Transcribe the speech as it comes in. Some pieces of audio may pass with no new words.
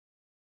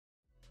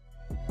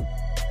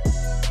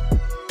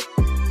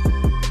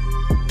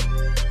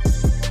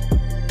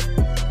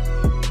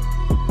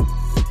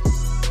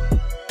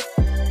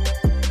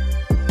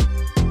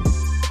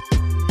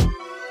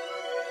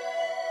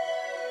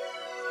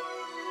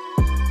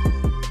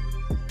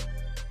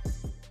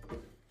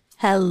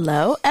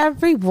Hello,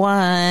 everyone.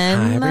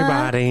 Hi,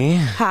 everybody.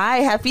 Hi,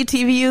 happy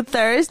TVU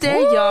Thursday,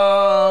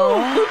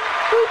 y'all.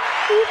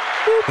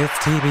 It's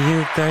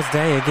TVU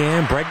Thursday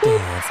again.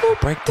 Breakdance,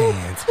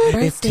 breakdance.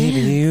 It's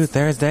TVU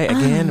Thursday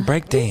again.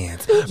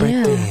 Breakdance,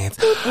 breakdance.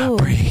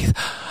 Breathe,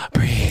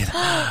 breathe,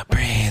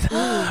 breathe,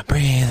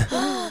 breathe.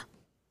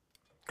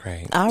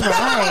 Great. All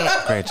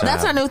right. Great job.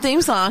 That's our new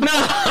theme song.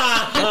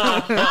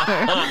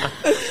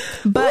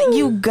 But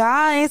you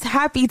guys,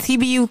 happy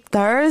TVU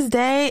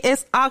Thursday.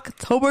 It's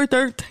October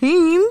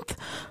 13th,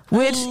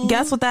 which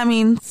guess what that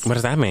means? What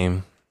does that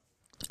mean?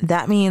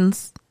 That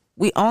means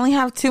we only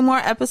have 2 more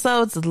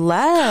episodes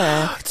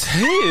left.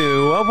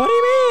 2? What do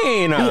you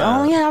mean? We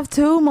only have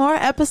 2 more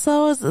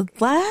episodes left.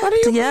 What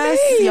do you yes,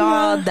 mean?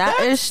 y'all.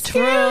 That's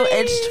true. Scary.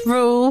 It's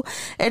true.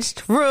 It's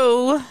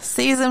true.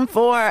 Season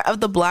 4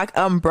 of The Black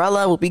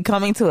Umbrella will be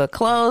coming to a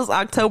close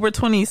October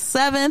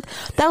 27th.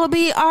 That will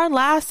be our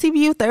last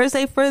TVU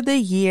Thursday for the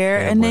year.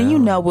 Yeah, and then, you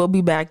well. know, we'll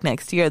be back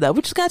next year, though.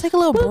 We just got to take a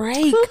little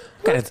break.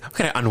 We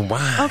gotta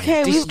unwind.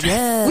 Okay, we've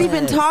de-stress.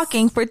 been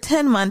talking for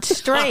 10 months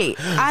straight.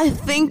 I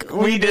think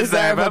we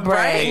deserve a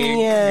break.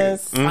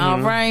 Yes. All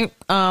right.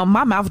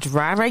 My mouth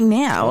dry right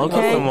now. Want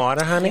Okay. some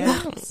water, honey?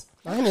 Yes.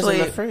 Mine is in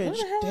the fridge.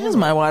 This is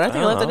my water. I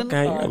think I left it in the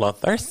Okay, car. you're a little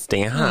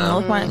thirsty,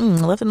 huh? I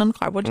left it in the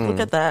car. Would you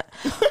look at that?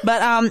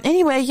 But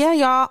anyway, yeah,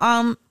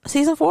 y'all.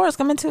 Season 4 is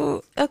coming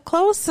to a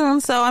close soon.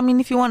 So I mean,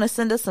 if you want to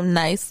send us some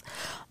nice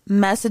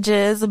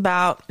messages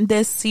about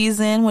this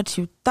season, what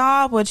you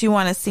thought, what you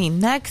want to see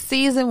next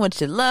season,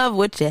 what you love,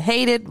 what you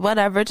hated,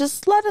 whatever,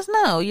 just let us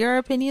know your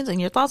opinions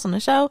and your thoughts on the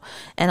show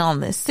and on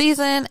this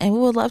season, and we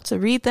would love to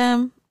read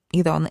them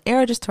either on the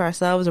air or just to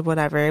ourselves or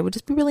whatever. It would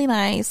just be really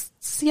nice.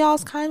 See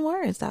y'all's kind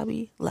words. That'd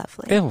be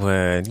lovely. It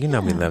would. You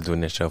know we love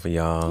doing this show for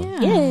y'all.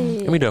 Yay.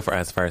 And we do it for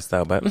us first,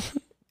 though, but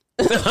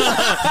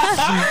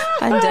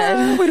I'm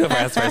dead. we do it for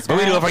us first, but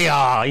we do it for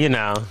y'all, you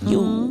know.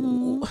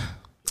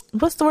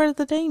 What's the word of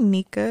the day,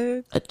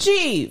 Nika?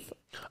 Achieve.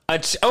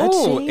 If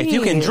Achieve.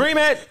 you can dream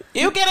it,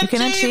 You can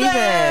can achieve, achieve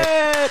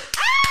it.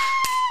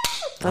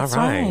 That's all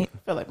right. right. I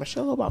feel like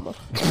Michelle Obama.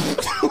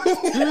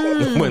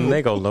 When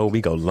they go low,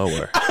 we go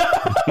lower.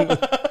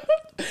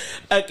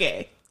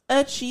 Okay.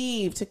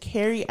 Achieve, to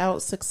carry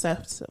out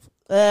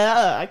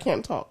I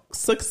can't talk.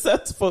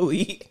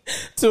 Successfully,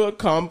 to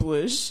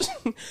accomplish.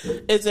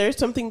 Is there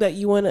something that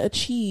you want to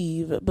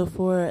achieve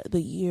before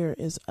the year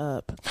is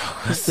up?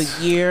 It's the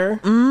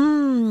year.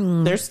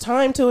 There's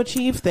time to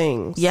achieve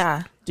things.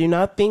 Yeah. Do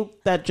not think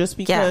that just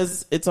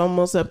because it's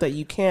almost up that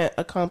you can't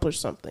accomplish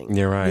something.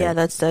 You're right. Yeah,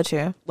 that's so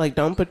true. Like,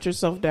 don't put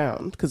yourself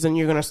down, because then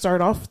you're going to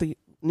start off the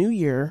new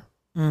year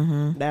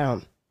down.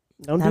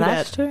 Don't Now do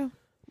that's that. true.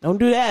 Don't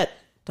do that.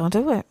 Don't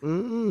do it.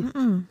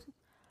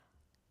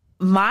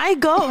 My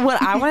goal, what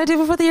I want to do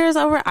before the year is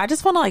over, I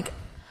just want to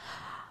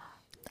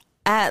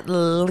at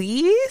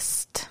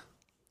least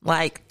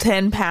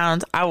 10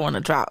 pounds I want to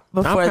drop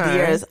before the Okay.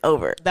 year is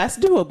over. That's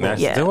doable. That's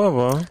Yeah.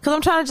 doable. Because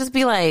I'm trying to just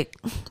be well,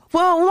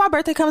 when my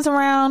birthday comes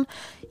around,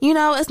 you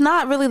know, it's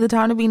not really the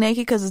time to be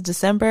naked because it's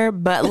December,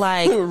 but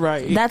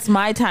Right. that's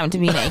my time to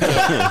be naked.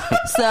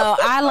 So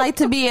I like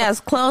to be as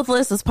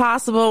clothless as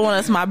possible when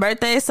it's my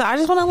birthday. So I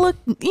just want to look,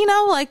 you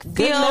know, Good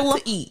feel,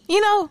 enough to eat.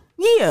 you know,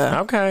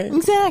 yeah. Okay.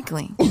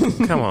 Exactly.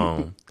 Come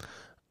on.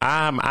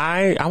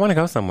 I want to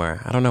go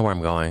somewhere. I don't know where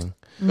I'm going.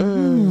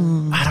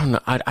 I don't know.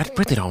 I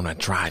really don't want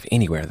to drive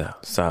anywhere, though.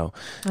 So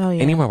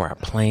anywhere where a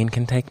plane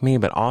can take me,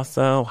 but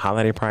also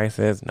holiday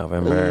prices,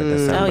 November,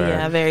 December. Oh,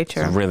 yeah, very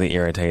true. It's really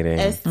irritating.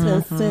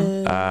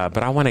 Expensive.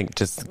 But I want to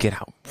just get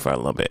out for a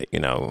little bit, you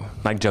know,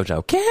 like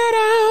JoJo. Get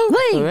out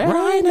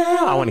right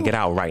now. I want to get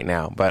out right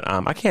now, but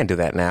I can't do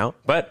that now.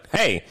 But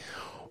hey,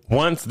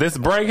 once this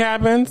break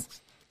happens,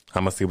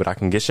 I'm going to see what I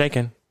can get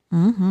shaken.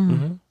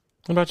 What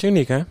about you,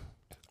 Nika?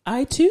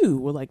 I too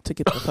would like to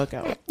get the fuck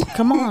out.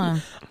 Come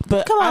on.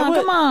 But Come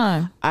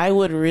on. I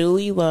would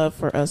really love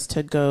for us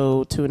to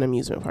go to an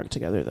amusement park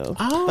together, though.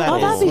 Oh,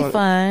 that'd be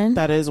fun.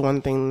 That is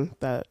one thing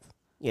that,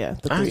 the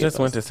I three just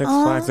of went to us. Six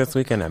Flags this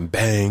weekend and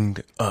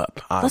banged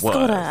up. Let's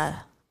go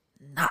to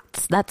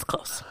Knott's. That's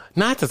close.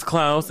 Knott's is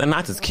close and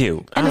Knott's is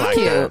cute. And I it's like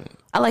cute. that.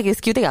 I like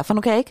it's cute. They got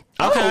funnel cake.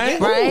 Okay.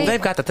 Right?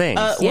 They've got the things.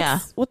 Yeah.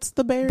 What's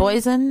the berry?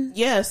 Boysen.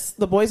 Yes,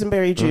 the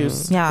boysenberry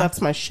juice. Yeah.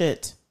 That's my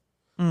shit.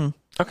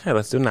 Okay,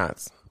 let's do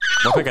Knott's.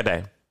 We'll pick a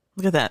day.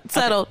 Look at that.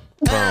 Settled.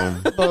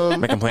 Boom.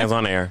 Boom. Making plans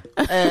on air.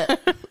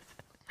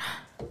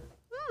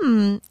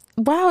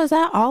 Wow, is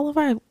that all of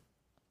our... Is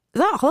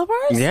that all of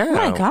ours? Yeah. Oh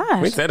my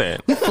gosh. We said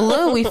it. We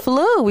flew.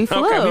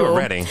 Okay, we were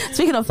ready.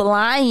 Speaking of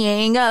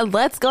flying,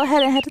 let's go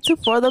ahead and head to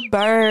For the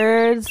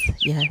Birds.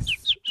 Yes.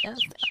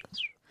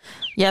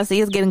 Yeah, see,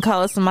 it's getting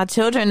close to my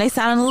children. They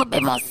sound a little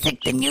bit more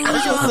sick than usual.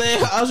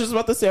 I was just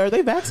about to say, are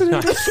they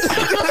vaccinated?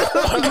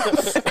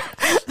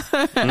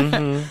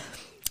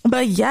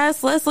 But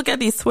yes, let's look at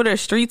these Twitter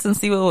streets and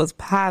see what was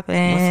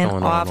popping What's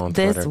going on off on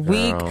this Twitter,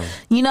 week. girl?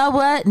 You know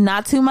what?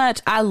 Not too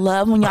much. I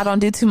love when y'all don't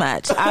do too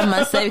much, I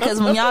must say,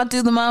 because when y'all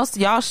do the most,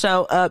 y'all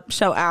show up,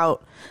 show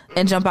out,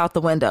 and jump out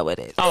the window with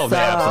it. Oh, they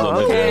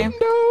absolutely okay.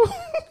 do.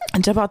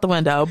 jump out the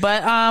window.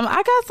 But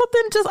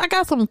I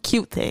got some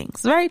cute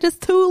things, right?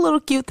 Just two little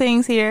cute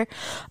things here.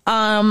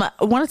 I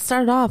want to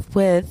start off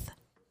with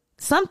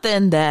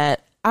something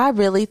that I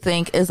really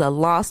think is a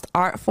lost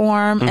art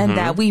form and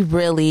that we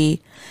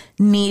really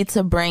need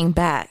to bring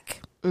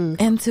back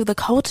into the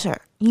culture.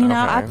 You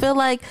know, I feel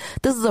like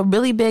this is a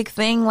really big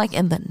thing, like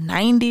in the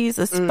 90s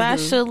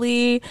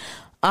especially.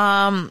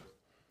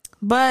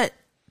 But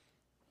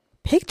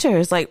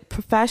pictures, like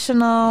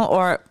professional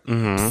or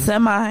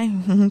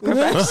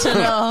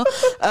semi-professional,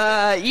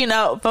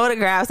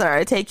 photographs that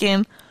are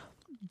taken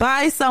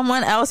by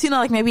someone else,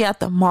 like maybe at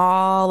the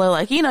mall or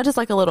like, just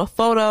like a little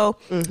photo,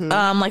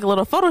 like a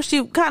little photo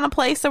shoot kind of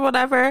place or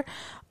whatever.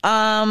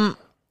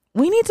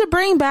 We need to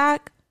bring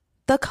back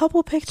the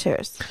couple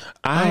pictures.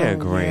 I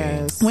agree.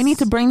 Yes. We need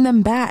to bring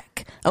them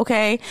back.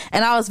 Okay.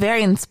 And I was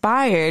very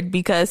inspired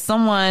because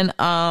someone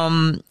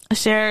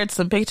shared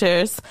some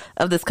pictures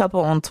of this couple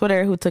on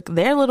Twitter who took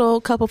their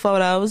little couple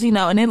photos,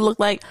 and it looked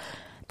like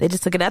they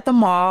just took it at the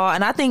mall.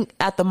 And I think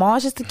at the mall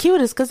is just the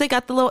cutest because they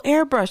got the little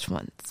airbrush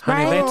ones,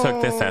 right? Honey, they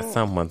took this at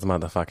someone's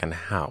motherfucking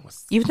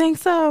house. You think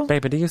so?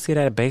 Baby, do you see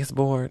that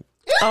baseboard?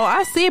 Oh,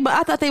 I see, but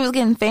I thought they was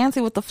getting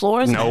fancy with the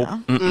floors Nope.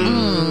 now.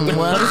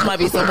 Well, this might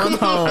be someone's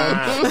home.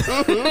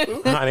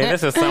 Honey,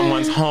 this is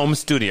someone's home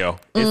studio.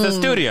 It's a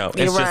studio. It's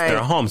You're just right. their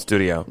home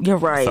studio. You're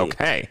right. It's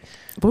okay.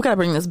 But we gotta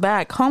bring this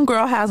back.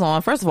 Homegirl has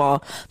on, first of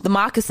all, the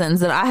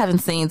moccasins that I haven't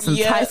seen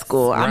since high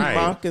school. Right.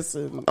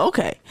 Moccasin.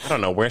 Okay. I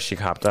don't know where she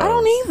copped up. I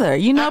don't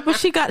either,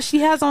 but she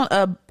has on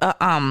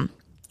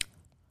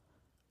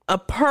a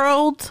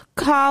pearled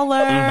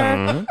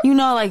collar,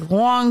 like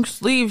long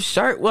sleeve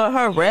shirt with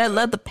her red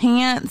leather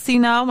pants,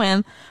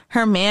 and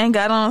her man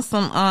got on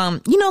some,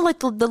 like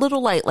the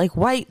little like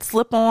white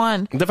slip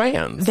on The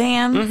Vans.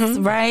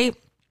 right?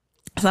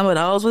 Some of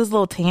those with his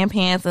little tan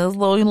pants and his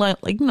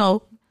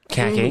little,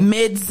 Khaki.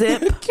 mid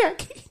zip.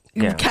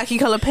 Yeah. Khaki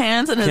color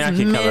pants and his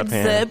Khaki color mid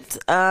zipped,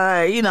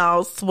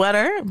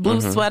 sweater,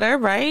 blue sweater,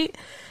 right?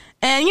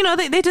 And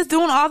they just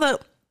doing now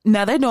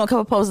they're doing a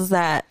couple poses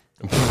that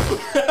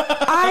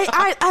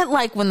I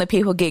like when the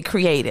people get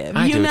creative.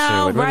 I do too. It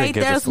really right?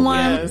 gives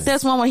us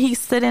There's one where he's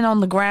sitting on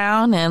the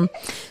ground and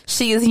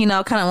she is,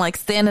 kind of like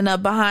standing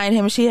up behind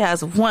him. She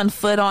has one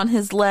foot on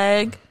his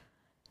leg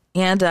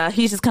and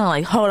he's just kind of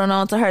like holding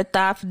on to her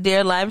thigh for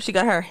dear life. She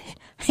got her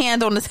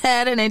hand on his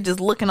head and they just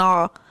looking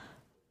all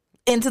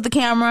into the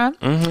camera.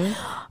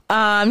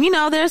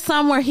 There's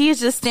some where he's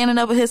just standing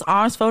up with his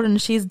arms folded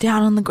and she's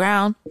down on the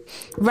ground,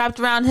 wrapped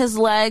around his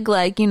leg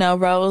like,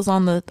 Rose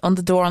on the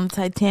door on the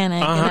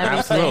Titanic and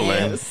everything.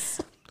 Absolutely.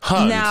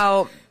 Hugged.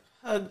 Now,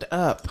 Hugged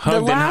up.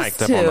 Hugged and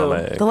hiked up on the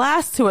leg. the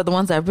last two are the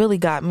ones that really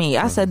got me.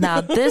 I said,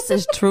 now this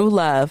is true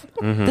love.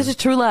 This is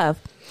true love.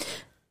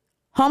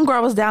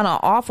 Homegirl was down on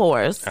all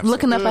fours,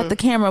 looking up at the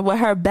camera with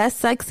her best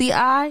sexy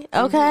eye.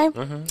 Okay.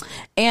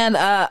 And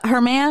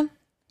her man,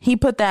 he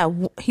put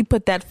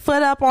that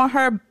foot up on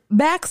her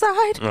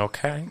backside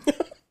Okay.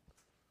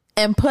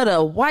 and put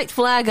a white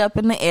flag up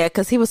in the air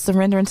because he was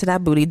surrendering to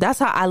that booty. That's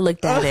how I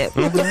looked at it.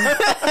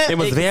 It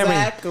was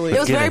Exactly. It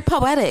was very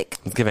poetic.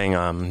 It's giving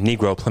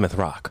Negro Plymouth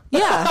Rock.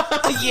 Yeah,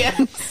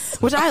 Yes.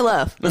 which I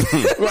love.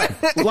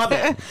 Right. Love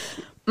it.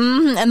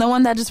 And the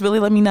one that just really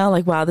let me know,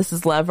 like, wow, this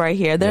is love right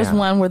here. There's Yeah.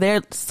 one where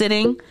they're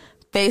sitting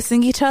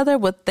facing each other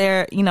with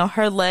their,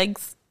 her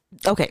legs.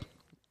 Okay.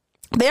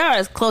 They are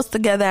as close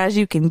together as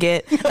you can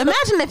get.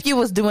 Imagine if you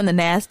was doing the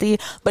nasty,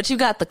 but you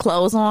got the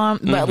clothes on,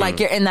 but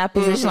like you're in that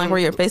position, like where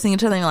you're facing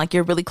each other and like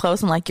you're really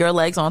close and like your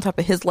legs are on top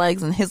of his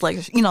legs and his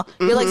legs, your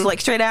legs are like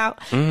straight out.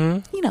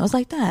 It's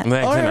like that.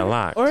 Legs in a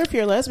lot. Or if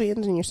you're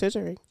lesbians and you're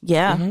scissoring.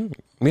 Yeah.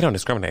 We don't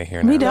discriminate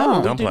here. Now. We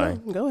don't. Don't play.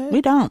 Go ahead. We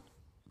don't.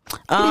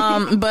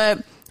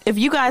 But if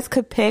you guys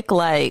could pick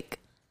like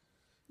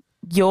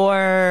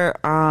your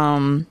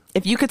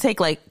if you could take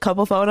like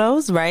couple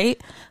photos,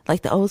 right,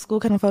 like the old school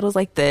kind of photos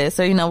like this,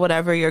 or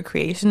whatever your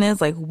creation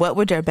is, like what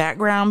would your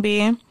background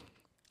be?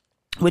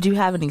 Would you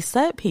have any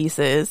set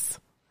pieces?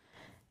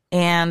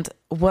 And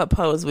what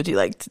pose would you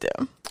like to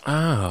do?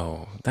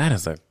 Oh, that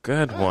is a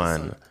good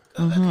one.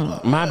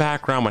 My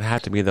background would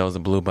have to be those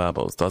blue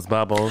bubbles. Those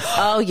bubbles.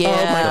 Oh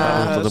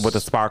yeah. Bubbles with the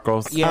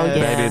sparkles. Yeah. Oh,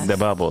 yeah. Baby, the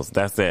bubbles.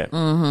 That's it.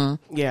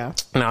 Yeah.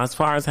 Now, as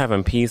far as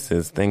having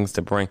pieces, things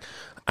to bring,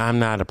 I'm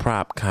not a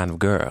prop kind of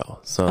girl.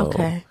 So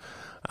Okay.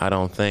 I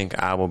don't think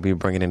I will be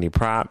bringing any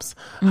props.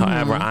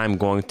 However, I'm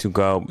going to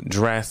go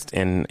dressed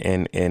in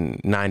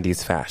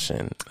 90s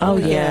fashion. Oh,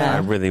 yeah. I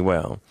really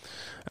will.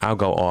 I'll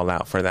go all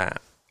out for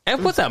that. It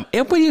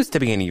used to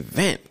be an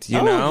event,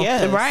 you know?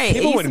 yes. Right.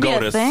 It People used would to be go a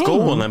to thing.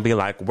 school and be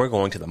like, we're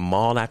going to the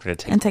mall after to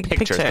take, And take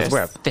pictures. 'Cause pictures.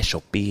 we're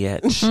official,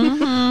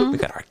 bitch. We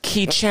got our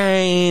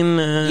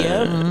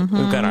keychain.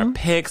 We've got our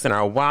pics and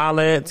our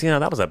wallets.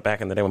 That was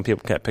back in the day when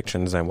people kept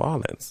pictures in their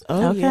wallets.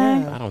 Oh, Okay.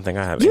 yeah. I don't think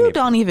I have You any.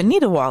 don't even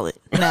need a wallet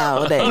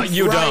nowadays.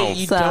 You Right, don't.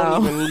 You So-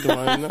 don't even need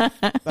one.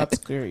 That's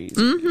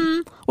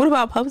crazy. What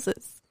about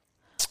poses?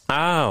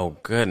 Oh,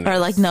 goodness. Or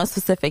like no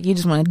specific? You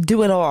just want to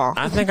do it all.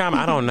 I think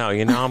I don't know.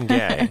 I'm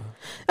gay.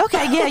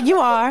 Okay, yeah, you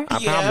are.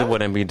 I probably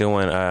wouldn't be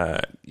doing,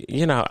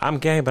 I'm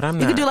gay, but I'm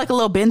not. You could do like a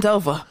little bend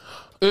over.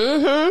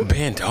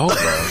 Bend over.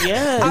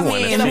 Yeah, You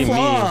wanna in see a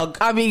vlog.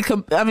 I mean,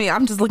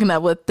 I'm just looking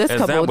at what this Is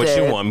couple that what did.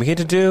 you want me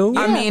to do?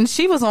 I mean,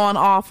 she was on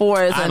all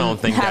fours. I and don't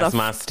think had that's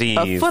my a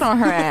Steve. foot on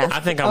her ass. I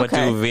think I would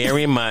Okay. do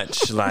very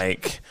much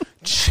like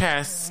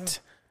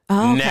chest,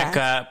 Okay. neck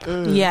up,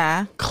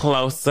 Yeah.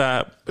 close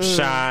up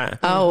shot.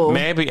 Oh,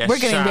 maybe a we're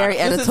getting shot. very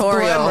This is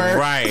editorial. glamour.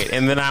 Right,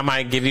 and then I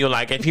might give you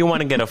like if you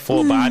want to get a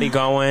full body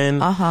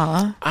going.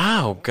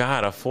 Oh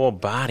God, a full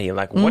body.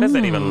 Like what does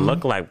that even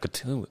look like?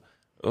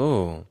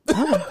 Ooh,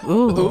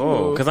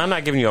 because I'm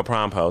not giving you a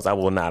prom pose. I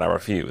will not. I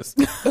refuse.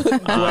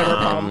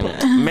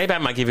 Maybe I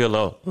might give you a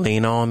little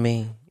lean on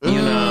me.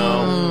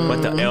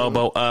 With the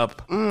elbow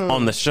up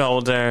on the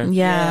shoulder.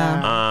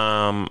 Yeah.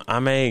 I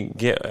may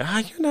get.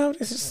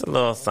 It's just a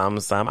little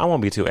something. I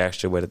won't be too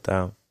extra with it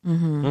though.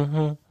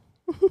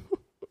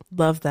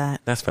 Love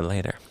that. That's for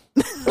later.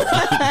 That's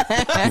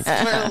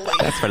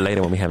for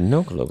later when we have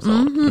no clothes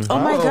on. Oh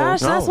my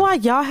gosh, that's no. why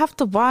y'all have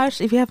to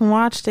watch. If you haven't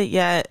watched it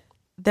yet,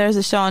 there's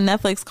a show on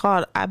Netflix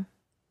called "I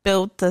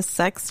Built a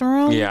Sex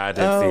Room." Yeah, I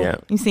did see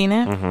it. You seen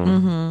it?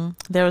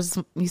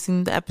 You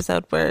seen the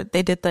episode where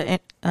they did the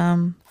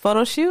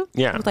photo shoot?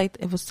 Yeah.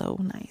 It was so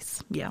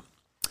nice. Yeah.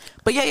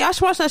 But yeah, y'all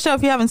should watch that show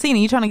if you haven't seen it.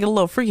 You're trying to get a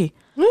little freaky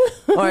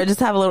or just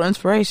have a little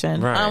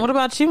inspiration. Right. What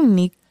about you,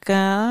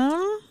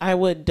 Nika? I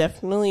would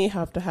definitely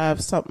have to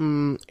have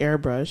something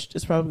airbrushed.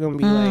 It's probably going to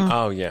be like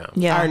Oh yeah.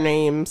 Yeah. our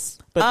names,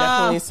 but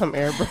definitely some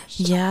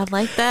airbrush. Yeah, I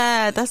like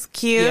that. That's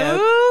cute. Yeah,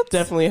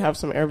 definitely have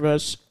some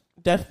airbrush.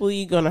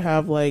 Definitely going to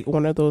have like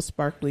one of those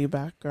sparkly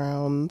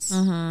backgrounds.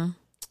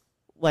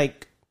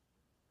 Like,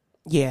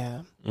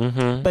 yeah.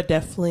 But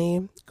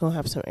definitely going to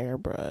have some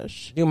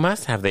airbrush. You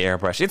must have the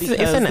airbrush. It's a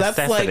Because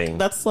necessity.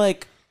 that's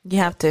like You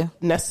have to.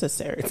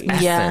 necessary.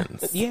 Yeah.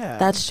 Essence. Yeah.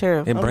 That's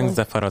true. It brings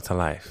the photo to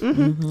life.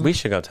 We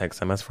should go take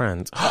some as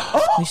friends.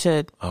 We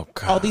should. Oh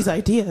God. all these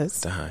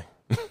ideas Die.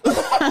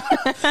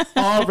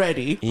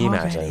 already.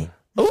 Imagine.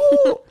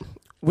 Ooh.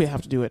 We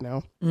have to do it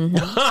now.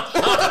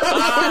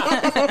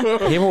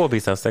 People will be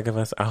so sick of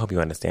us. I hope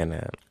you understand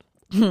that.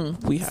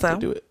 We have So? to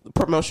do it.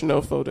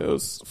 Promotional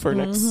photos for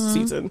next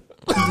season.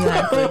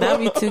 Exactly.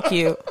 That'd be too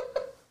cute.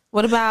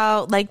 What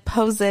about like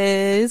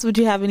poses? Would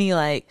you have any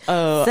like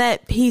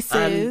set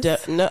pieces?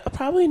 No,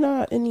 probably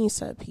not any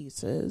set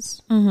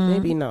pieces.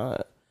 Maybe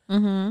not.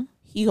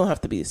 He gonna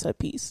have to be a set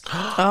piece.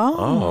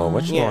 Oh,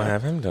 what you Yeah. gonna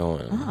have him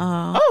doing?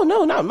 Oh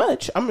no, not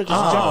much. I'm gonna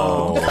just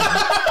jump.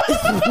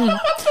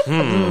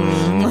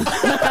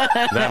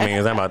 That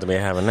means I'm about to be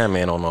having that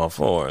man on all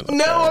fours.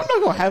 No, I'm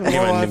not gonna have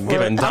him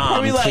Giving I'll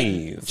probably Dom like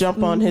tease.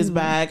 jump on his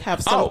back,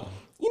 have some,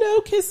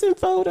 Oh. kissing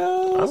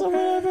photos or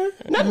whatever.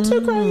 Nothing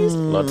too crazy.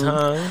 Little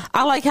tongue.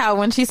 I like how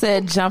when she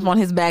said jump on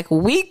his back,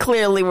 we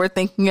clearly were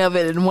thinking of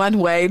it in one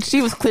way.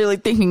 She was clearly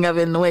thinking of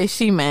it in the way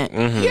she meant.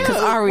 Because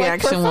our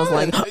reaction was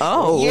like,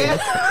 oh, Yeah.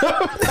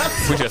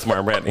 We just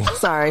weren't ready.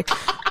 sorry.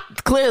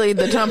 Clearly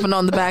the jumping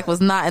on the back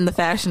was not in the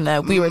fashion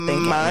that we were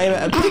thinking. Mine,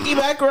 a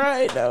piggyback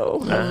ride? No.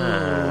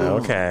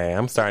 Okay,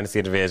 I'm starting to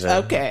see the vision.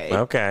 Okay.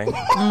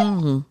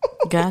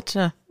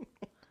 Gotcha.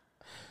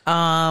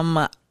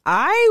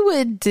 I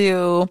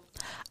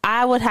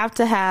would have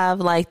to have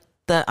like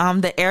the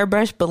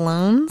airbrush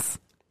balloons.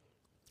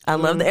 I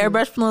love the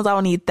airbrush balloons. I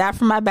would need that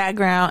for my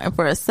background, and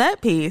for a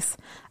set piece,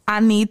 I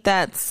need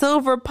that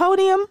silver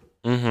podium.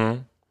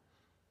 Oh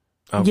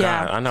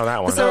Yeah. God, I know that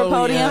The one. silver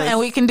podium, yes. and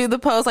we can do the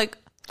pose like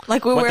we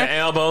With were. the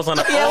elbows on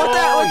the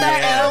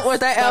Yeah, with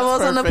that That's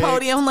elbows on the perfect.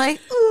 podium, like.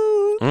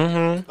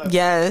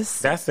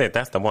 Yes, That's it.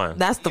 That's the one.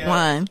 that's the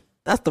one.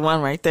 That's the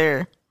one right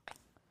there.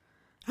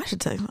 I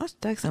should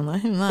text him. Let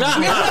him know.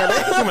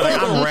 You were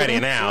like, I'm ready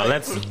now.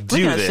 Let's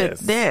do That shit this.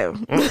 there.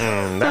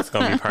 That's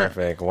gonna be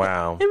perfect.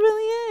 Wow. It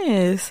really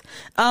is.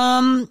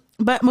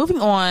 But moving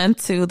on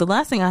to the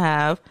last thing I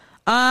have,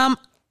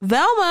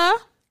 Velma,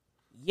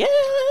 Yeah.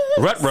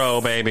 Rut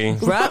roll, baby.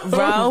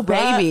 row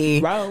baby.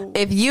 row.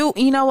 If you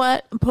know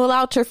what, pull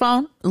out your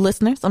phone,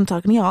 listeners. I'm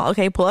talking to y'all.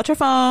 Okay, pull out your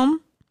phone.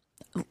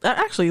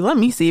 Actually, let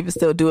me see if it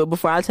still do it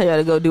before I tell y'all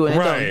to go do it. And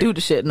Right. don't do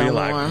the shit no Be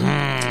more.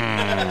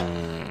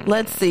 like,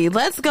 Let's see.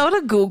 Let's go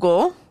to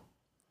Google.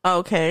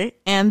 Okay,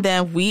 and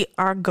then we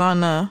are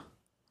gonna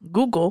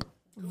Google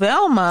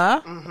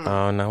Velma.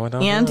 Oh no, it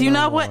don't. And do it you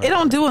no know what? more. It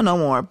don't do it no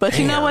more. But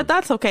you know Damn. what?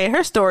 That's okay.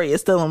 Her story is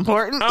still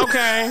important.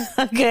 Okay.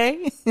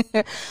 Okay.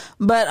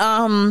 But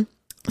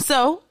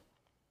so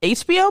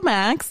HBO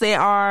Max, they're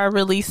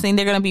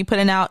going to be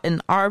putting out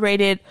an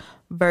R-rated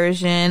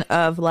version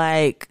of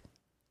like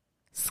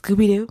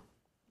Scooby-Doo,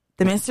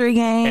 The Mystery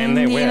Game, And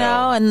they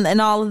will.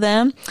 and all of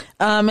them.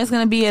 It's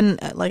going to be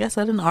like I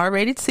said, an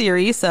R-rated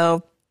series.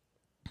 So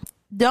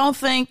don't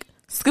think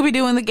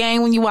Scooby-Doo and the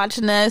Gang, when you're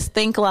watching this,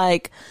 think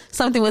like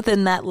something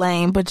within that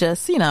lane, but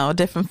just, a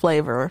different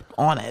flavor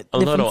on it. A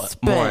little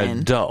more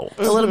adult.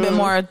 A little bit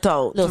more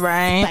adult,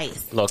 right?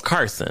 Spice. Little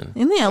Carson.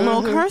 And yeah, a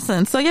little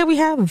Carson. So yeah, we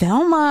have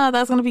Velma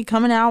that's going to be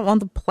coming out on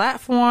the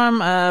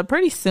platform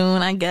pretty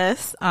soon, I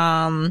guess.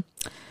 Velma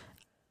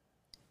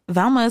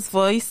is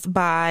voiced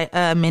by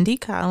Mindy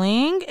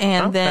Kaling,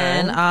 and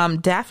then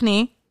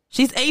Daphne,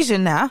 she's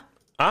Asian now.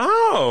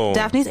 Oh.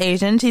 Daphne's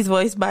Asian. She's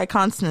voiced by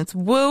Constance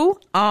Wu.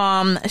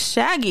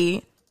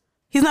 Shaggy,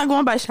 he's not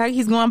going by Shaggy,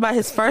 he's going by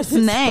his first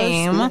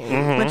name,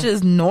 which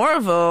is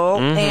Norval.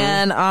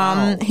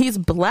 And he's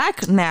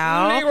black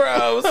now.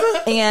 Negroes.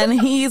 And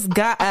he's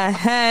got a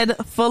head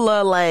full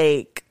of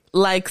like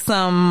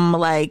some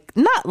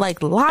not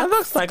like locks. It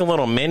looks like a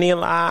little mini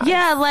lock.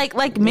 Yeah,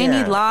 like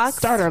mini locks.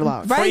 Starter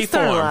locks. Right,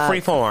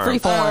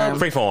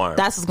 Freeform.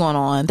 That's what's going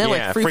on. They're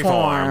like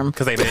freeform.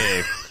 Because they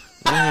big.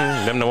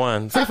 Them the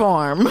ones.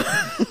 Freeform.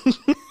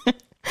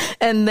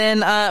 And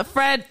then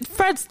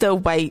Fred's still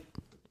white.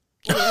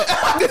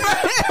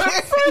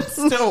 Fred's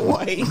still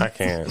white. I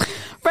can't.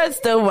 Fred's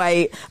still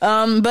white.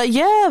 But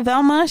yeah,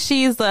 Velma,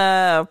 she's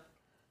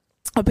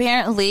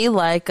apparently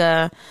like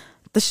the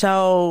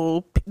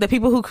show, the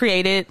people who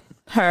created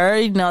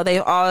her,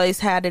 they've always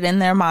had it in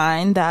their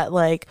mind that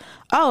like,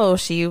 oh,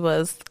 she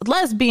was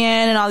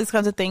lesbian and all these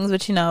kinds of things,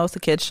 but it's a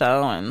kid's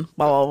show and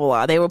blah blah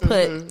blah. They would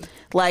put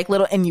like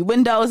little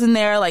innuendos in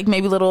there, like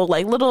maybe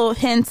little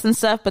hints and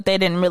stuff, but they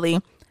didn't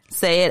really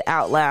say it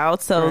out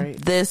loud. So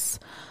this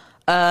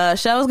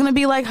show is gonna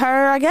be like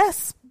her, I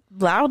guess,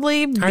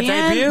 loudly being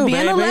debut,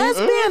 a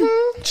lesbian.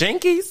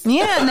 Jinkies.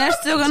 Yeah, and they're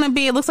still gonna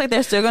be. It looks like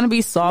they're still gonna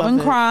be solving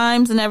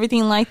crimes and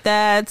everything like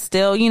that.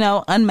 Still,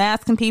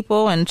 unmasking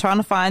people and trying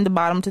to find the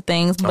bottom to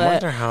things. But I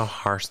wonder how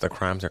harsh the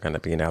crimes are going to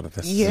be now that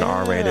this is an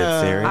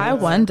R-rated series. I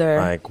wonder.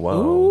 Like,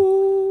 whoa.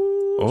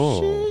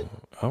 Ooh.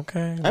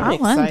 Okay. I'm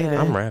excited.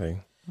 I'm ready.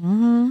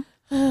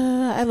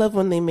 I love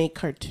when they make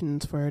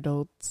cartoons for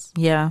adults.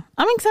 Yeah,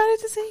 I'm excited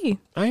to see.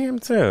 I am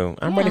too.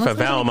 I'm ready for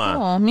Velma.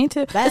 Cool. Me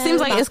too. It seems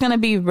like it's gonna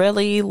be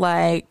really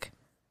like,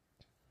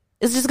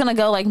 it's just gonna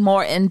go like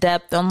more in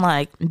depth on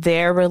like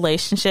their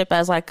relationship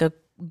as like a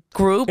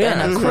group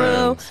and a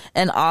crew,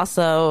 and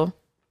also,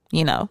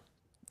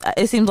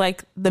 it seems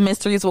like the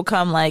mysteries will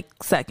come like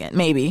second,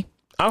 maybe.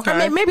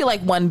 Okay. Or maybe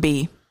like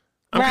 1B.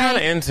 I'm kind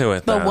of into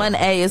it, though. But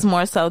 1A is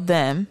more so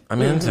them.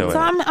 I'm into it. So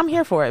I'm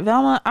here for it.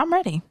 Velma, I'm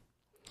ready.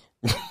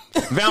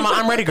 Velma,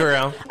 I'm ready,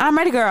 girl. I'm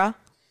ready, girl.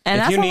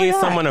 And if you need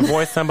someone to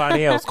voice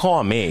somebody else,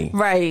 call me.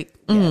 Right.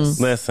 Yes.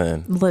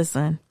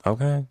 Listen. Okay.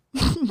 Okay.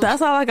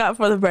 That's all I got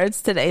for the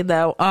birds today,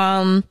 though.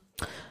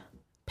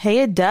 Pay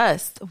it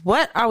dust.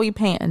 What are we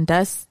paying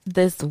dust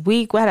this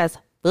week? What has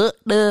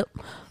fucked up?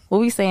 What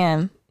we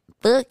saying?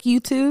 Fuck you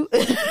too?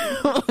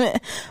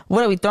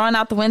 What are we throwing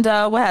out the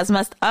window? What has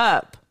messed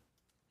up?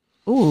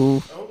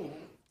 Ooh.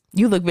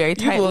 You look very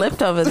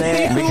tight-lipped over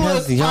there.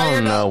 Because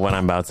y'all know when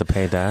I'm about to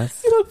pay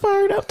dust. You look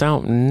fired up.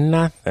 Don't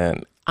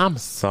nothing. I'm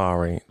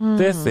sorry.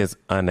 This is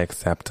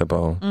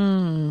unacceptable.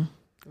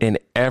 In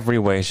every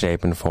way,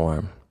 shape, and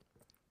form.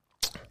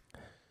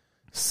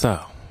 So,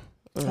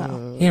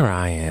 here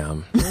I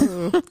am.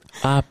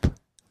 Up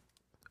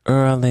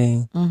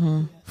early,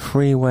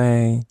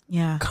 freeway,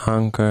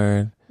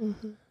 Concord,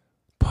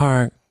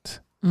 parked,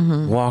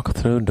 walk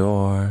through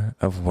door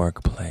of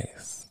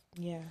workplace.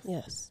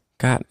 Yes.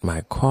 Got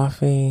my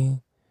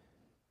coffee,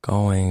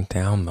 going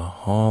down the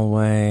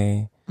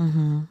hallway,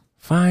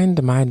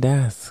 find my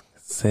desk,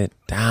 sit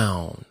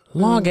down,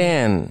 log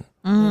in,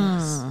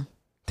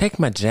 take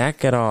my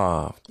jacket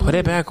off, put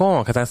it back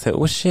on, because I said,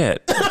 oh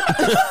shit.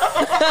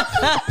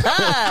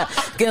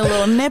 Get a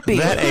little nippy.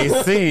 That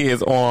AC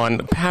is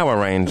on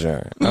Power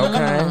Ranger,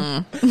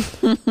 okay?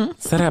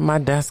 Set up my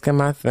desk and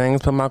my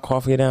things, put my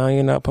coffee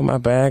down, put my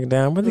bag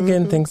down, really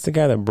getting things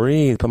together,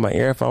 breathe, put my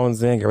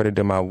earphones in, get ready to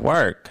do my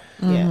work.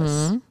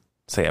 Yes.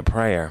 Say a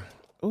prayer.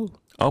 Ooh.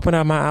 Open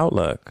up my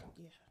Outlook.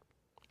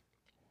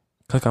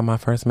 Click on my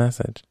first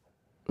message.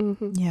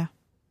 Yeah.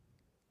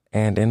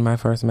 And in my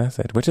first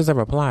message, which is a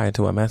reply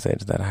to a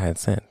message that I had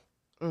sent,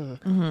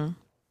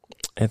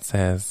 it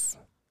says,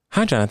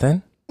 "Hi,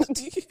 Jonathan."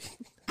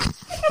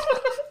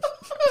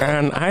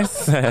 And I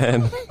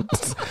said,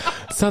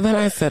 so then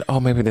I said, oh,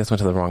 maybe this went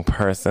to the wrong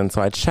person.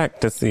 So I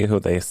checked to see who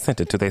they sent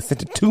it to. They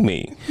sent it to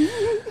me.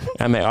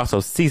 And they also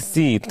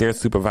CC'd their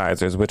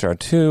supervisors, which are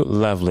two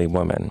lovely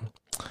women.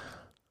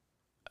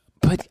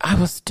 But I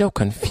was still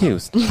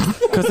confused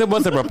because it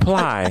was a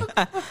reply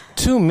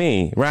to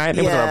me, right?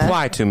 It was a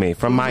reply to me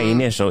from my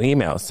initial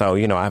email. So,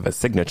 I have a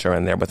signature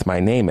in there with my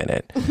name in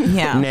it.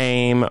 Yeah.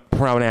 Name,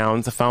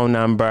 pronouns, phone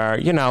number,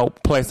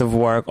 place of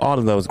work, all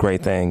of those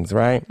great things,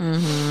 right?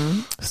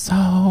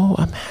 So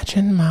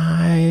imagine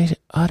my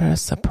utter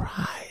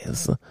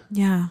surprise.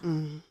 Yeah.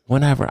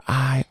 Whenever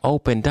I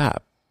opened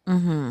up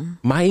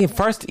my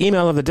first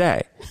email of the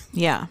day.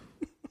 Yeah.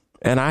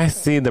 And I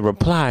see the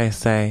reply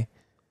say,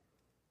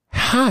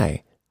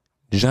 "Hi,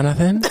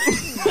 Jonathan."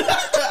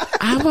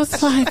 I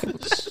was like,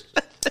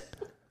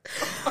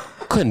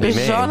 couldn't be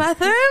me.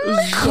 Jonathan?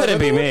 Couldn't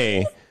be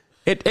me.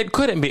 It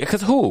couldn't be,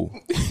 because who?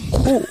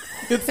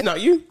 It's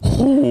not you.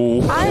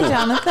 Who? Hi,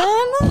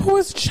 Jonathan.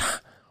 Who's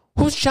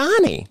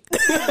Johnny?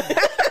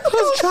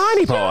 Who's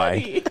Johnny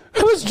boy?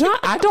 Who's John?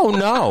 I don't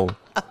know.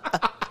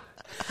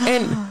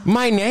 And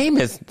my name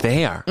is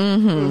there.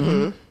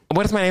 Mm-hmm.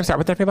 What does my name start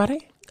with,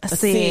 everybody?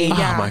 C.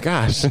 Yeah. Oh my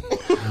gosh.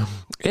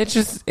 It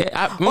just...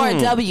 Or a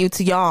W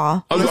to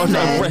y'all.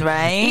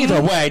 Right?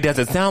 Either way, does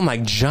it sound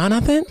like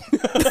Jonathan?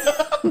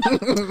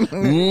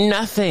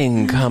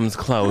 Nothing comes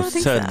close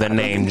to the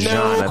name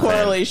Jonathan. No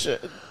correlation.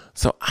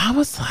 So I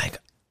was like,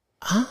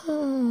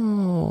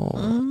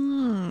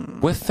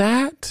 With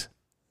that,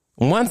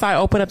 once I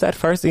open up that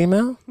first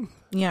email,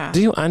 Yeah.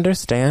 do you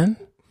understand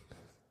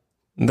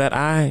that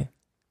I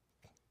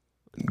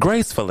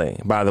gracefully,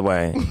 by the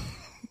way,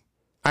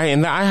 I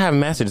have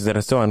messages that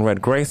are still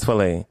unread.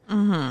 Gracefully,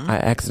 I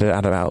exited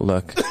out of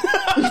Outlook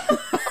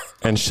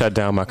and shut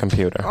down my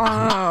computer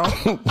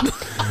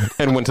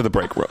and went to the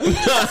break room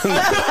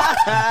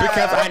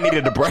because I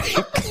needed a break.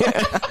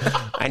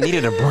 I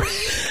needed a break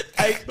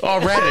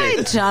already.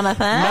 Hi,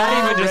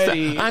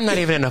 Jonathan. I'm not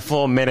even in a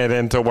full minute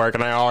into work,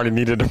 and I already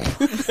needed a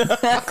break.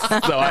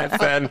 So I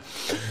said,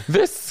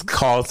 this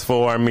calls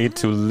for me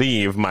to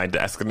leave my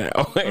desk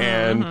now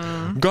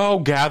and go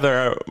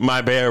gather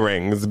my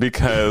bearings,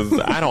 because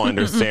I don't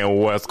understand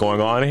what's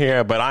going on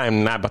here, but I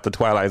am not about to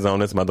Twilight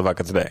Zone this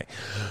motherfucker today.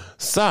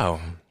 So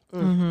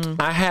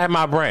I had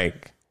my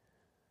break,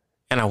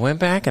 and I went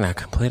back and I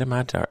completed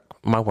my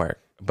work.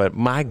 But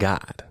my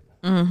God,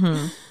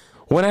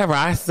 whenever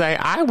I say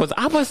I was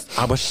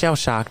shell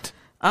shocked.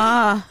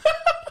 I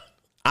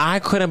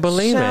couldn't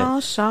believe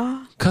it.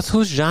 Shocked. Because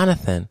who's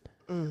Jonathan?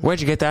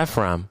 Where'd you get that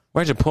from?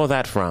 Where'd you pull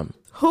that from?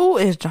 Who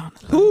is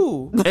Jonathan?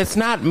 Who? It's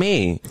not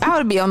me. I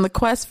would be on the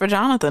quest for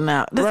Jonathan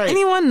now. Does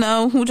anyone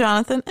know who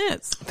Jonathan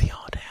is? The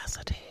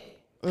audacity.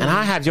 And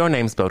I have your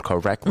name spelled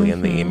correctly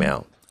in the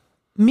email.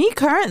 Me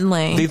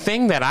currently. The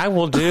thing that I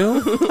will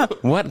do,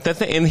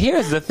 and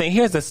here's the thing,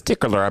 here's the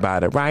stickler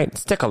about it, right?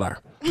 Stickler.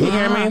 You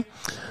hear me?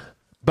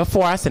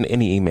 Before I send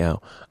any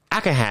email, I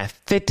can have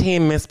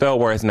 15 misspelled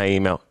words in that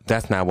email.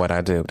 That's not what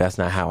I do. That's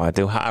not how I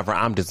do. However,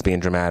 I'm just being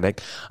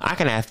dramatic. I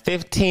can have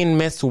 15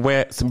 misspelled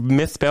words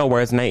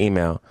in that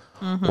email.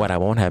 What I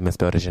won't have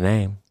misspelled is your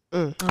name.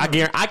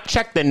 I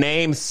checked the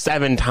name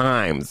 7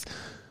 times.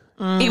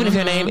 Even if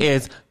your name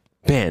is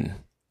Ben.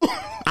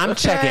 I'm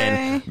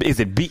checking. Is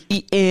it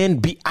B-E-N,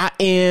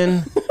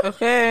 B-I-N,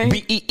 Okay.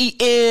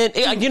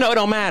 B-E-E-N? You know, it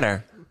don't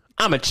matter.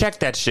 I'm going to check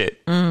that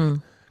shit.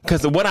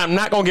 Because what I'm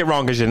not going to get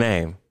wrong is your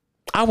name.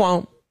 I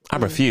won't. I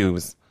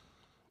refuse.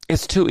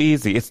 It's too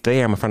easy. It's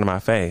there in front of my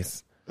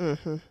face.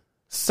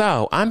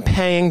 So I'm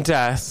paying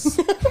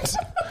dust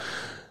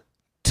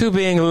to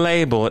being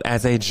labeled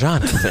as a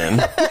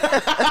Jonathan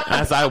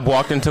as I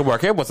walked into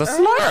work. It was a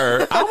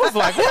slur. I was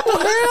like, what the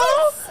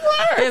hell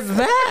is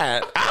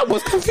that? I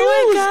was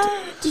confused.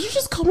 Did you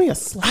just call me a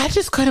slut? I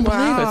just couldn't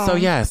believe it. So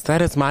yes,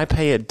 that is my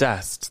pay it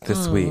dust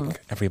this week,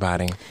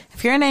 everybody.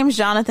 If your name's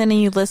Jonathan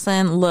and you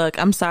listen, look,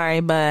 I'm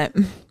sorry, but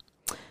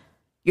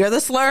you're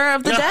the slur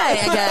of the day,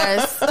 I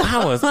guess. I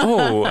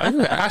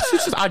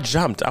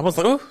jumped. I was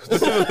like, oh.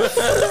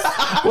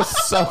 I was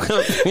so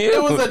confused.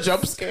 It was a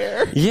jump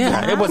scare.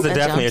 Yeah, it was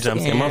definitely a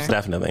jump scare. Most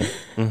definitely.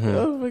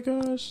 Oh my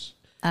gosh.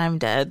 I'm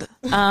dead.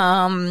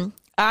 I'm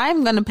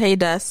going to pay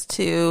dust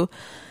to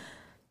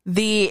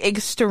the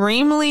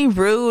extremely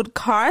rude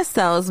car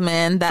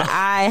salesman that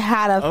I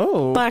had a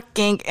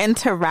fucking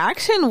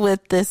interaction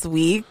with this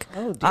week.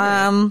 Oh,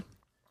 dear.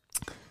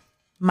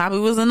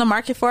 Mabu was in the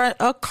market for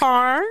a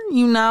car.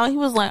 You know, he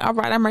was like, all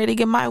right, I'm ready to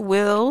get my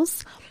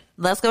wheels.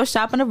 Let's go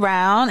shopping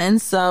around.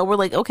 And so we're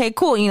like, okay,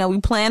 cool. You know, we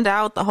planned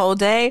out the whole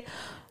day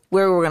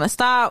where we were going to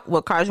stop,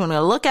 what cars we were going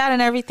to look at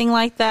and everything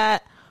like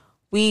that.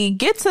 We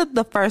get to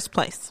the first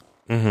place.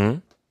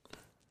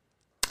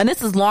 And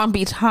this is Long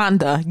Beach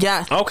Honda.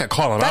 Yes. Okay,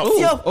 call him out. That's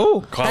you.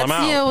 Call him out.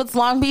 That's you. It's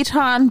Long Beach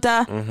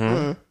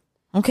Honda.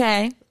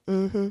 Okay.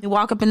 We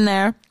walk up in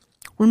there.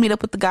 We meet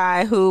up with the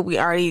guy who we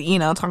already, you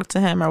know, talked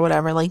to him or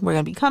whatever. Like, we're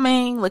going to be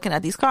coming, looking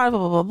at these cars, blah,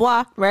 blah, blah,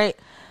 blah. Right?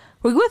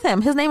 We're with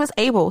him. His name is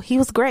Abel. He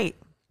was great.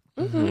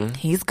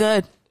 He's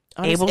good.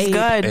 Abel's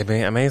good.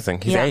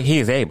 Amazing.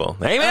 He's able.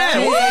 Amen.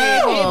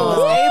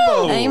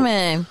 Abel.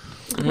 Amen.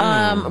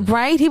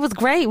 Right? He was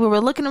great. We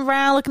were looking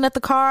around, looking at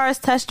the cars,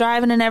 test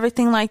driving and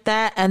everything like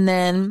that. And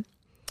then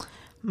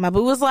my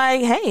boo was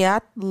like, hey, I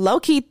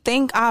low-key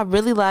think I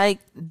really like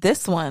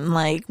this one.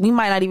 Like, we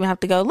might not even have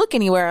to go look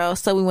anywhere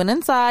else. So we went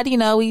inside, you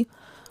know, we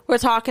were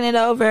talking it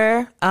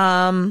over,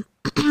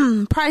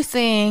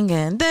 pricing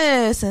and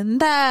this and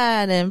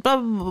that and blah,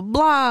 blah, blah,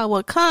 blah,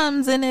 what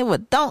comes in it,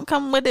 what don't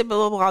come with it, blah,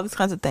 blah, blah, all these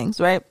kinds of things,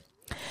 right?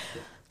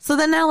 So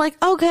then they're like,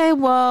 okay,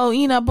 well,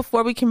 you know,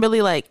 before we can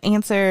really like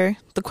answer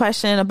the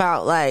question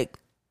about like,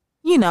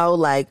 you know,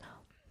 like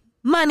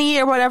money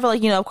or whatever,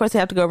 like, you know, of course they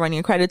have to go run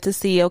your credit to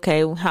see,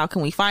 okay, how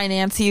can we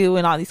finance you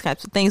and all these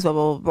types of things, blah,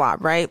 blah, blah, blah,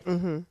 right?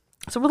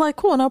 So we're like,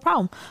 cool, no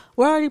problem.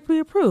 We're already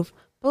pre-approved,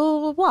 blah, blah,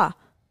 blah, blah.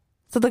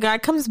 So the guy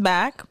comes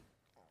back.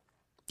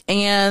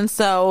 And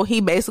so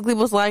he basically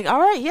was like, all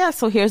right, yeah,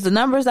 so here's the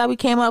numbers that we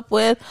came up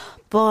with.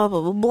 blah,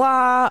 blah,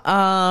 blah,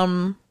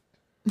 blah.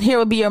 Here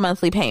would be your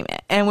monthly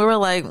payment. And we were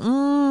like,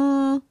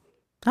 I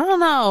don't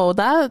know.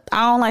 I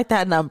don't like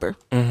that number.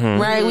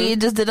 Right? We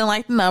just didn't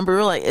like the number. We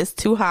were like, it's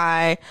too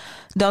high.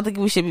 Don't think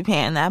we should be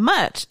paying that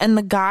much. And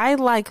the guy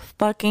like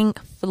fucking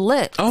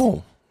flipped.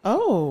 Oh.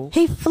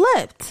 He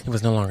flipped. He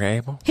was no longer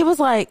able? He was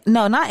like,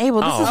 no, not able.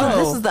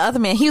 This is the other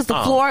man. He was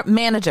the floor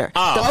manager.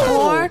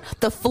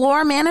 The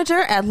floor manager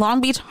at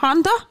Long Beach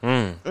Honda.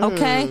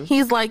 Okay.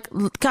 He's like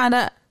kind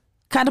of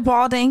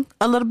balding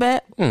a little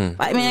bit. White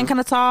man,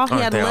 kind of tall. He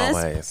had a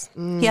lisp.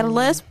 He had a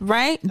lisp,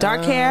 right?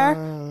 Dark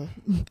hair.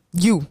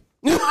 You.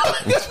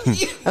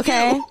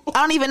 Okay. I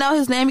don't even know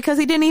his name because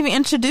he didn't even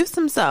introduce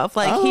himself.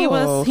 Like he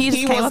was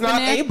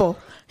not able.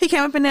 He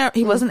came up in there.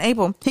 He wasn't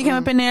able. He came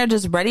up in there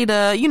just ready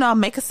to,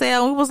 make a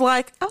sale. We was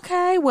like,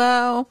 okay,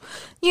 well,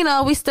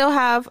 we still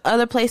have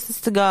other places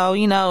to go,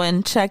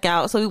 and check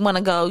out. So we want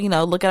to go,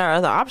 look at our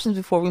other options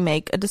before we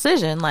make a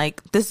decision.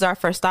 Like, this is our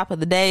first stop of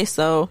the day.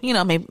 So,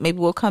 maybe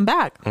we'll come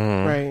back.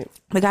 Right.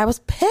 The guy was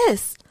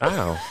pissed.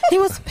 Oh. He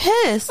was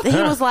pissed.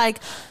 He was like,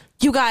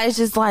 you guys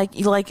just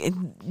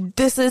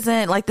this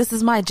isn't like, this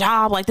is my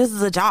job. Like, this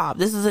is a job.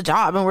 This is a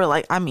job. And we're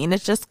like, I mean,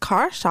 it's just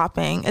car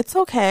shopping. It's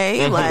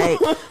okay. Like,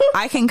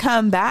 I can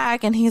come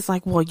back. And he's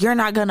like, well, you're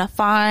not going to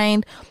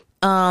find,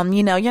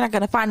 you're not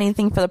going to find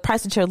anything for the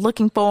price that you're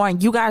looking for.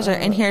 And you guys are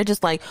in here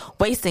just like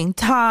wasting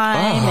time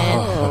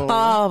and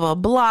blah, blah,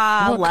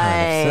 blah. What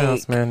kind of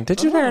salesman?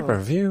 Did you write a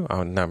review?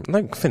 Oh, no.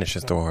 Like, finish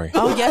the story.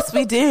 Oh, yes,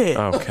 we did.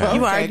 Okay.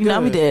 You already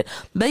know we did.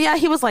 But yeah,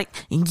 he was like,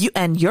 you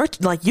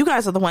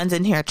guys are the ones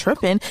in here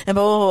tripping and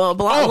blah,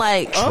 blah, blah,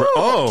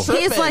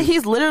 blah.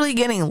 He's literally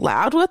getting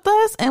loud with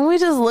us. And we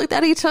just looked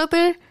at each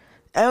other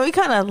and we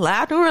kind of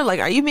laughed. We were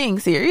like, are you being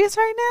serious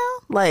right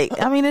now? Like,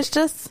 I mean, it's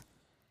just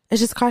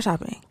car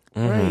shopping.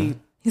 Right.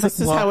 He's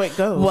this like, is how it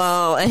goes.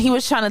 Well, and he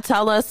was trying to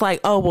tell us like,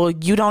 oh, well,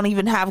 you don't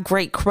even have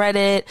great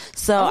credit.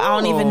 So I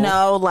don't even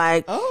know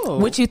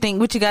what you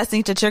guys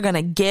think that you're going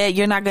to get.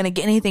 You're not going to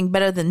get anything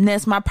better than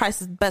this. My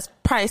price is best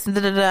price and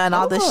and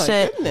all this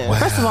shit.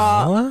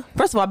 Wow.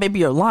 First of all, baby,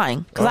 you're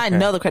lying because I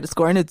know the credit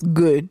score and it's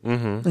good.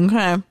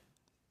 Okay.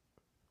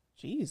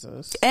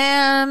 Jesus.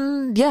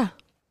 And yeah.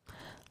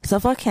 So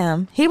fuck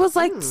him. He was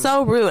like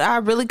so rude. I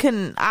really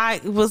couldn't. I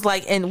was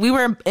like, and we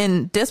were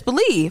in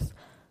disbelief.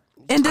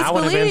 And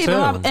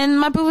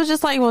my boo was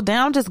just like, well,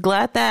 damn, I'm just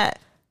glad that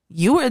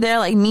you were there,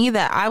 like me,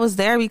 that I was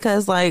there,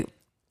 because like,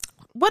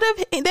 what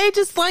if they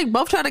just like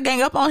both try to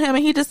gang up on him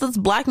and he just this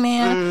black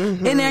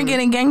man in there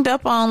getting ganged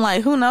up on?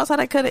 Like, who knows how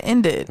that could have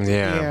ended?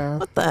 Yeah.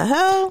 What the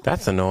hell?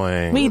 That's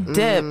annoying. We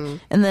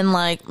dipped. And then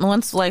like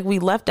once like we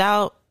left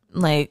out,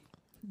 like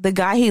the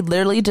guy, he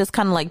literally just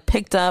kind of like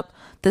picked up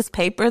this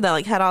paper that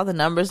like had all the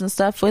numbers and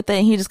stuff with it,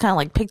 and he just kind of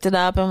like picked it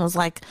up and was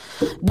like,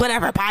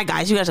 whatever, bye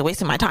guys, you guys are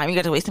wasting my time,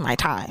 have a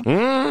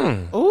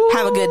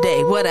good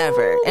day,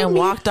 whatever, and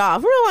walked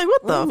off. We were like,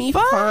 what the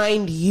fuck?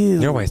 Find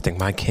you. You're wasting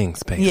my king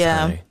space. Yeah,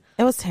 honey.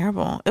 it was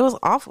terrible. It was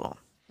awful.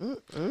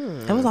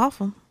 It was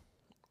awful.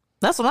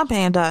 That's what I'm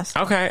paying Dust.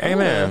 Okay,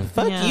 amen.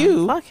 Fuck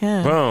you. Fuck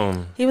him.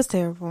 Boom. He was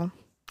terrible.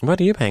 What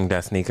are you paying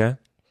Dust, Nika?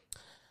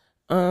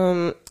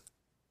 I'm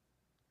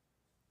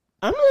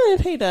gonna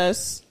pay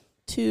Dust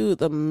to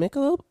the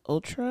Michelob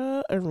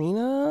Ultra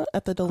Arena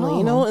at the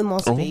Delano in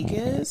Las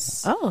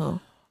Vegas. Oh.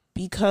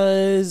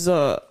 Because,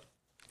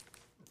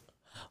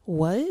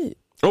 what?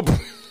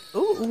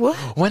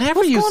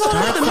 Whenever you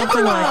start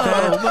something like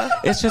that,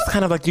 it's just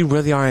kind of like you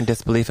really are in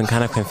disbelief and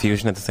kind of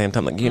confusion at the same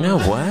time. Like, you know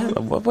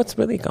what? What's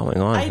really going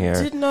on here?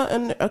 I did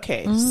not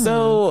okay,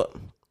 so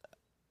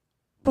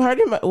part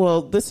of my,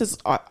 this is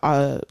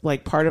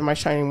like part of my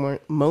shining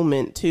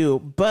moment too,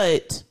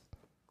 but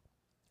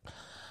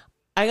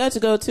I got to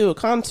go to a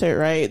concert,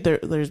 right?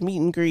 There's meet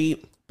and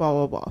greet, blah,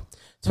 blah, blah.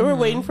 So we're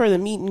waiting for the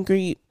meet and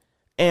greet,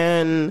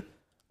 and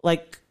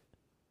like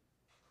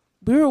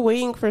we were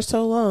waiting for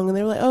so long, and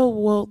they were like, oh,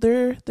 well,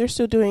 they're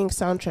still doing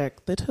sound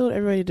check. They told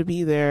everybody to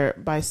be there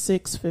by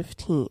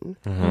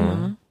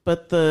 6:15.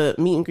 But the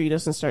meet and greet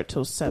doesn't start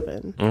till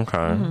 7.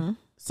 Okay.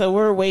 So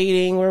we're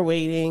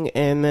waiting,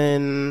 and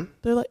then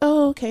they're like,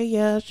 oh, okay,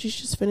 yeah, she's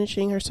just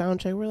finishing her sound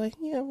check. We're like,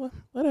 yeah, well,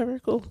 whatever,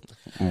 cool.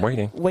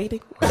 Waiting.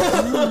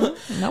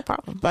 No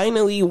problem.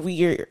 Finally,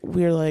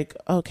 we're like,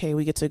 okay,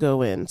 we get to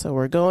go in. So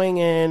we're going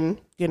in,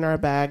 getting our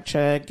bag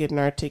checked, getting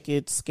our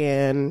tickets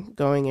scanned,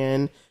 going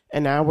in,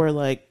 and now we're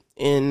like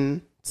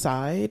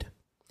inside.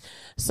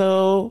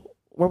 So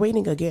we're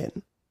waiting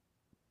again.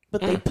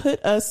 But they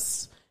put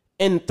us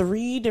in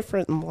 3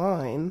 different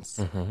lines.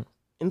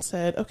 And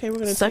said, okay, we're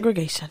going to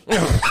segregation.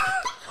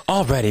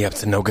 Already up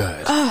to no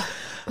good.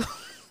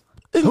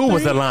 Who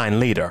was the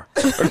line leader?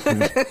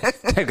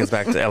 Take us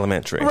back to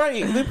elementary.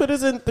 Right. They put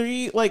us in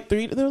 3.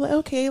 They were like,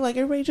 okay, like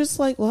everybody just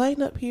like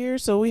line up here.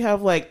 So we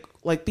have like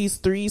these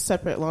 3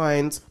 separate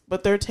lines,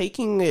 but they're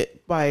taking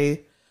it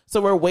by,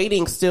 so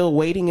we're still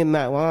waiting in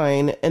that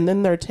line. And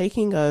then they're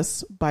taking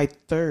us by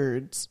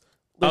thirds.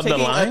 They're of the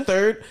line?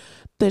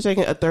 They're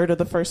taking a third of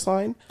the first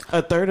line,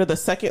 a third of the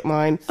second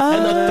line,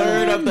 and a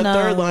third of the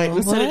third line,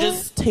 instead of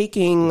just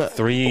taking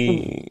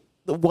 3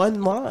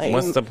 one line.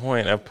 What's the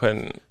point of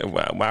putting?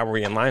 Why were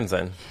we in lines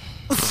then?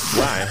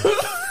 Why?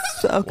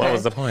 Okay. What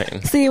was the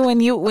point? See,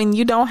 when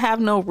you don't have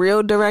no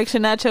real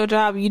direction at your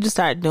job, you just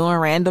start doing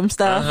random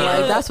stuff.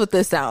 Like that's what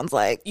this sounds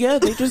like. Yeah,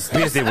 they just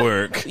Busy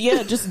work.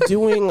 yeah, just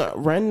doing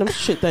random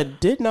shit that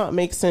did not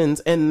make sense.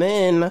 And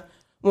then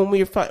when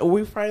we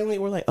finally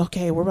were like,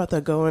 okay, we're about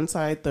to go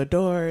inside the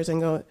doors and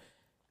go.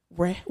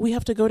 We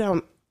have to go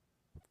down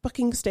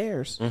fucking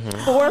stairs,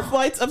 4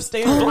 flights of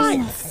stairs.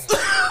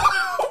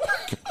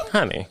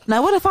 Honey.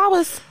 Now, what if I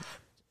was?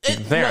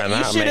 They're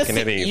not making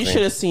it easy. You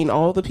should have seen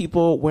all the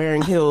people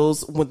wearing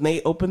heels when they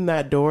opened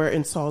that door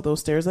and saw those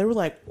stairs. They were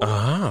like,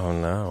 oh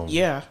no.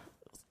 Yeah.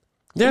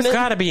 There's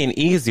got to be an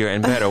easier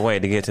and better way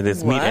to get to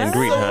this meet and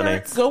greet, honey.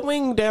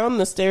 Going down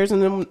the stairs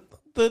and then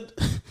the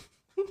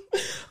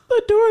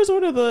door is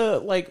one of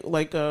the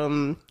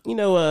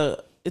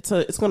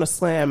it's gonna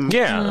slam.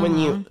 Yeah. When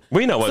you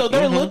We know what. so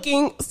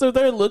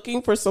they're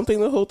looking for something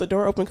to hold the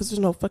door open because there's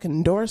no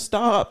fucking door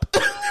stop.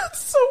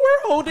 So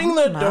we're holding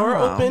the door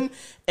open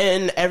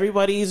and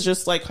everybody's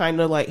just like kind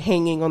of like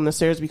hanging on the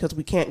stairs because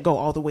we can't go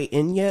all the way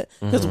in yet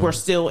because we're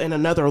still in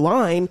another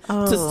line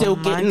to still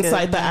get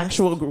inside the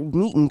actual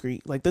meet and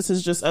greet. Like this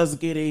is just us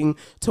getting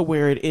to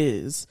where it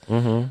is.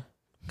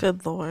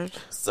 Good Lord.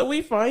 So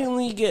we're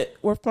finally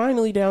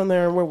down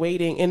there and we're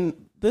waiting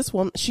and this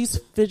one, she's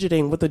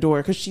fidgeting with the door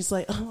because she's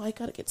like, oh, I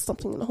gotta get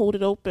something to hold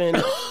it open.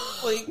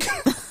 Like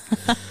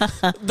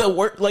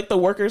the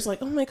worker's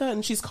like, oh my God.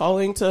 And she's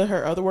calling to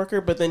her other worker,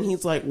 but then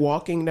he's like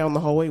walking down the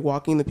hallway,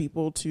 walking the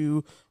people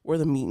to where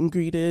the meet and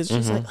greet is.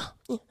 She's like, oh,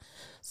 yeah.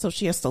 So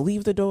she has to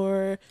leave the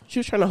door. She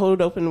was trying to hold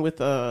it open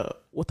with a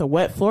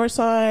wet floor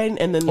sign,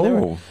 and then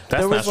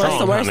that's not strong,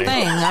 the worst honey.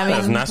 thing. I mean,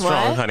 that's not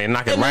strong, what? honey.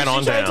 Knock it and right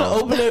on she tried down.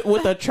 to open it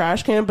with a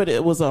trash can, but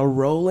it was a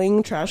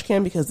rolling trash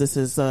can because this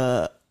is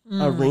arena.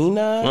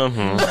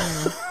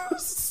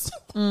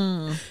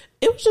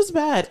 It was just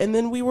bad. And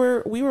then we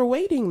were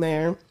waiting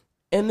there,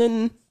 and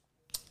then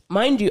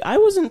mind you, I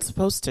wasn't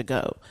supposed to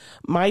go.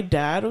 My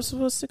dad was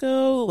supposed to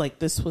go. Like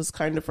this was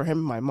kind of for him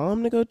and my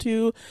mom to go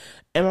to,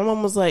 and my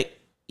mom was like,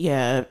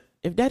 yeah,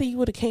 if daddy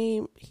would have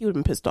came, he would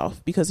have been pissed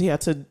off because he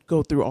had to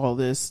go through all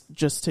this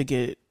just to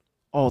get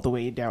all the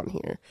way down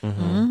here.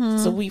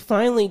 So we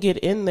finally get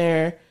in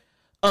there.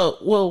 Oh,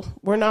 well,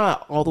 we're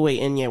not all the way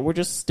in yet. We're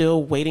just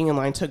still waiting in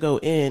line to go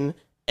in.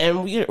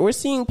 And we're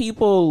seeing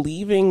people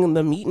leaving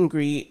the meet and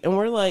greet. And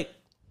we're like,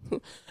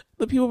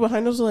 the people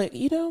behind us are like,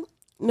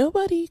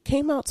 nobody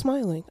came out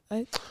smiling.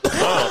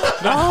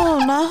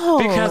 Oh no!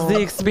 Because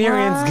the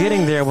experience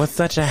getting there was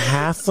such a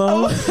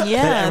hassle.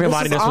 That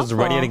everybody just was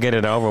ready to get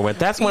it over with.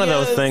 That's one of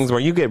those things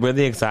where you get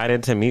really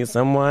excited to meet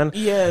someone.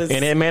 Yes.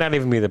 And it may not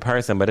even be the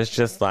person, but it's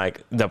just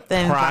like the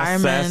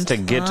process to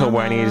get to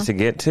where I needed to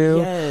get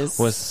to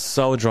was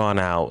so drawn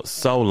out,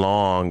 so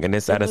long. And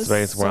it's at a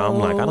space where I'm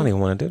like, I don't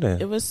even want to do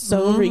this. It was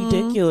so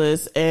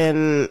ridiculous.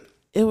 And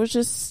it was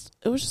just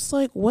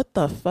like, what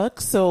the fuck?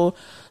 So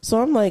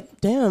I'm like,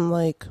 damn,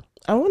 like,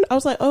 I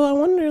was like, oh, I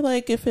wonder,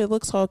 like, if it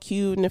looks all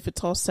cute and if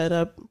it's all set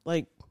up,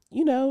 like,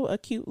 a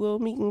cute little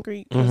meet and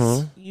greet.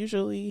 'Cause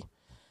usually,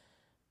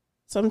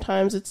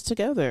 sometimes it's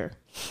together.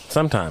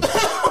 Sometimes.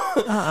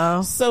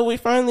 So we're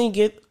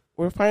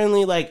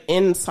finally like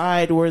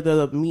inside where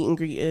the meet and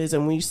greet is,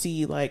 and we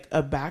see like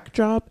a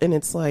backdrop, and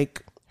it's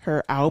like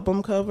her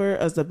album cover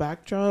as the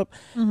backdrop,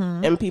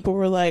 and people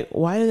were like,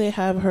 why do they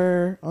have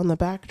her on the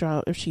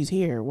backdrop if she's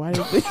here? Why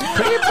do they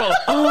People.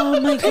 Oh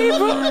my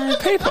God!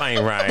 People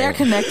ain't right. They're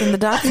connecting the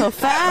dots so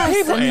fast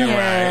People in ain't here.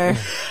 right.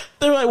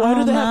 they're like, why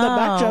do they have the no.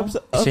 backdrops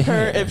of She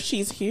her here. if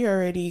she's here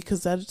already?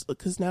 Because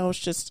now it's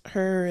just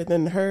her and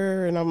then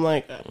her, and I'm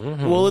like,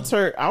 well, it's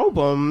her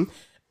album.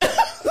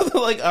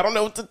 Like, I don't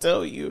know what to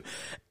tell you.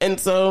 And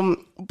so,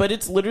 but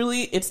it's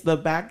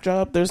the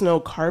backdrop. There's no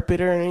carpet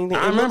or anything.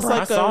 I remember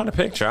I saw the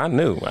picture. I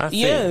knew.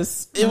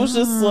 Yes, it was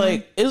just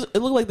like it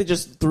looked like they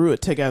just threw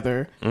it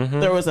together.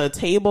 There was a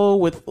table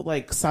with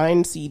like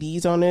signed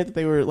CDs on it that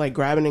they were like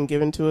grabbing and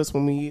giving to us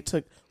when we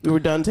were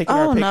done taking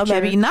our Oh picture. no,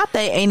 baby! Not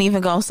they ain't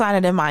even gonna sign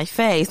it in my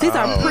face. These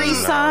are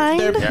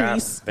pre-signed. They're Yeah,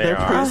 they're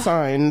are.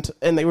 pre-signed,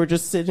 and they were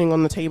just sitting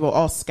on the table,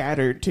 all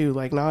scattered too,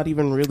 like not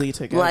even really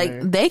together.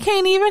 Like they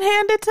can't even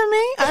hand it to me.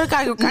 I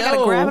gotta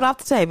grab it off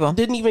the table.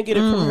 Didn't even get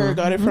it from her.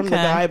 Got it from the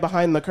okay. guy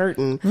behind the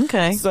curtain.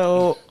 Okay.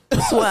 So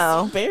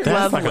Well, very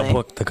That's lovely. like a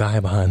book, The Guy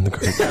Behind the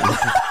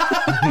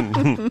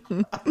Curtain.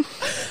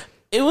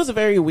 it was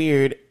very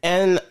weird.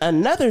 And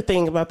another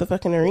thing about the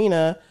fucking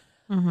arena,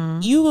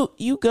 we were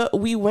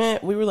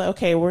like,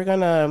 okay, we're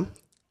gonna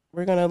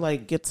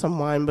like get some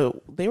wine, but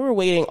they were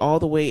waiting all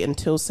the way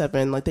until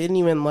 7. Like they didn't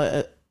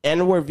even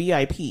and we're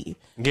VIP.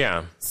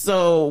 Yeah.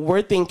 So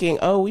we're thinking,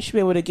 oh, we should be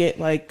able to get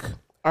like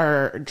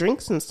our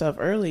drinks and stuff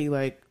early.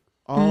 Like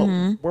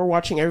we're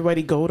watching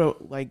everybody go to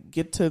like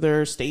get to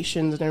their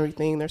stations and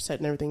everything. They're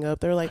setting everything up.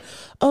 They're like,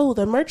 oh,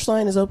 the merch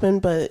line is open,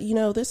 but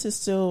this is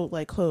still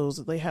like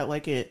closed. They had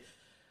like it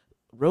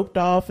roped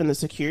off and the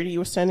security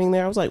was standing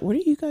there. I was like, what are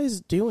you guys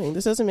doing?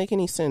 This doesn't make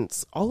any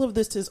sense. All of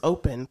this is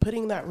open.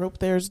 Putting that rope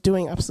there is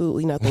doing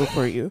absolutely nothing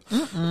for you.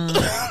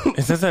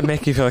 Does that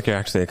make you feel like you're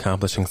actually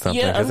accomplishing something?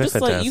 Yeah, I'm 'Cause if just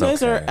it like, does, you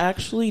guys are okay.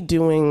 actually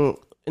doing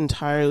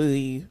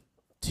entirely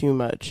too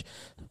much.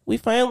 We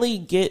finally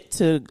get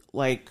to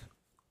like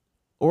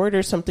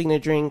order something to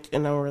drink,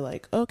 and then we're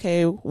like,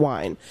 okay,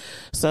 wine.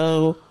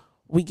 So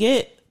we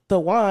get the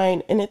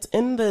wine, and it's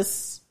in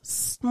this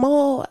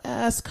small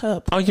ass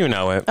cup. Oh, you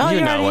know it. Oh, you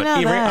you know it.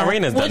 already know that.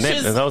 Arenas done Which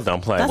it. is- Those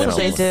don't play. That's what don't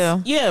they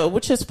do. Yeah,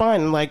 which is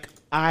fine. Like,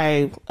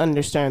 I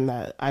understand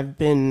that. I've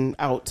been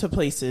out to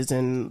places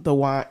and the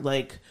wine,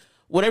 like,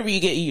 whatever you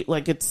get, you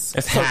like it's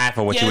half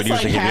of what you would it's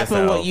usually like give half of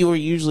yourself. what you were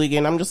usually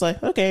getting. I'm just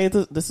like, okay,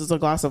 this is a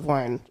glass of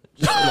wine.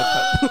 Just in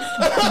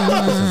a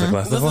cup. This is a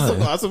glass This of is a wine.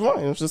 glass of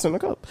wine. It's just in a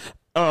cup.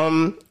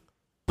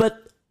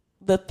 But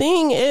the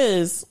thing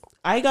is,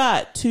 I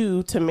got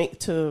two to make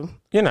to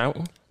You know.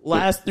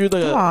 last through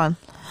Come on.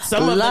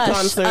 some of the Lush,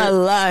 concert. a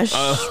lush.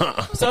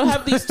 So I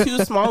have these two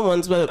small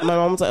ones, but my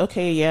mom's like,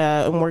 okay,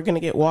 yeah, and we're gonna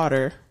get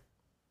water.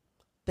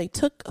 They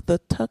took the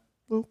top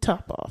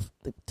off.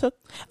 They took.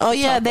 Oh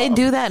yeah, top they off.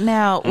 do that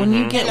now. When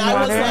you get And I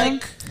was water,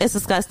 like- it's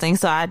disgusting.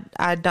 So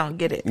I don't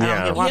get it. I Yeah.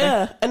 don't get water.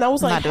 Yeah, and I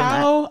was I'm like, not doing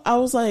how?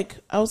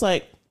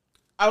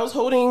 I was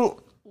holding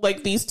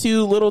like these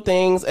two little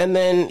things, and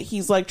then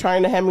he's like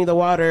trying to hand me the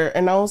water,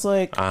 and I was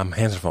like,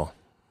 Hands are full.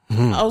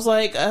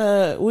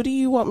 what do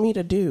you want me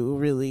to do,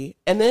 really?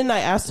 And then I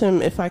asked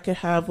him if I could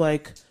have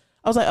like,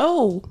 I was like,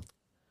 oh,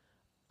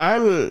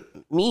 I'm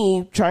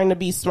me trying to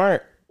be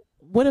smart.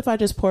 What if I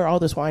just pour all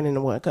this wine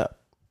into one cup?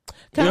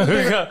 Can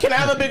I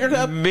have a bigger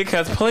cup?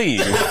 Because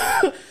please.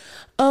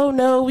 Oh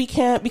no, we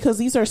can't because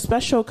these are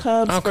special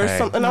cups for Okay.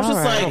 something. And I was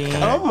just like,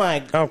 Alrighty. oh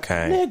my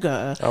Okay.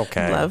 nigga.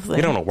 Okay. Lovely.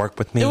 You don't want to work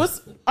with me.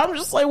 I'm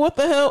just like, what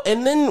the hell?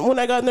 And then when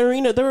I got in the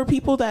arena, there were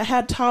people that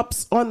had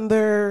tops on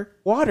their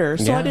water,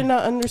 so I Yeah. did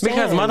not understand.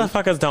 Because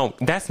motherfuckers don't.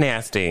 That's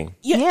nasty.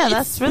 Yeah, it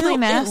that's really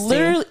nasty.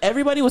 Literally,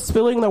 everybody was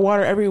spilling the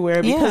water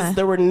everywhere because Yeah.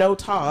 there were no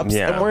tops,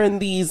 Yeah. and we're in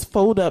these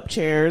fold-up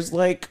chairs.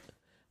 Like,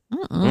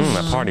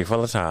 A party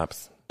full of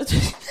tops.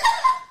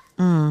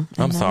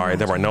 I'm sorry,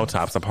 there were no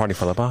tops. A party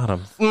full of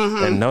bottoms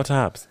and no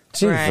tops.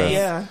 Jesus, Right.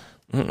 yeah.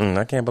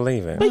 I can't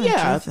believe it. But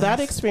yeah, Jesus. that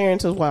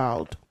experience was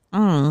wild.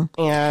 And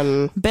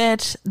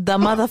Bitch, the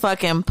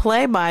motherfucking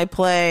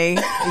play-by-play.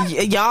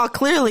 Y'all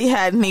clearly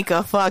had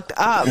Nika fucked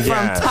up Yes.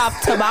 from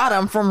top to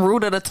bottom, from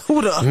Ruta to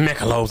Tuta.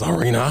 Michelob's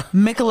Arena.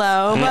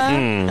 Michelob.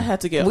 I had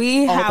to get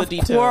We all have the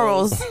details.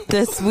 quarrels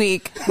this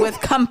week with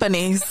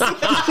companies.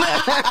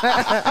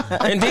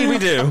 Indeed, we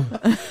do.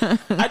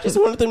 I just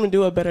wanted them to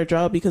do a better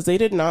job because they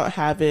did not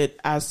have it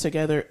as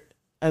together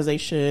as they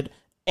should.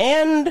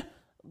 And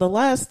the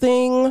last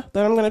thing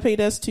that I'm going to pay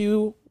desk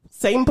to,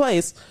 same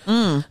place,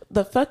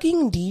 the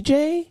fucking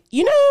DJ.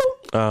 You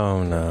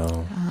Oh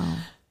no.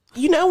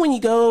 know when you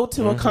go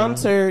to a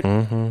concert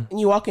and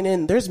you walking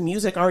in, there's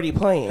music already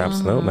playing.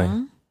 Absolutely.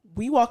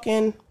 We walk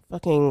in,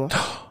 fucking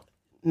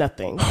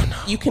nothing.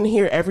 You can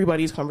hear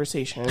everybody's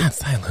conversation.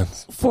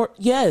 Silence.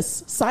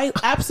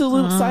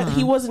 Absolute silence.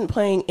 He wasn't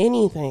playing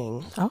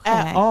anything Okay.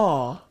 at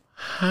all.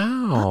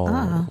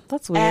 How?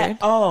 That's weird. At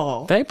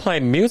all. They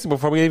played music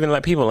before we even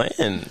let people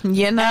in.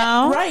 You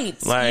know? Right.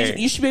 Like-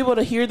 you should be able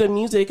to hear the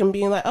music and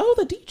being like, oh,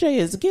 the DJ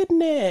is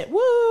getting it.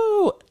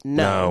 Woo.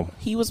 No.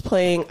 He was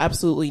playing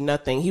absolutely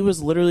nothing. He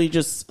was literally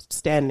just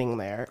standing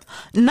there.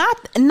 Not,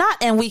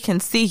 and we can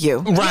see you.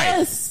 Right.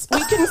 Yes,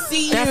 we can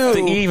see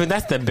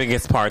That's the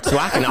biggest part too.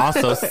 I can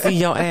also see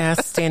your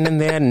ass standing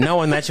there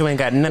knowing that you ain't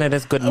got none of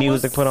this good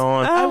music put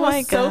on. I Oh my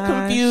was so gosh.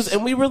 confused.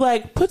 And we were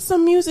like, put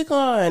some music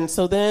on.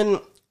 So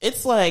then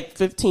it's like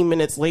 15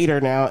 minutes later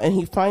now, and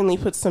he finally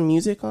puts some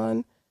music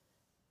on.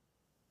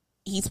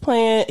 He's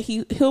playing,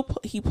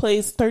 he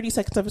plays 30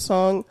 seconds of a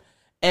song,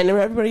 and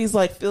everybody's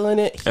like feeling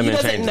it. He And then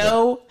doesn't changes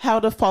know how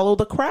to follow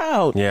the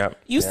crowd.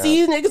 Yep. You Yep.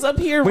 see niggas up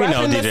here We know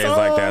rapping the DJs song.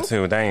 like that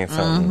too. They ain't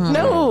something.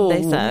 No.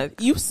 They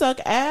suck. You suck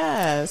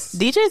ass.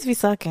 DJs be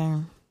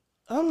sucking.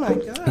 Oh my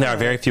God. There are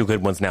very few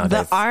good ones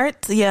nowadays.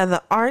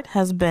 The art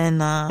has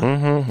been,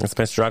 It's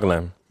been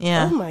struggling.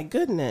 yeah. Oh my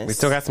goodness. We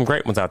still got some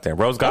great ones out there.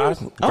 Rose God,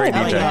 Oh great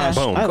my DJ. gosh.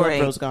 Boom. I love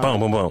Great. Rose God. Boom,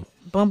 boom, boom.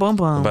 Boom, boom,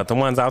 boom. But the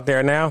ones out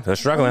there now, they're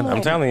struggling.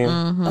 I'm telling you.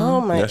 Oh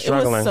my! They're It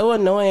struggling. was so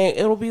annoying.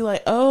 It'll be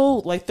like,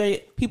 oh, like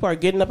people are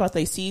getting up out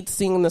their seats,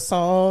 singing the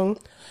song.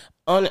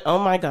 Oh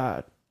my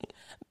God!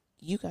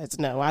 You guys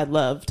know I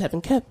love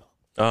Tevin Campbell.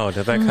 Oh,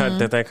 did they cut?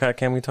 Did they cut?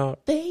 Can we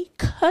talk? They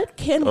cut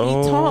Can We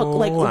Oh, Talk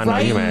like I know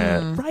you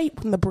mad. right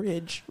from the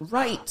bridge,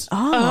 right?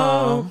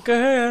 Oh,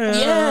 girl.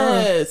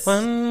 Yes.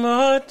 One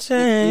more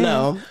chance.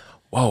 No,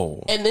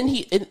 Whoa. and then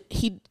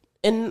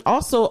and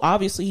also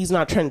obviously he's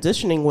not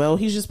transitioning well.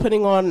 He's just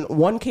putting on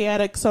one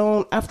chaotic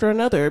song after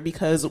another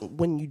because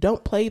when you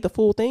don't play the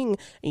full thing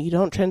and you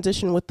don't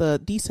transition with a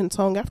decent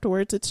song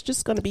afterwards, it's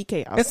just going to be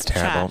chaos. It's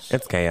terrible. Trash.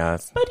 It's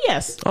chaos. But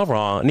yes,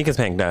 Overall, Nika's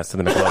paying dust to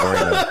the Michelob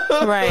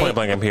Arena. Right. Point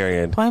blank and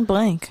period. Point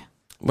blank.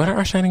 What are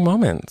our shining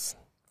moments?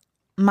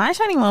 my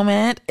shining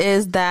moment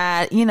is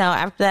that,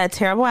 after that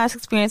terrible ass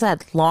experience, I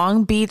had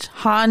Long Beach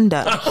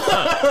Honda.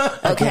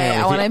 Okay,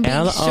 I want to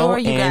be sure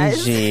you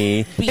guys.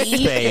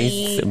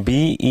 space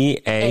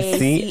BEACH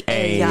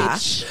Yeah.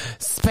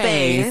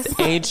 space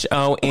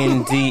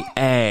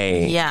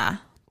HONDA. Yeah,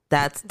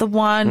 that's the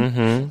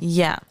one.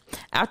 Yeah.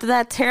 After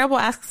that terrible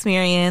ass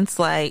experience,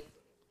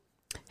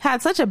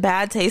 had such a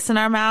bad taste in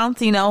our mouth,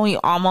 we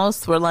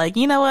almost were like,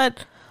 you know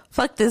what?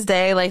 Fuck this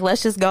day.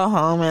 Let's just go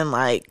home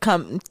and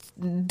come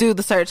do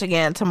the search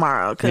again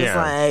tomorrow. Cause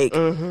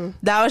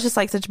that was just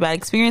such a bad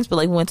experience. But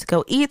we went to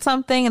go eat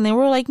something and then we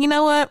were like, you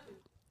know what?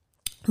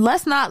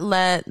 Let's not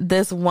let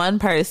this one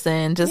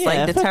person just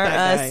deter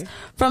us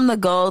from the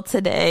goal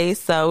today.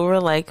 So we were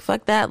like,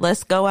 fuck that.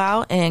 Let's go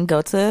out and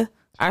go to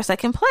our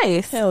second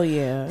place. Hell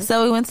yeah.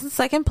 So we went to the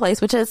second place,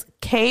 which is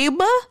Cabe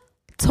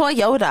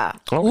Toyota.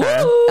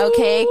 Okay.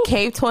 Okay,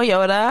 Cabe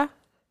Toyota.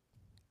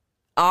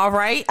 All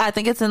right. I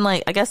think it's in I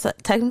guess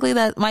technically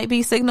that might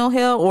be Signal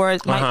Hill or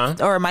it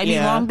might be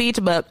Long Beach,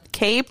 but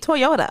Cabe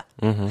Toyota.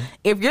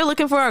 If you're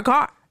looking for a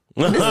car,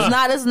 this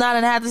is not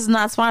an ad, this is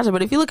not sponsored,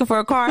 but if you're looking for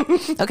a car,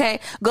 okay,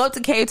 go up to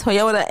Cabe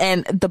Toyota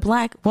and the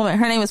black woman,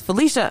 her name is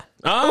Felicia.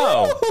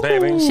 Oh,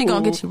 baby. She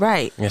gonna get you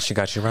right. Yeah, she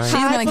got you right. She's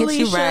gonna get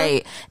you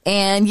right.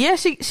 And yeah,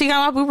 she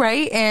got my boo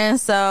right.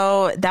 And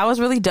so that was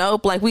really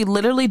dope. We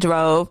literally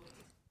drove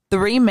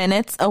 3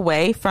 minutes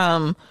away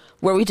from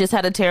where we just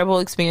had a terrible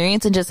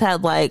experience and just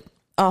had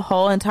a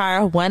whole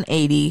entire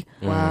 180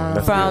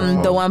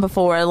 from the one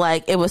before.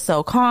 It was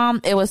so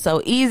calm. It was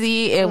so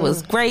easy. It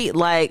was great.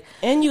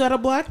 And you got a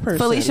black person.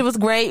 Felicia was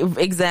great.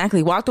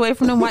 Exactly. Walked away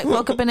from the white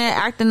folk up in there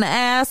acting the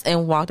ass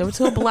and walked over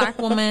to a black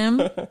woman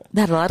that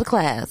had a lot of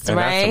class, And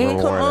right?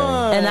 Come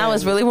on. And that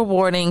was really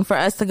rewarding for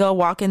us to go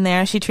walk in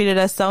there. She treated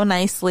us so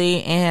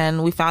nicely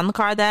and we found the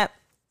car that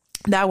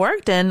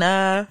worked. And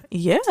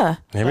Here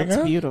we That's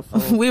go.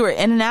 beautiful. we were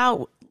in and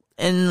out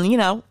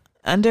in,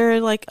 under a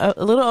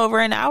little over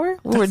an hour.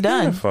 We were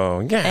done.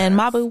 Beautiful. Yeah. And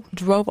Mabu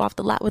drove off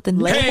the lot with the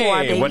new car,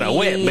 baby. with a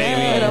whip,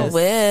 baby. With a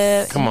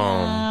whip. Come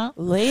on.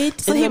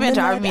 Late. So in he the been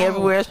driving me midnight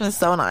everywhere. It's been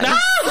so nice.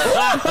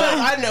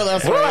 I know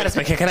that's Woo, I right. just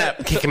been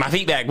kicking my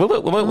feet back. Woo,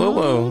 woo, woo, woo,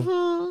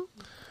 woo.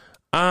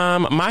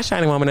 My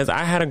shining moment is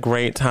I had a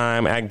great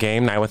time at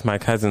game night with my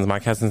cousins. My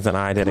cousins and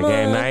I did a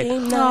game night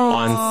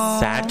on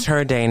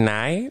Saturday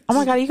night. Oh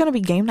my God, are you going to be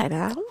game night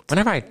out?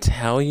 Whenever I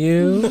tell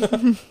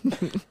you,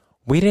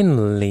 we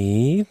didn't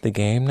leave the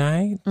game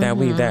night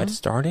that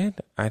started,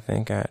 I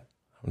think at,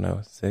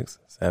 6,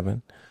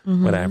 7,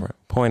 whatever.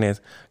 Point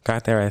is,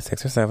 got there at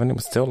 6 or 7. It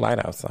was still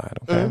light outside,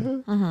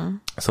 okay?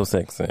 So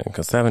 6,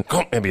 because 7,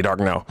 it'd be dark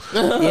now.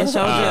 Yeah,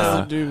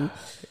 sure do.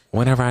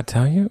 Whenever I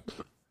tell you,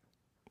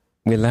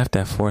 we left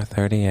at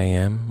 4:30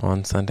 a.m.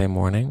 on Sunday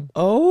morning.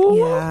 Oh,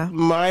 Yeah.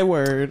 my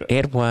word.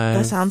 It was...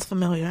 That sounds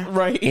familiar.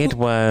 Right. It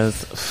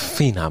was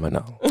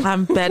phenomenal. I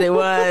bet it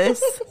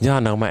was. Y'all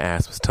know my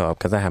ass was tough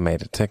because I had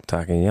made a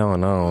TikTok and y'all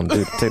know I don't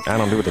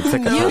do the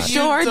TikTok. You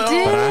sure don't.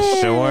 did. But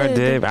I sure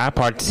did. I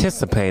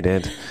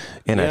participated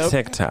in a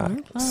TikTok.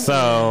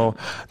 So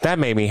that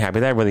made me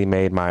happy. That really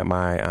made my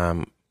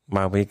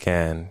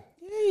weekend.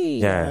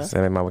 Yes,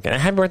 it made my weekend.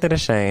 And happy birthday to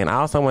Shane. I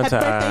also went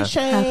Happy birthday,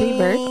 Shane. Happy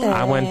birthday.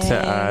 I went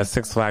to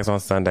Six Flags on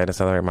Sunday to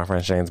celebrate my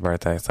friend Shane's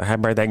birthday. So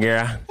happy birthday,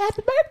 girl. Happy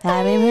birthday.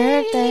 Happy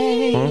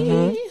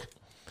birthday.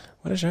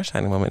 What is your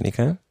shining moment,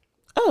 Nika?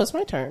 Oh, it's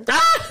my turn. It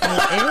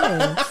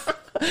is.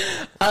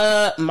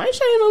 My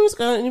shining moment is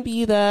going to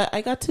be that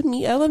I got to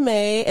meet Ella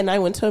May and I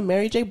went to a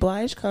Mary J.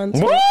 Blige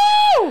concert.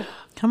 Woo!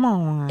 Come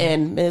on.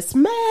 And Miss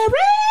Mary,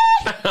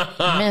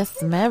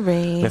 Miss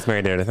Mary. Miss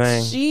Mary did her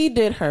thing. she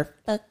did her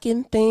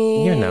fucking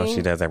thing. You know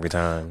she does every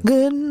time.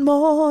 Good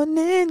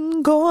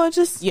morning,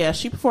 gorgeous. Yeah,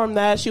 she performed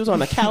that. She was on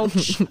the couch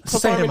Say to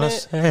performing it.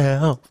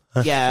 myself.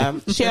 Yeah,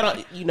 she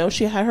had,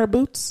 she had her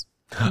boots.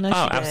 No,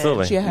 Oh,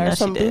 absolutely. She had No,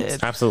 some she boots.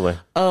 did. Absolutely.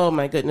 Oh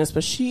my goodness,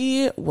 but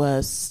she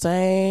was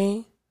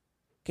singing,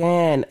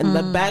 and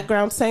the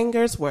background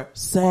singers were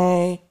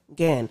singing,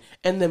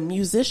 and the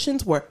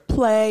musicians were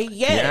playing.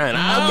 Yeah.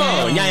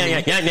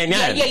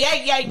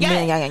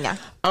 Yeah.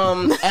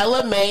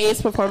 Ella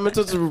May's performance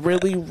was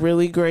really,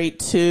 really great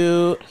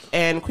too,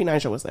 and Queen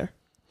Aja was there.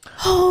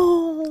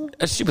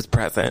 She was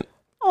present.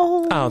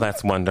 Oh,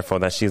 that's wonderful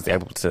that she's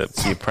able to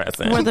be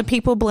present. Were the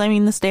people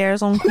blaming the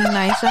stairs on Queen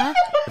Aisha?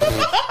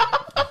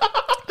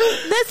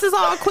 This is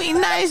all Queen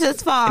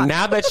Aisha's fault.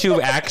 Now that you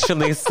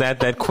actually said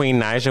that Queen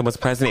Naija was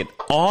present,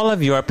 all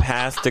of your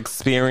past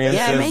experiences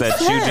Yeah, it makes that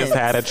you sense. just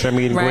had at your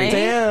meet and Right?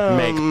 greet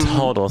make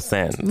total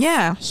sense.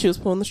 Yeah. She was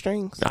pulling the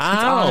strings.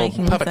 All Oh,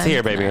 making puppeteer,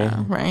 sense baby.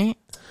 now, right?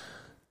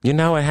 You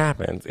know it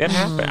happens. It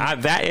happened.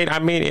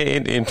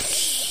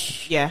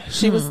 Yeah,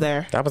 she was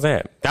there. That was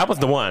it. That was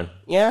the one.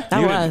 Yeah,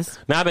 That was.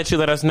 Now that you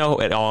let us know,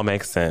 it all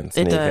makes sense.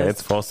 It Nika. does.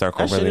 It's full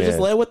circle. I should Really have just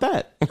is. led with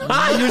that. You should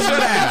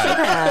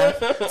have.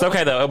 It's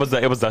okay though. It was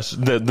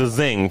the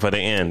zing for the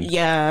end.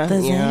 Yeah,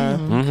 yeah.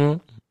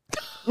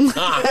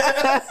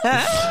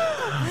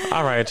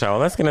 All right, y'all.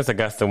 Let's get into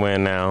Gust to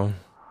Win now.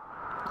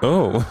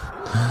 Ooh,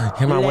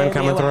 hear my wind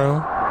coming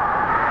through.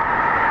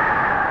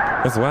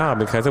 It's wild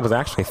because it was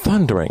actually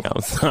thundering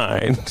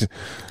outside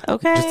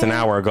Okay. just an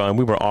hour ago, and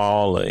we were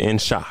all in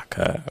shock.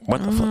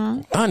 What the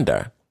fuck?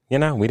 Thunder. You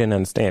know, we didn't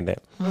understand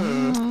it.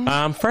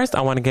 First,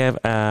 I want to give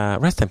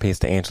rest in peace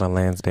to Angela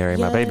Lansbury.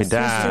 My baby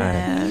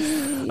died.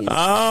 Yes.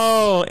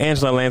 Oh,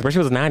 Angela Lansbury. She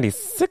was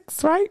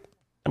 96, right?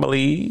 I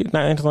believe.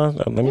 Not Angela.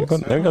 Let me go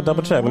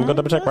double check. Let me go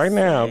double check right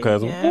now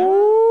because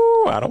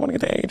I don't want to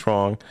get the age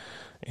wrong.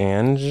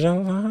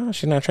 Angela,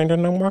 she's not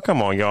trending no more.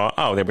 Come on, y'all.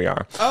 Oh, there we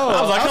are. Oh,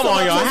 I was like, come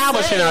on, y'all. How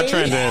was she not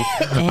trending?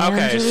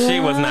 Okay, she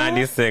was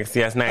 96.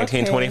 Yes,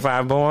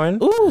 1925 born.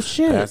 Ooh,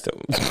 shit. That's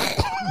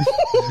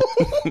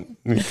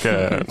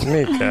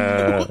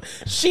Nika.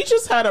 She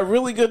just had a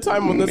really good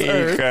time on this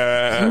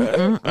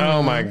earth.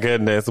 Oh my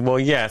goodness. Well,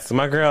 yes,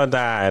 my girl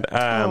died.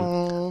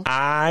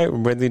 I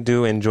really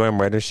do enjoy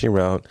Murder, She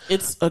Wrote.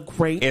 It's a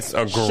great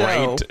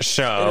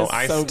show.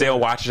 I so still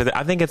watch it.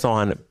 I think it's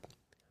on.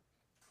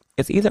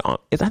 It's either on.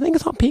 I think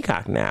it's on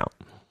Peacock now.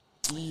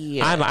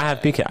 Yeah, I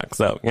have Peacock,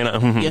 so you know.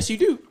 Yes, you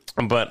do.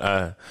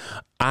 But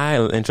I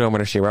enjoy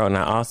Murder, She Wrote, and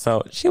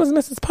she was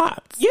Mrs.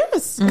 Potts.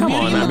 Yes, come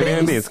on, now,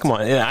 come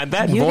on. Yeah,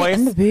 that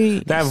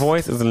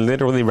voice is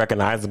literally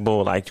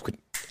recognizable. Like you could.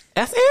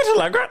 That's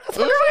Angela, girl. That's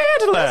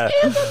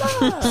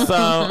Angela.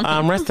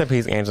 So, rest in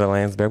peace, Angela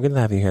Lansbury. We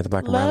love you here at the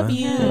Black Umbrella. Love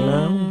you.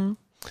 You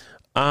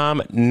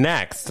know?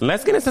 Next,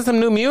 let's get into some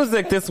new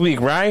music this week,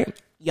 right?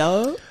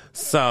 Yo.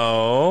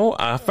 So,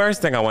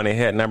 first thing I want to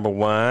hit, number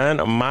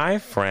one, my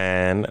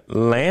friend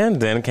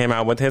Landon came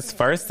out with his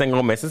first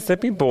single,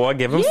 Mississippi Boy.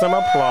 Give him some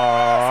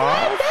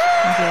applause.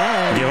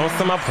 Yes. Give him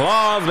some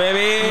applause,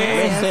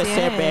 baby.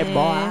 Mississippi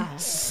boy.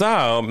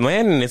 So,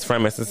 Landon is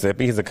from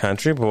Mississippi. He's a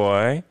country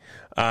boy.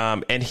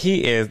 And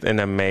he is an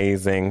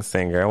amazing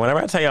singer. Whenever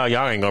I tell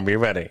y'all ain't going to be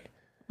ready.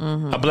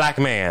 A black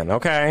man,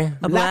 okay?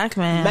 A black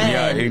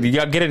man.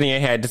 Y'all get it in your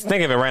head. Just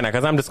think of it right now,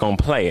 because I'm just going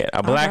to play it.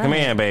 A black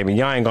man, baby.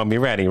 Y'all ain't going to be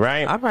ready,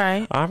 right? All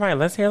right. All right,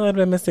 let's hear a little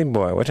bit of Mississippi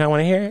Boy. What y'all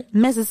want to hear?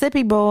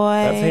 Mississippi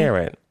Boy. Let's hear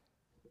it.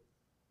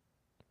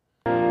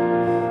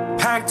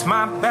 Packed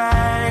my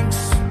bags,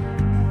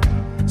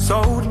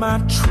 sold my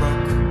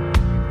truck.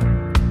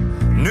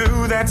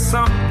 Knew that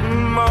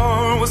something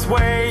more was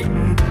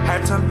waiting.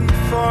 Had to leave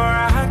before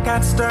I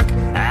got stuck.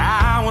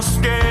 I was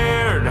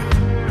scared.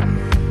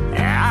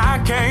 I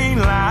can't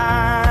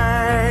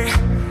lie.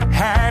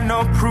 Had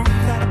no proof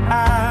that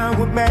I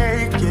would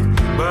make it,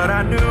 but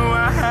I knew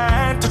I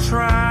had to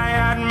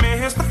try. I'd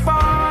miss the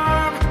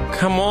farm.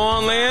 Come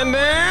on,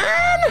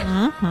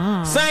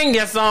 Landon. Sing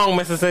your song,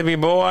 Mississippi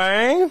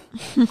Boy.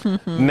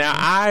 Now,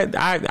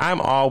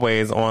 I'm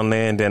always on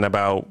Landon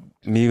about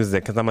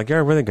music because I'm like, you're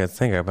a really good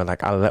singer, but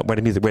like, where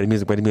the music?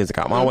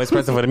 I'm always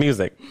pressing for the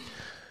music.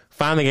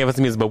 Finally gave us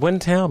the music, but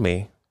wouldn't tell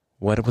me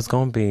what it was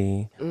going to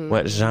be,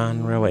 what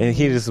genre, and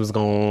he just was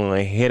going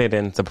to hit it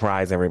and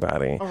surprise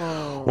everybody.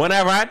 Oh.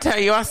 Whenever I tell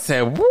you, I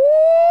said, woo,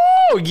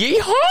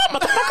 yeehaw,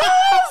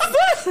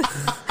 motherfuckers.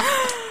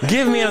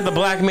 Give me another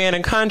black man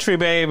in country,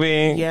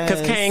 baby.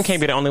 Because Kane can't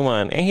be the only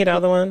one. Ain't he the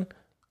other one?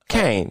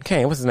 Kane,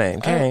 what's his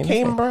name?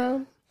 Kane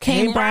Brown.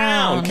 Kane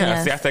Brown.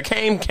 Yes. See, I said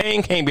Kane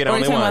can't be the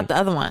only one. About the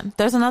other one.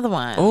 There's another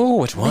one. Oh,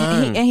 which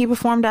one? He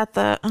performed at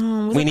the.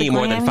 We need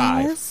more than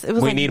 5.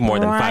 We need more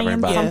than 5,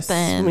 everybody. Yes,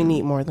 we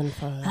need more than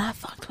 5. And I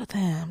fucked with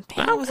him.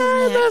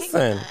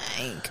 Listen.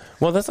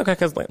 Well, that's okay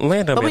because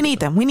Landon. But we need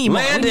them. We need more.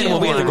 Landon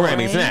will be at the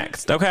Grammys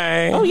next.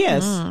 Okay. Oh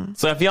yes.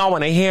 So if y'all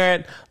want to hear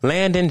it,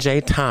 Landon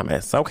J.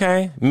 Thomas.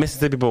 Okay,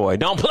 Mississippi Boy.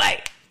 Don't play.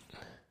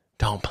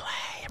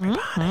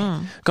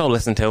 Everybody. Go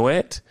listen to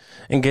it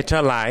and get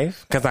your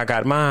life because I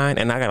got mine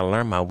and I got to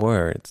learn my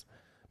words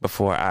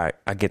before I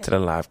get to the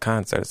live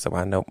concert. So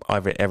I know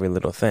every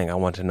little thing. I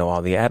want to know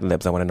all the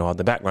ad-libs. I want to know all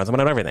the backgrounds. I want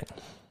to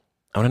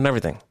know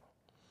everything.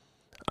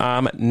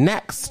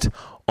 Next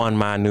on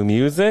my new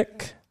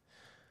music,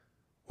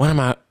 one of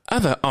my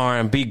other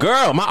R&B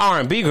girl,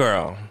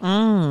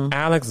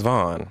 Alex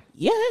Vaughn.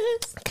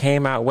 Yes.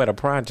 Came out with a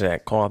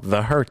project called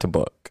The Hurt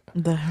Book.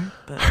 The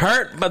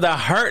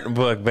Hurt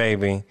Book,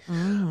 baby.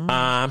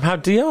 Are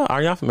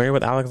y'all familiar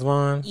with Alex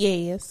Vaughn?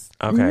 Yes.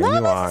 Okay,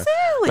 Not you are.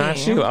 necessarily.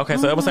 Not you. Okay,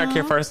 so it was like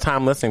your first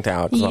time listening to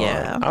Alex Vaughn.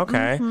 Yeah.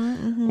 Okay.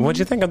 What'd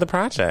you think of the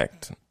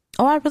project?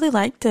 Oh, I really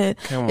liked it.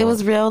 It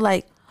was real,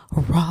 like,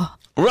 raw.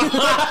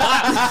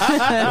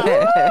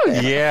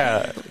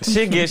 Yeah,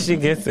 she gets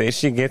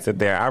it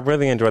there. I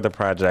really enjoyed the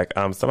project.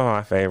 Some of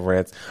my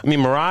favorites. I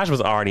mean, Mirage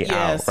was already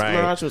out,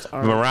 right?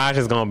 Mirage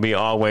is gonna be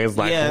always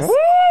like, woo!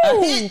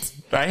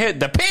 I hit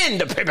the pin.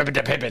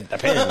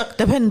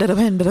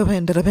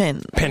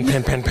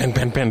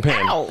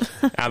 Ow.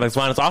 Alex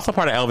Vaughn is also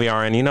part of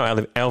LVRN. You know,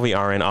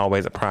 LVRN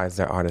always prizes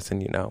their artists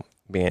and, you know,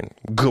 being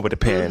good with the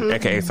pen,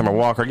 aka Summer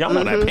Walker. Y'all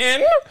know that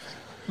pen.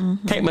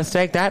 Can't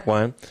mistake that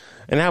one.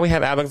 And now we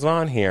have Alex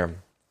Vaughn here.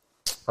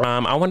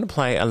 I want to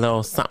play a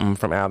little something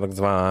from Alex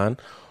Vaughn.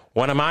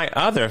 One of my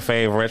other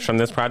favorites from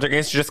this project,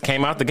 it just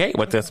came out the gate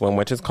with this one,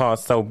 which is called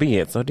So Be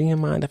It. So do you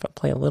mind if I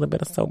play a little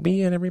bit of So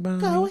Be It,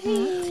 everybody? Go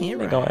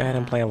ahead. Go ahead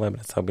and play a little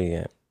bit of So Be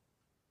It.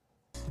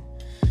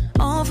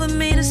 All for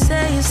me to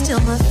say you're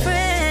still my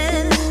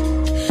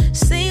friend.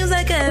 Seems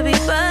like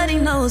everybody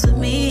knows of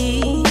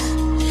me.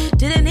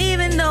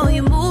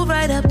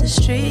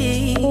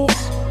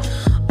 streets.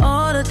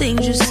 All the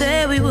things you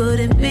said we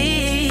wouldn't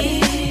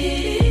be.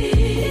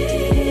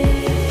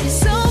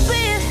 So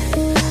bad.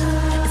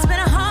 It's been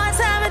a hard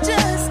time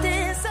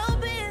adjusting. So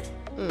bad.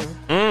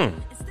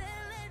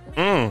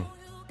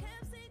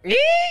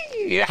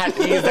 You have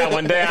to ease that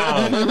one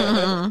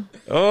down.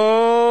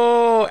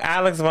 Oh,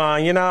 Alex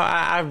Vaughn. You know,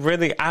 I've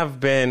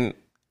been,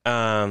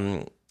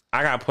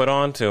 I got put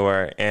on to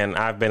her, and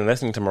I've been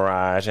listening to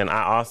Mirage, and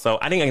I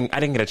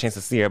didn't get a chance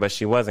to see her, but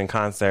she was in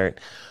concert,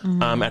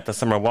 at the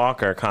Summer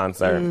Walker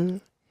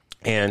concert.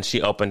 And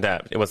she opened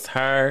up. It was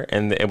her,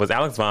 and it was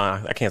Alex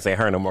Vaughn. I can't say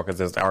her no more because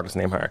there's the artist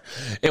named her.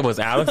 It was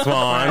Alex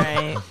Vaughn.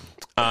 Right.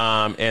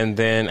 And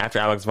then after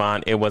Alex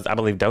Vaughn, it was, I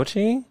believe,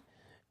 Doechii.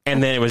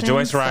 And then it was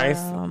Joyce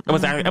Rice. It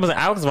was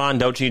Alex Vaughn,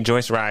 Doechii,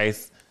 Joyce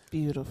Rice.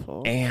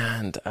 Beautiful.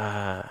 And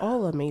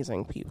all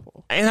amazing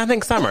people. And I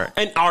think Summer.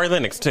 And Ari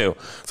Lennox, too.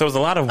 So it was a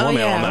lot of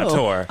women on that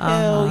tour.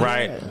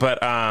 Right? Yeah.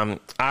 But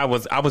I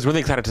was really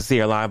excited to see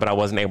her live, but I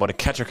wasn't able to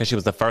catch her because she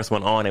was the first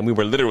one on, and we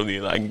were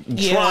literally like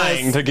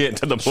trying to get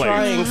to the place.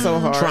 Trying so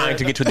hard. Trying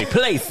to get to the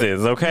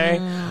places, okay?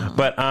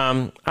 But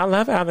I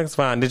love Alex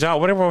Vaughn.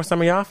 What were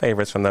some of y'all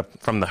favorites from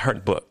the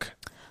Hurt book?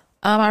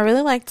 I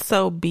really liked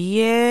So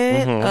Be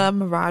It,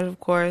 Mirage, of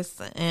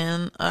course,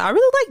 and I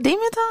really liked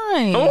Demon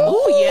Time.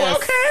 Oh, yes.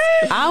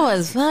 Okay. I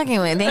was fucking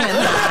with Demon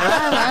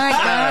Time.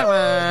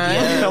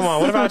 Come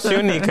on. What about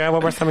you, Nika?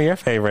 What were some of your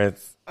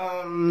favorites?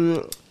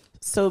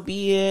 So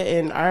Be It,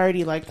 and I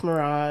already liked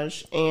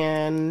Mirage,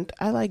 and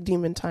I like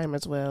Demon Time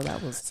as well.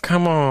 That was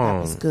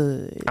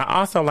good. I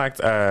also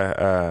liked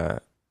I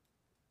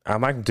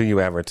liked Do You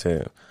Ever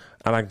too.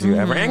 I like Do You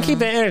Ever, and Keep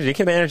the Energy.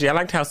 Keep the Energy. I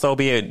liked how So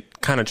Be It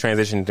kind of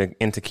transitioned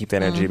into Keep the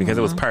Energy because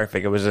it was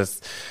perfect. It was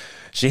just,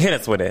 she hit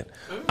us with it.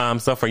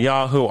 So for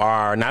y'all who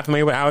are not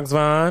familiar with Alex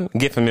Vaughn,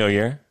 get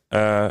familiar.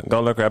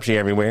 Go look her up. She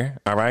everywhere.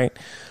 All right.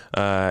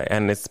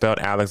 And it's spelled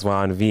Alex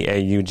Vaughn,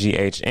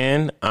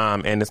 Vaughn.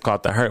 And it's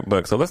called The Hurt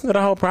Book. So listen to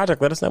the whole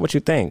project. Let us know what you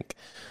think.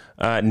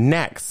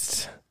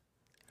 Next.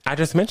 I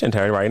just mentioned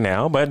her right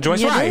now, but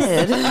Joyce Rice.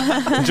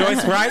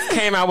 Joyce Rice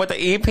came out with the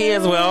EP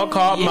as well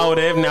called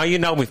Motive. Now you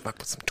know we fuck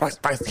with some Joyce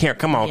Rice here.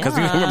 Come on, because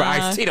you remember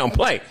Ice-T don't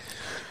play.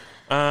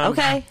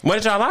 Okay. What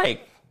did y'all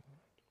like?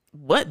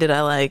 What did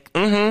I like?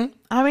 I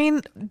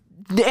mean,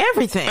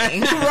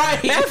 everything.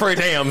 Right. Every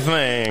damn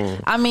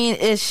thing. I mean,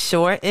 it's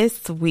short.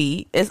 It's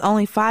sweet. It's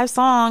only 5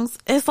 songs.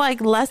 It's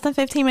like less than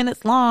 15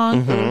 minutes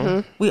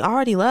long. We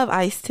already love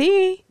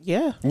Ice-T.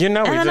 Yeah. You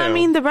know we do. And I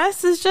mean, the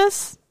rest is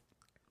just...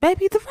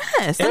 Baby, the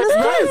rest. It's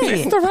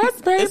the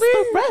rest, baby. It's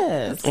the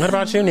rest. What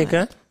about you,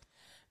 Nika?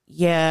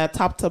 Yeah,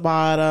 top to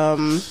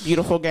bottom,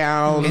 beautiful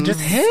gown. It just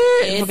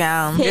hits. Beautiful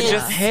gown. It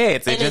just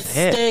hits. It just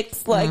hits.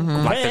 Sticks like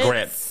the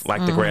grits.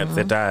 Like the grits.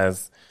 It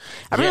does.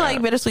 I really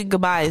like Bittersweet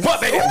Goodbyes. What,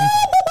 baby?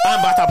 I'm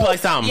about to play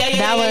some. Yeah.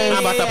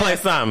 I'm about to play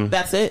some.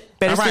 That's it.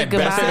 Bittersweet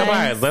Goodbyes. Bittersweet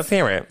Goodbyes. Let's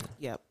hear it.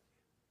 Yep.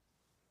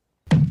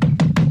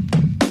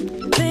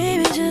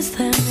 Baby, just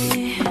let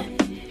me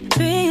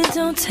be.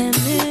 Don't tempt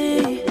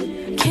me.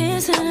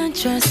 Kiss and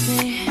undress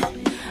me.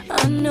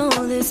 I know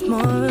there's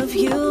more of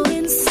you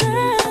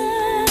inside.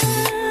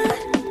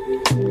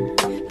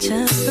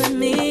 Just let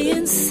me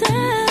inside.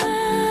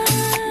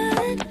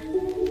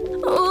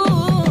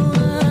 Ooh,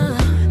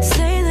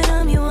 say that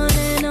I'm your one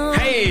and only.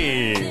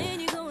 Hey. Then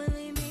you go and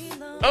leave me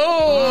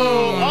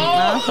alone.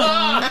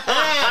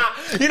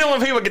 You know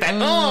when people get that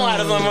out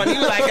of someone,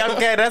 you like,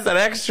 okay, that's an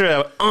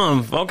extra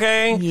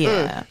okay?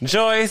 Yeah.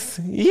 Joyce,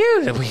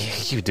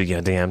 you do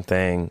your damn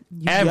thing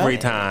every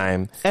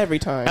time. Every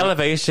time.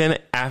 Elevation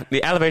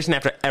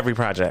after every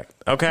project,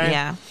 okay?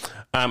 Yeah.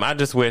 I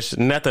just wish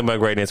nothing but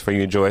greatness for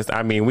you, Joyce.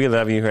 I mean, we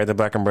love you here at the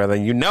Black Umbrella.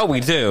 You know we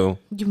do.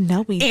 You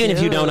know we do. Even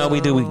if you don't know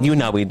we do, you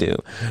know we do.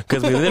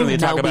 Because we literally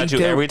talk about you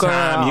every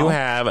time you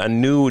have a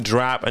new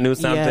drop, a new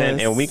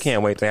something, and we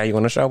can't wait to have you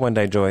on the show one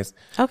day, Joyce.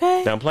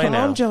 Okay. Don't play Come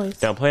now. on, Joyce.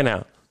 Don't play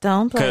now.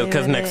 Don't play.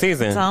 Because next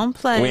season, don't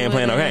play. we ain't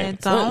playing no with games.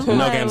 it. Don't No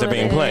play games are with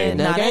being it. played.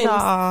 Not games. at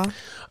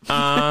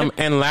all.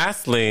 And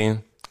lastly,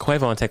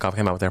 Quavo and Takeoff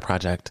came out with their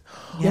project.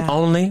 Yeah.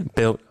 Only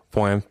Built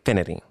for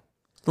Infinity.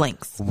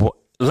 Links.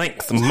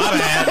 Links. My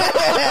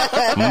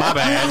bad. My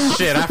bad.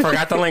 Shit, I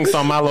forgot the links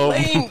on my little...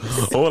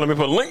 Oh, let me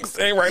put links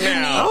in right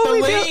now.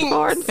 Only built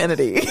for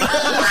infinity.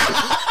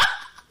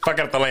 Fuck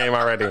up the lame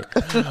already.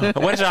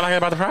 What did y'all like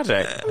about the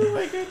project?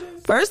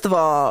 First of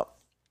all,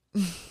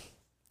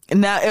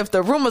 now if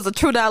the rumors are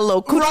true, that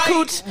little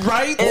cooch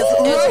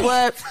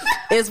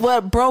is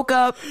what broke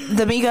up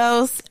the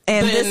Migos,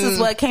 and this is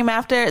what came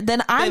after.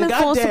 Then I'm in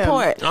full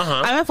support.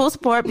 I'm in full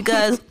support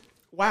because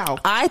wow,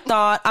 I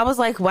was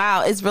like,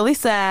 wow, it's really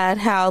sad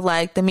how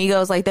like the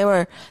Migos, like they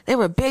were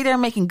big, they were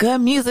making good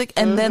music,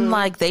 and then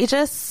like they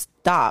just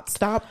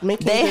stopped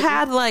making. They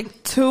had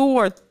like 2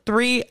 or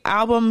 3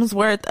 albums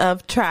worth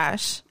of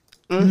trash,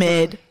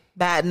 mid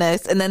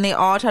badness, and then they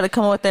all tried to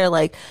come up with their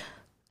like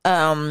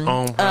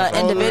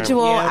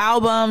individual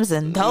albums,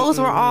 and those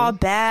were all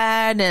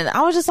bad, and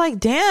I was just like,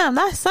 damn,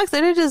 that sucks.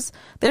 They're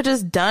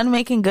just done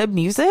making good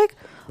music.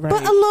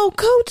 But a little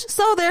cooch,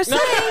 so they're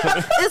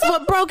saying, is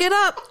what broke it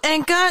up.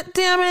 And god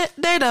damn it,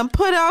 they done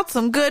put out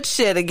some good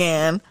shit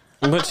again.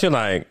 What you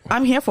like?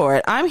 I'm here for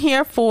it. I'm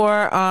here for,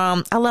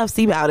 I love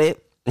See About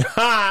It.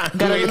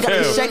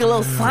 Gotta shake a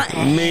little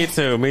something. Me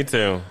too.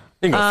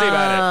 You can see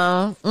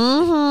about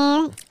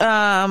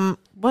it.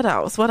 What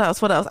else?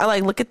 I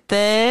like Look at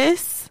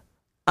This.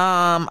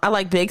 I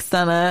like Big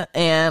Stunner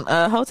and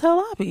Hotel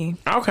Lobby.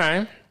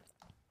 Okay.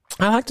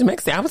 I like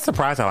Demixie. I was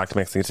surprised I liked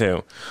Demixie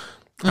too.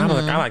 I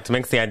like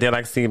Demixie. I did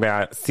like See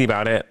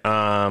About It.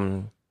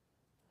 A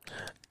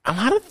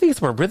lot of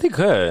these were really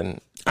good.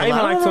 I even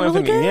liked some of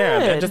them.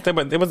 Yeah,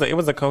 it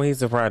was a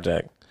cohesive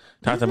project.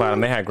 Talked about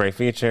them. They had great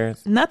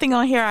features. Nothing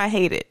on here I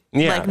hated.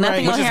 Yeah, like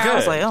nothing right. on Which here is I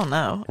was good. like, oh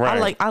no.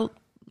 Right. I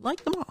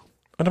like them all.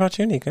 What about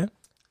you, Nika?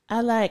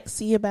 I like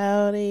See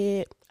About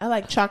It. I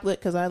like Chocolate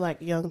because I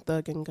like Young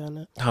Thug and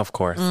Gunna. Of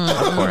course.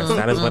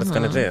 That is what it's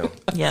going to do.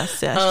 Yes,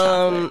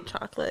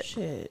 chocolate.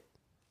 Shit.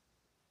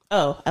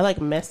 Oh, I like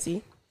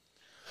Messy.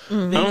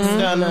 Big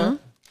Stunner.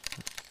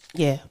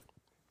 Yeah.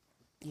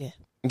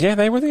 Yeah,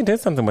 they really did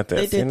something with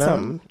this. They did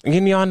something.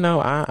 And y'all know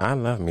I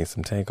love me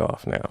some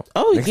Takeoff now.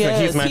 Oh,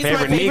 yeah. He's my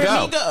favorite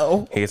Migo.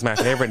 Migo. He's my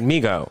favorite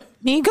Migo.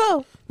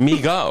 Migo.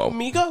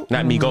 Migo?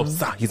 Not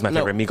Migos. He's my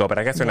favorite Migo, but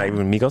I guess they're not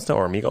even Migos still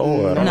or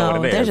Migo. I don't know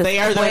what it is. They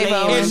are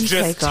Quavo It's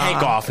just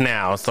Takeoff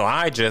now. So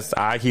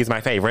he's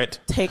my favorite.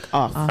 Take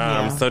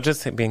off. So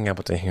just being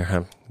able to hear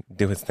him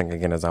do his thing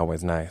again is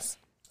always nice.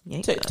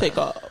 Take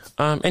off.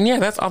 And yeah,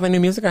 that's all the new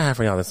music I have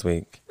for y'all this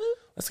week.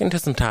 Let's get into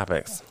some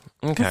topics.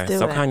 Okay,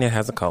 so Kanye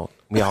has a cult.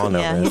 We all know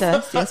yeah, this. he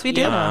does. Yes, we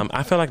do.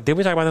 I feel like, did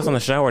we talk about this on the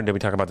show or did we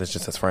talk about this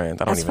just as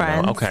friends? I don't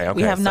even know. Okay.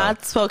 We have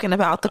not spoken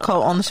about the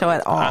cult on the show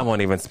at all. I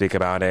won't even speak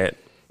about it,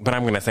 but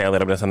I'm going to say a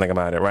little bit of something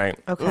about it, right?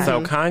 Okay.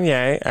 So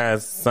Kanye,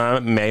 as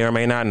some may or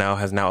may not know,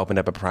 has now opened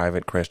up a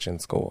private Christian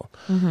school.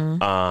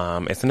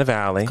 It's in the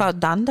Valley. It's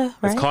called Donda,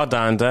 right? It's called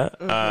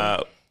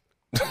Donda.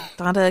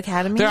 Donda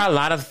Academy. There are a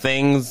lot of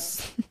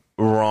things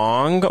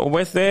wrong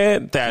with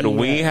it that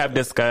we have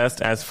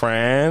discussed as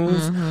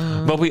friends,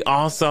 but we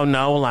also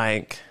know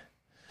like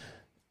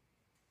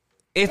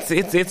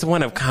it's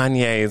one of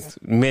Kanye's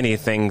many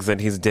things that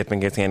he's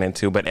dipping his hand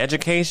into, but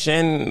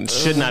education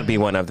should not be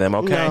one of them.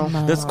 Okay,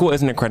 No. The school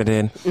isn't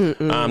accredited.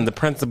 The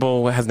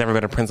principal has never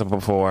been a principal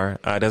before.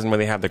 Doesn't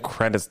really have the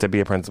credits to be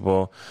a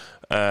principal.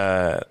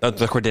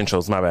 The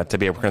credentials, my bad, to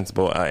be a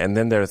principal. And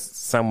then there's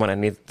someone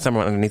underneath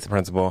the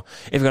principal.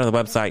 If you go to the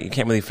website, you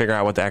can't really figure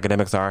out what the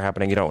academics are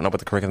happening. You don't know what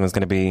the curriculum is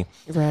going to be.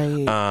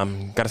 Right.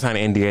 Got to sign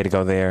an NDA to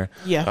go there.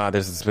 Yeah.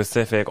 There's a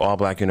specific all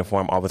black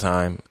uniform all the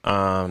time.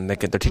 They're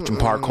teaching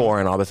parkour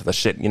and all this other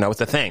shit. You know, it's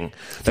a thing.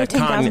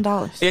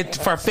 $15,000. It's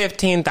for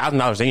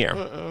 $15,000 a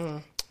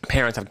year.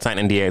 Parents have to sign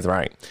NDAs,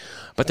 right?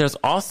 But there's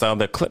also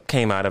the clip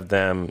came out of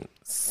them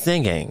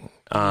singing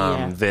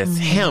this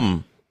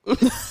hymn.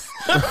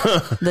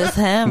 This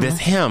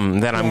hymn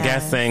That I'm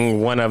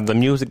guessing one of the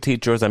music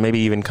teachers or maybe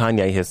even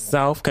Kanye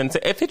himself.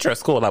 If it's your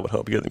school, I would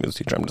hope you're the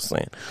music teacher. I'm just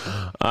saying.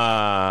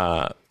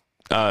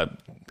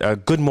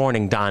 Good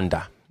Morning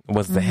Donda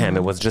was the hymn.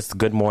 It was just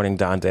Good Morning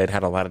Donda. It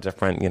had a lot of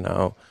different,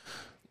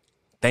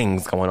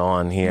 things going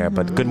on here.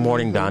 But Good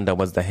Morning Donda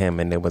was the hymn,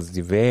 and it was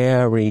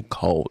very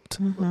cold.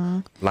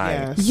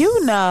 Like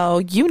you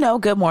know,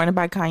 Good Morning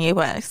by Kanye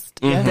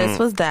West. This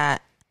was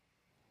that,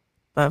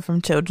 but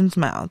from children's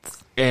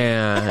mouths.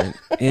 And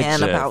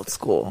about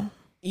school.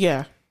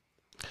 Yeah.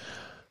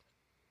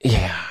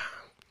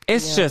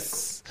 It's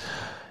just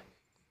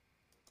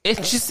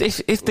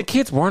if the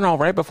kids weren't all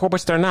right before,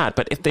 which they're not,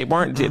 but if they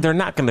weren't, they're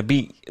not going to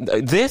be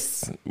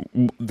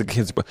the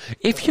kids.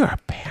 If you're a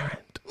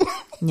parent.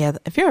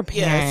 If you're a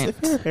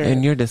parent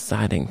And you're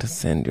deciding to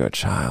send your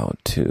child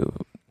to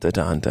the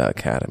Donda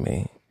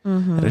Academy,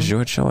 that is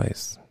your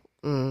choice.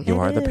 You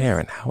are the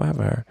parent.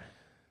 However,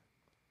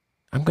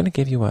 I'm going to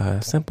give you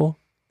a simple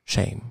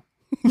shame.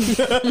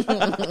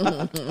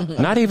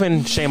 Not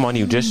even shame on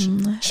you, just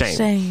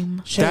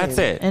shame. That's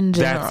it.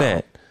 That's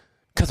it.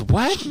 Because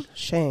what?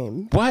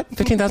 Shame. What?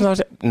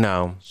 $15,000?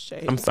 No.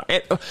 Shame. I'm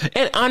sorry.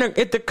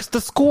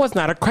 The school is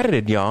not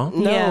accredited, y'all.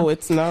 No,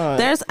 it's not.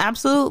 There's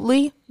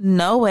absolutely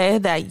no way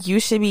that you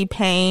should be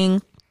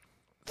paying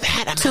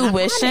that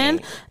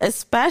tuition,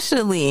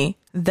 especially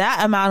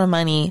that amount of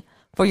money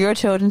for your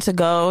children to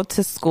go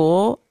to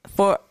school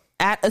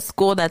at a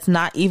school that's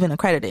not even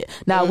accredited.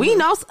 Now we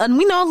know a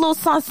little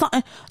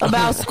something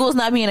about schools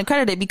not being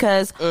accredited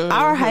because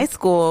our high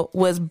school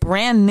was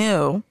brand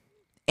new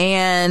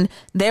and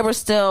they were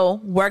still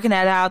working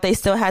that out. They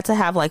still had to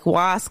have like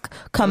WASC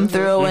come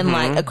through and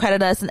like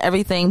accredit us and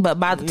everything. But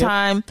by the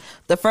time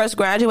the first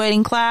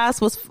graduating class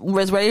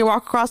was ready to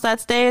walk across that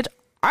stage,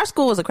 our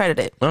school was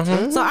accredited.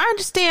 So I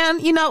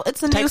understand,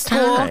 it's a new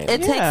school.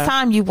 It takes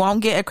time. You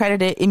won't get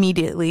accredited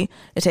immediately.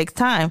 It takes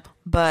time,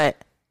 but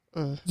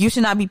you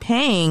should not be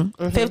paying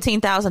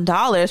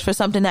 $15,000 for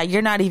something that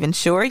you're not even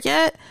sure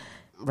yet.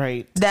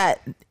 Right.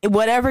 That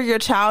whatever your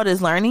child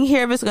is learning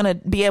here, if it's going to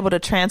be able to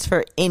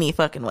transfer any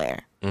fucking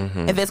where.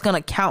 If it's going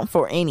to count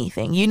for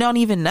anything, you don't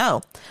even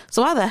know.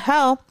 So why the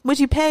hell would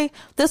you pay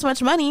this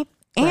much money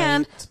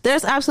And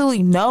there's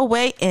absolutely no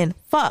way in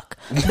fuck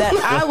that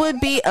I would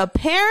be a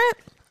parent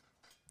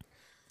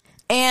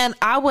and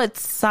I would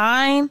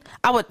send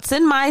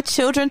my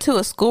children to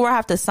a school where I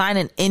have to sign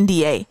an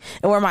NDA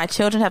and where my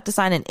children have to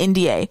sign an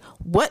NDA.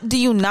 What do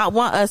you not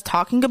want us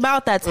talking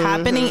about that's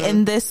happening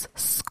in this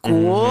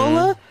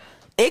school?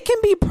 It can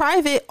be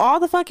private all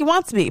the fuck it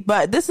wants to be,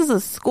 but this is a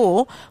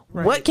school.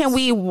 Right.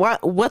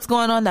 What's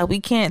going on that we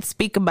can't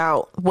speak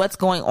about what's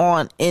going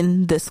on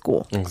in this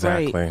school?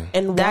 Exactly. Right.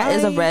 And that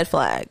is a red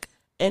flag.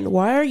 And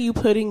why are you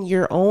putting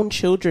your own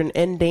children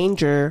in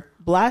danger,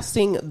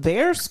 blasting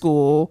their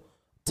school,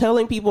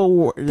 telling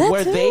people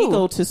where they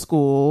go to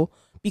school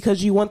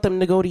because you want them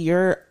to go to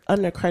your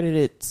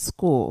unaccredited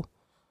school?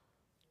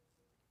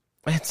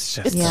 It's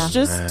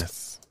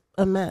just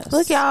a mess.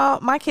 Look,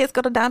 y'all, my kids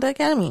go to Donda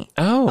Academy.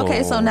 Oh.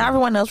 Okay, so now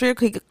everyone knows where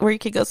your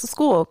kid goes to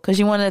school because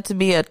you wanted it to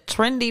be a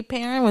trendy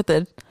parent with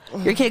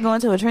your kid going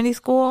to a trendy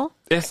school.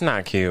 It's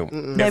not cute.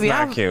 It's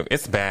not cute.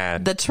 It's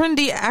bad. The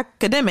trendy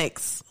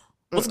academics.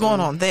 What's going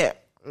on there?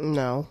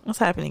 No. What's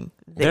happening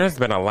there? There's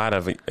been a lot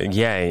of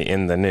yay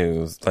in the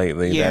news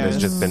lately that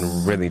has just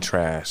been really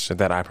trash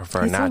that I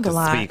prefer not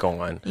to speak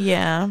on.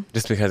 Yeah.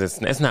 Just because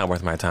it's not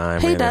worth my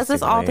time. He does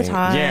this all the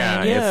time.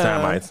 Yeah. It's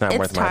not worth my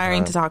time. It's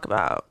tiring to talk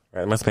about.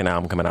 Right, it must be an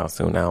album coming out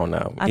soon. I don't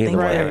know. I think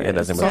it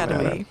doesn't really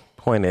matter.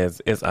 Point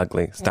is, it's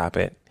ugly. Stop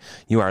it.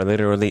 You are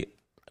literally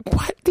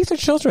what? These are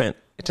children.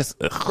 It just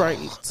right.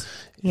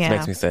 It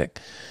makes me sick.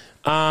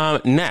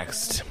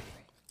 Next.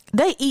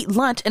 They eat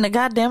lunch in a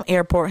goddamn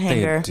airport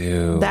hangar. They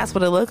do. That's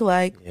what it looked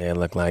like. Yeah, it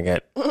looked like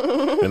it.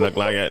 It looked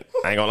like it.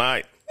 I ain't gonna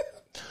lie.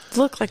 It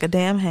looked like a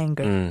damn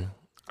hangar.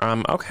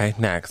 Okay,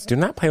 next. Do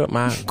not play with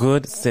my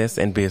good sis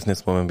and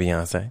businesswoman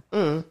Beyonce.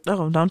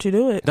 Oh, don't you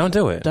do it. Don't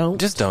do it.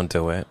 Just don't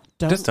do it.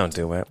 Just don't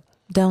do it.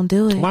 Don't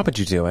do it. Why would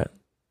you do it?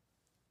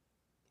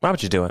 Why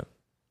would you do it?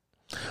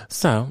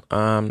 So,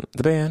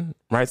 the band,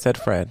 Right Said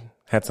Fred,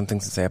 had some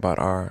things to say about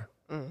our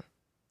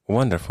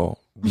wonderful,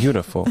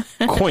 beautiful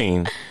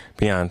queen,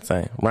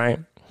 Beyonce, right?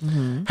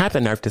 Had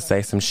the nerve to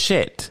say some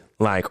shit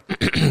like,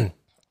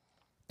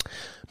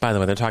 by the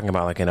way, they're talking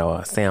about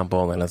a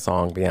sample and a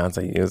song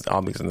Beyonce used,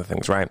 all these other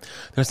things, right?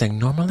 They're saying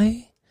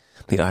normally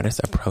the artist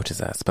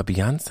approaches us, but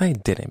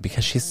Beyonce didn't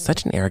because she's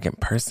such an arrogant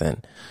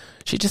person.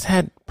 She just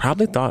had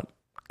probably thought,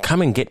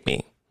 come and get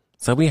me.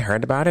 So we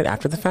heard about it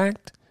after the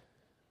fact.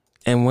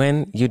 And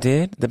when you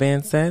did, the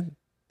band said,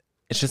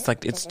 it's just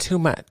like, it's too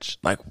much.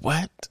 Like,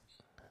 what?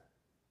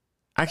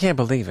 I can't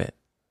believe it.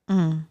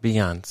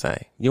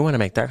 Beyonce. You want to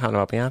make that comment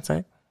about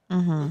Beyonce?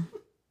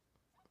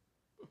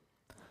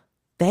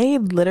 They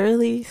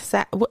literally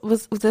sat. What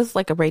was this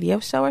like a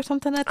radio show or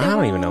something? That they I don't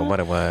were even know on? what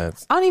it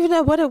was. I don't even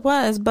know what it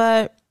was,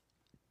 but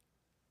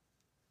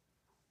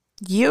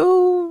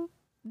you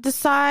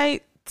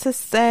decide to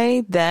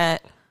say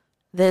that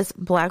this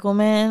black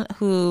woman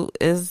who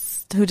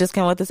just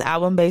came with this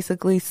album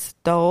basically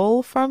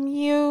stole from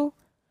you,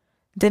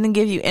 didn't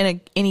give you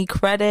any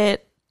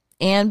credit,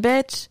 and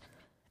bitch,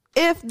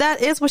 if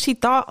that is what she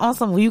thought on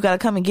some, well, you gotta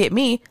come and get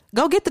me,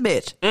 go get the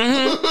bitch.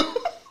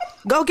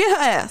 Go get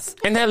her ass.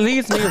 And that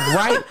leads me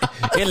right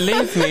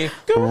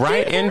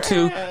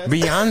into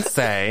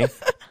Beyonce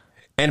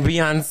and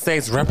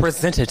Beyonce's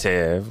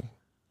representative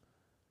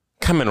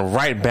coming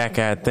right back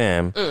at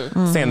them,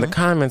 saying the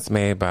comments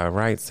made by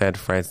Right Said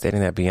Fred stating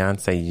that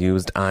Beyonce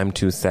used I'm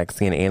Too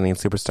Sexy and Alien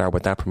Superstar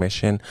without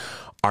permission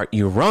are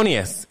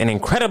erroneous and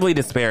incredibly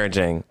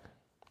disparaging.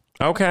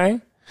 Okay?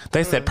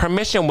 They said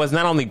permission was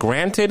not only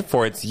granted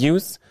for its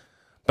use,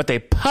 but they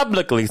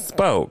publicly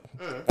spoke.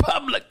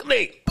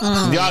 Publicly.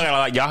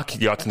 Y'all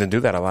tend to do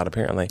that a lot,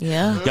 apparently.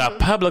 Yeah. Y'all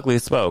publicly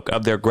spoke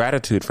of their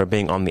gratitude for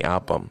being on the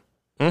album.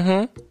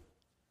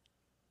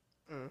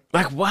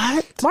 Like,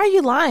 what? Why are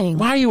you lying?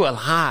 Why are you a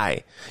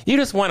lie? You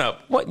just want to,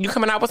 what, you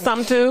coming out with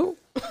something too?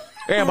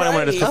 Everybody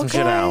want to just put some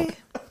shit out.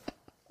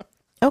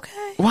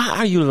 Okay. Why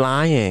are you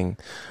lying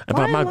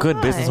about my good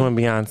businesswoman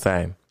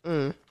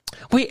Beyonce?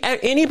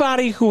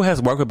 Anybody who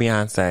has worked with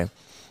Beyonce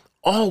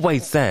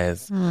always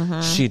says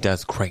she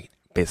does great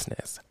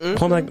business.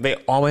 Like they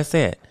always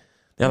say it.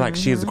 They're like,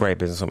 she's a great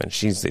businesswoman.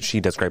 She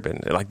does great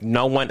business. Like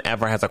no one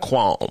ever has a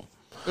qualm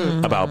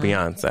about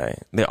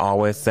Beyonce. They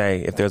always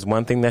say if there's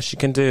one thing that she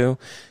can do,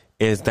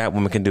 is that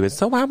woman can do it.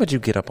 So why would you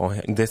get up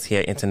on this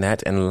here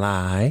internet and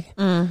lie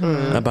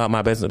about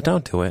my business?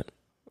 Don't do it.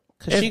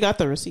 Because she got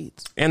the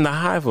receipts. And the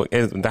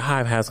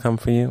hive has come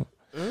for you.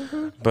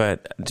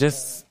 But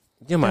just,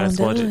 you might as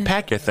well just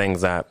pack your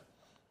things up.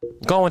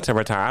 Go into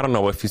retire. I don't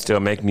know if you still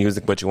make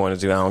music, what you want to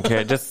do. I don't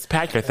care. Just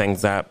pack your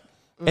things up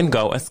and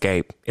go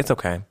escape. It's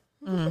okay.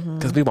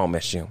 Because we won't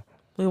miss you.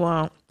 We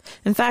won't.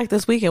 In fact,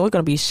 this weekend, we're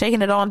going to be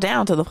shaking it on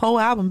down to the whole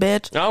album,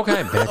 bitch.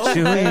 Okay. Bet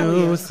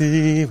you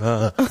see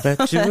her.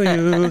 Bet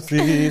you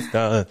see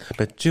stars.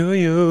 Bet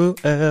you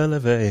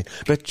elevate.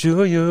 Bet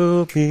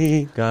you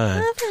be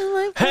God.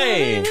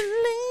 Hey,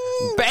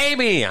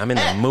 baby, I'm in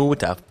the mood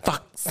to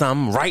fuck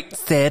some Right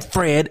Said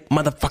Fred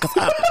motherfuckers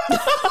up.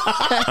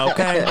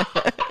 Okay.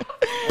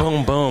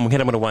 Boom, boom. Hit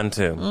him with a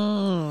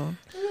 1-2.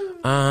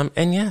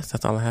 And yes,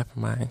 that's all I have for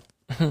my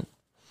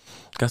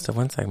Gust of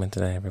wind segment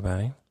today,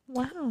 everybody.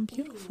 Wow,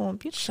 beautiful,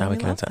 beautiful. Shall we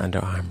get into Under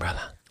Our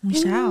Umbrella? We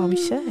shall. We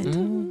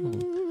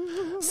should.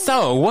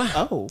 So,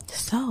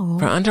 So,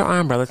 for Under Our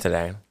Umbrella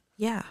today,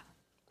 yeah.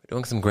 we're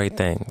doing some great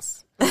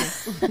things.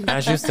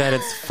 As you said,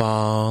 it's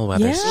fall.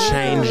 Weather's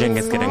changing.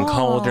 It's getting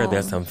colder.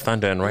 There's some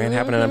thunder and rain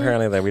happening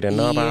apparently that we didn't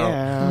know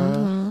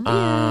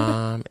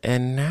about.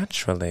 And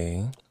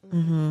naturally,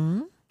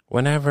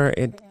 whenever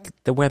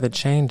the weather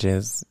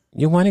changes,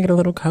 you want to get a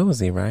little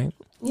cozy, right?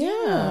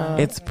 Yeah.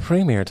 It's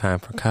premier time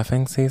for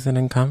cuffing season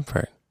and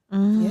comfort.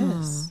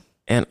 Yes.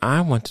 And I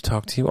want to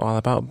talk to you all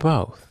about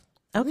both.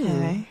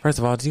 Okay. First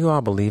of all, do you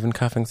all believe in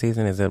cuffing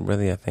season? Is it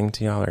really a thing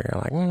to y'all? Or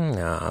you're like,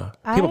 no.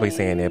 People be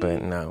saying it,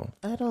 but no.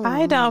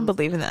 I don't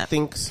believe in that.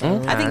 think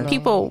so. I think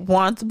people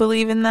want to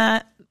believe in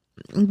that,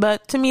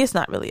 but to me, it's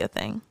not really a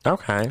thing.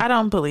 Okay. I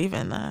don't believe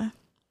in that.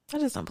 I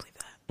just don't believe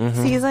that.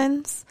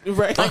 Seasons,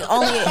 Right. like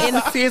only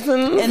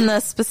in the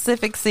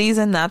specific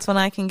season, that's when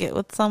I can get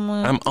with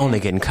someone. I'm only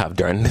getting cuffed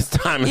during this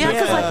time. Yeah,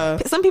 because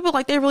like some people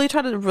like they really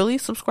try to really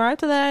subscribe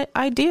to that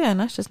idea, and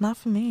that's just not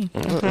for me.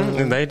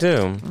 They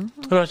do.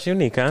 What about you,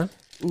 Nika?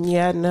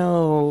 Yeah,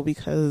 no,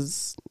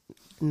 because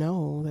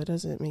that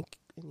doesn't make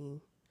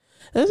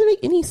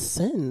any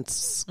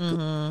sense.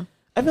 I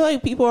feel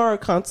like people are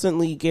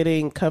constantly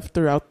getting cuffed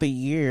throughout the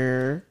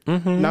year,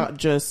 not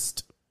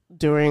just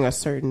during a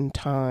certain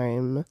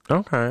time.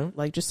 Okay.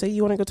 Like, just say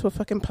you want to go to a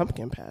fucking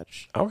pumpkin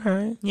patch.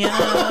 Okay.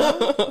 Yeah.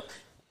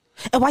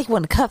 And why you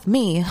want to cuff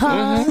me,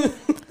 huh?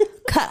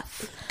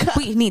 Cuff.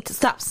 We need to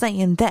stop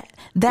saying that.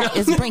 That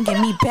is bringing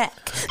me back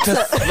To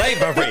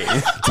slavery.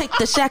 Take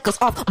the shackles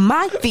off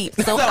my feet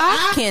so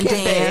I can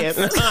dance.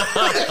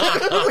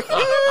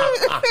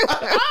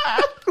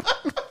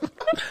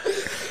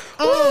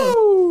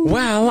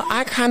 Well,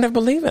 I kind of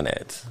believe in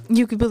it.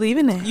 You could believe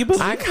in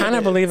it. I kind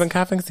of believe in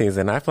cuffing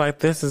season. I feel like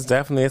this is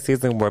definitely a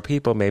season where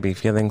people may be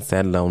feeling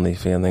sad, lonely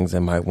feelings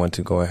and might want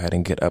to go ahead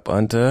and get up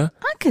under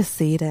I could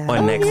see that.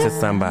 or next to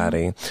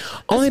somebody.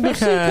 Only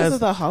Especially because of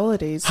the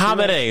holidays. too.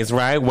 holidays,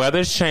 right?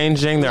 Weather's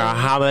changing. There are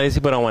holidays.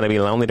 People don't want to be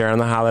lonely during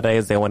the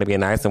holidays. They want to be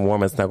nice and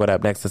warm and snuggled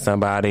up next to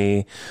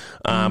somebody.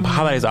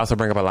 Holidays also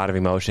bring up a lot of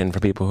emotion for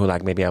people who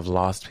like maybe have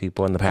lost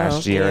people in the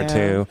past year or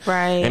two.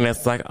 Right. And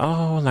it's like,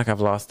 oh, like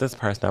I've lost this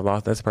person, I've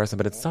lost this person,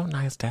 but it's so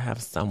nice to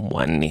have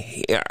someone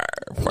here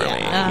for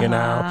me, you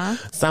know?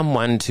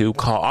 Someone to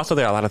call. Also,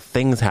 there are a lot of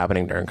things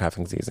happening during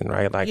cuffing season,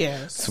 right? Like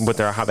with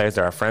their holidays,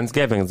 there are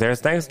Friendsgivings,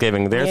 there's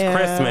Thanksgiving, there's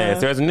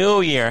Christmas, there's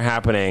New Year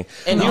happening.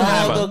 And you all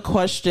have the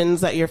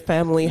questions that your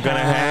family gonna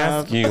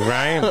have. ask you,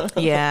 right?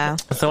 Yeah.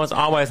 So it's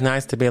always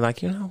nice to be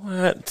like, you know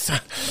what?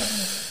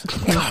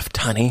 Cuffed,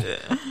 honey.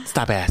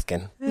 Stop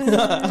asking.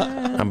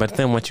 But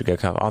then once you get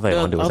cuffed, all they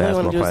want to do is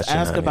ask more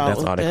questions. Honey.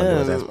 That's all they can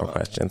do is ask more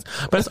questions.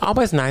 But it's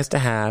always nice to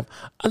have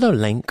a little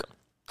link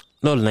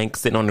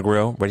sitting on the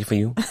grill, ready for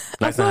you,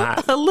 nice and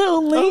hot. A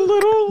little link.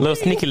 Little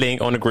sneaky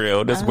link on the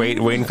grill, just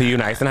waiting for you,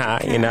 nice and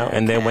hot, you know.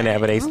 And then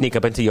whenever they sneak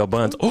up into your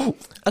buns, A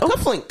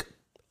cuff link.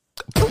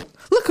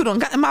 Look who done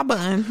got in my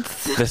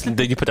buns. then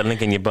you put the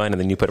link in your bun and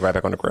then you put it right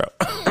back on the grill.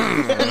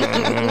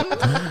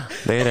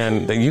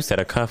 You said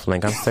a cuff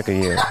link. I'm sick of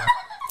you.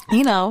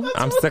 You know,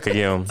 I'm sick of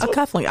you. a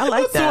cuff link. I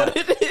like that.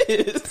 That's what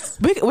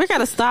it is. We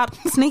gotta stop.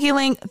 Sneaky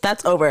link.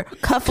 That's over.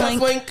 Cuff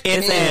link.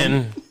 It's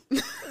in.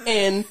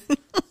 And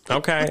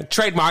Okay.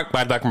 Trademark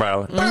by Black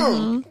Umbrella.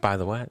 By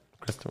the what?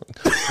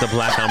 The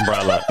Black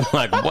Umbrella.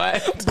 Like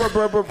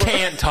what?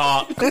 Can't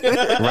talk.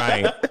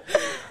 Right.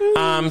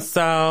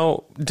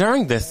 So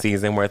during this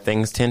season where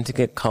things tend to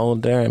get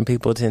colder and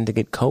people tend to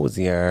get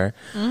cozier,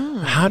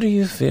 how do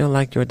you feel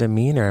like your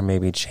demeanor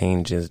maybe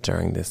changes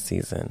during this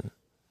season?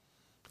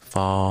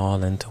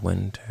 Fall into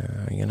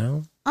winter, you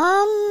know?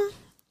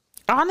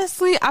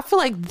 Honestly, I feel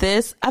like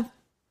this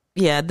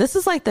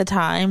is like the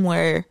time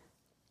where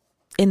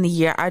in the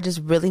year I just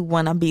really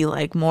want to be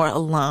like more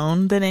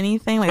alone than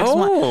anything. Like I just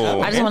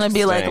want to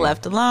be like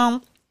left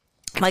alone.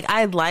 Like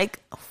I like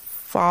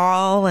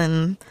fall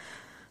and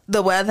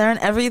the weather and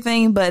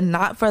everything, but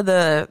not for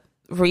the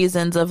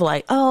reasons of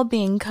like, oh,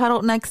 being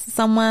cuddled next to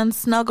someone,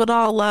 snuggled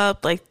all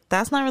up. Like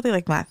that's not really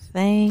like my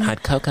thing.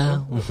 Hot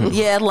cocoa.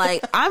 Yeah,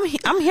 like I'm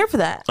here for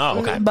that. Oh,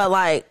 okay. But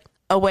like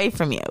away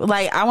from you.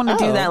 Like I want to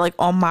do that like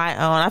on my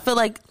own. I feel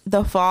like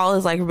the fall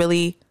is like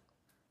really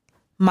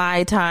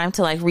my time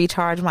to like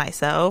recharge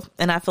myself,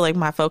 and I feel like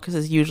my focus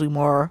is usually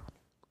more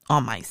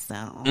on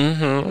myself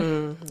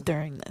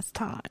during this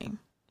time.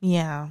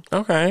 Yeah.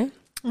 Okay.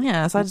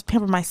 Yeah, so I just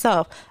pamper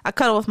myself. I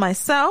cuddle with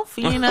myself,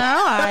 you know.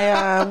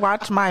 I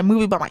watch my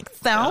movie by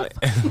myself.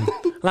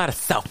 A lot of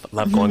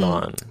self-love going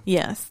on.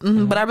 Yes.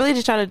 But I really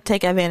just try to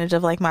take advantage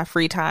of like my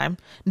free time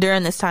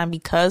during this time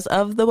because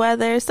of the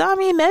weather. So I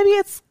mean, maybe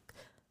it's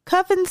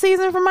cuffing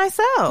season for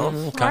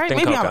myself. Right?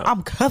 Maybe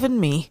I'm cuffing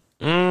me.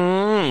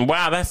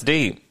 Wow, that's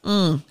deep.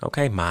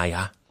 Okay,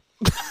 Maya.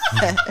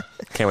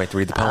 Can't wait to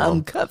read the poem.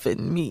 I'm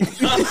cuffing me.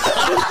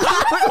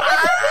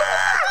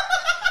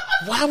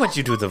 Why would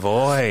you do the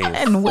voice?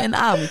 And when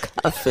I'm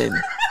cuffing,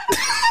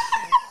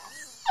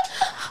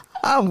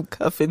 I'm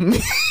cuffing me.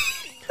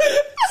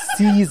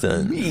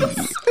 Seasons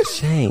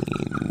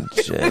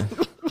change.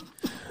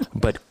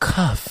 But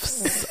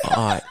cuffs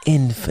are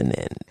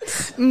infinite.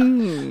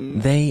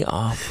 They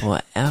are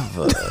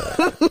forever.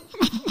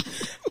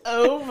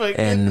 Oh my god.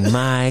 And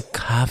my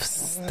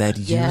cuffs that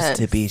used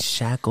to be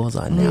shackles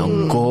are now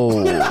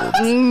gold.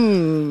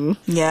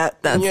 Yeah,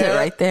 that's it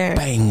right there.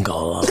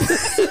 Bangles.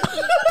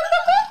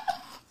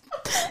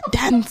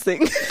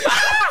 Dancing.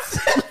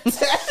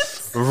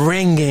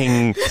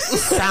 Ringing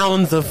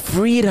sounds of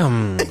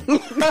freedom. Good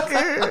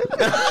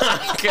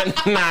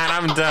night.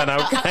 I'm done.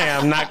 Okay,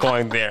 I'm not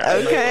going there.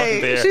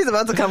 Okay, she's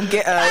about to come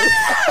get us.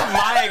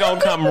 Maya gonna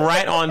come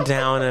right on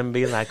down and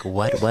be like,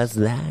 "What was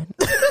that?"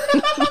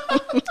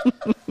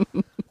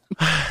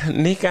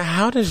 Nika,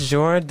 how does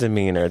your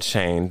demeanor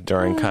change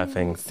during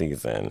cuffing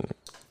season?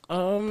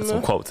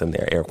 Some quotes in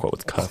there, air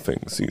quotes,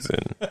 cuffing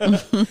season.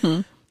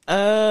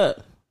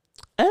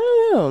 I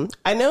don't know.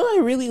 I know I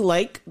really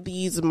like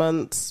these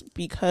months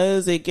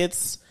because it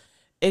gets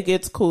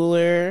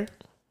cooler.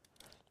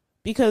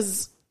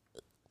 Because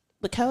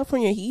the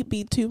California heat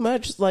be too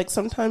much. Like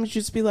sometimes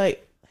you just be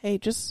like, hey,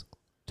 just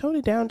tone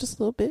it down just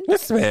a little bit.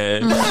 Just a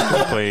bit,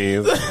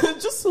 please.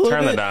 Just a little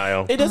Turn bit. the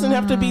dial. It doesn't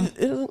have to be.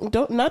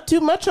 Not too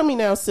much on me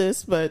now,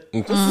 sis. But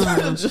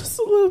just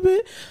a little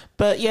bit.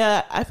 But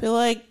yeah, I feel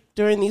like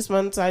during these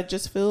months, I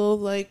just feel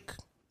like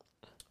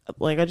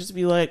I just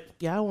be like,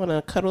 yeah, I want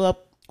to cuddle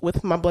up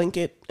with my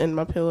blanket and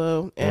my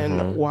pillow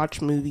and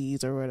watch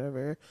movies or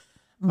whatever.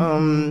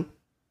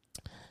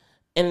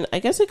 And I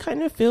guess it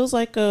kind of feels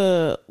like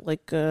some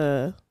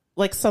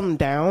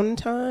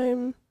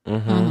downtime.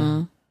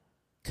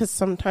 Because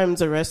sometimes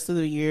the rest of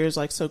the year is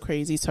like so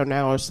crazy. So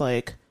now it's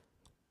like,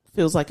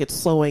 feels like it's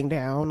slowing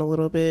down a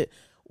little bit.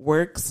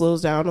 Work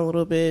slows down a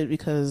little bit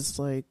because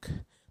like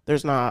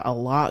there's not a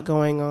lot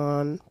going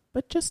on,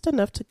 but just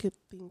enough to get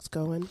things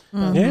going.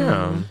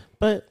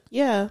 But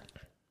yeah,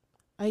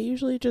 I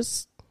usually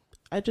just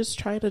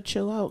try to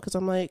chill out because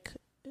I'm like,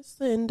 it's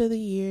the end of the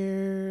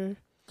year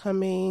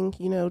coming,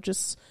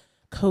 just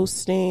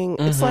coasting.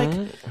 It's like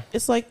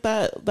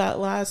that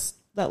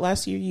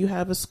last year you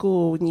have of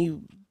school when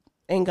you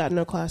ain't got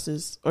no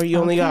classes or you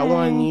only got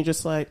one. And you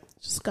just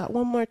got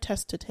one more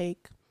test to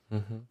take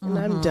and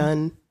I'm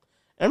done.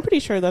 And I'm pretty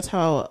sure that's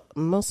how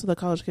most of the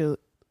college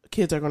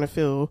kids are going to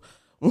feel.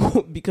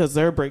 Because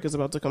their break is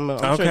about to come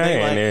out. I'm sure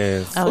they're like, it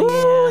is.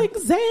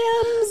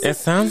 Exams. It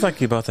sounds like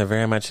you both are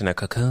very much in a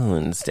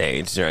cocoon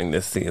stage during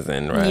this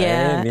season, right?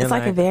 Yeah, You're it's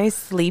like a very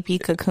sleepy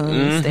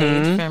cocoon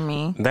stage for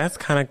me. That's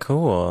kind of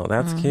cool.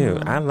 That's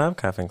cute. I love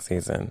cuffing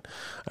season.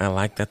 I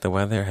like that the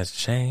weather has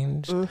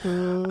changed.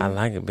 I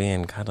like it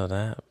being cuddled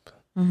up.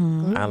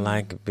 I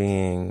like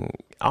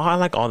I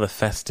like all the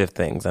festive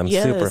things. I'm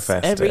super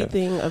festive.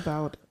 Everything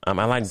about it.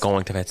 I like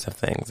going to festive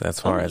things. As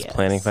far as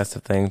planning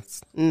festive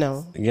things,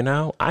 no.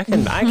 I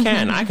can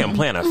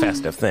plan a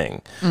festive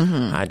thing.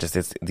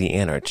 It's the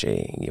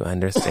energy. You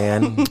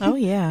understand? Oh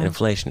yeah,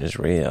 inflation is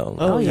real.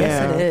 Oh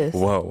yes, it is.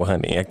 Whoa,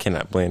 honey, I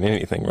cannot plan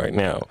anything right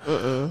now.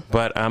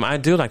 But I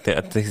do like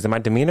that. My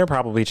demeanor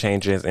probably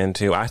changes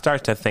into. I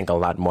start to think a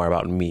lot more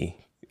about me.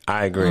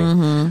 I agree.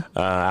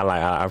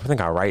 I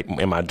think I write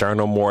in my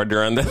journal more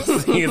during this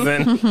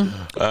season.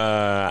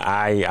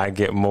 I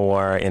get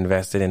more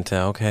invested into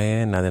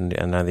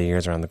another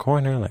year's around the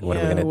corner. Like, what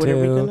are we gonna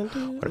do?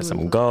 What are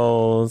some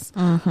goals?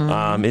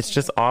 It's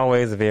just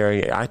always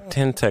I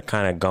tend to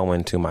kind of go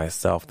into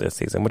myself this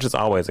season, which is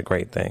always a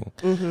great thing.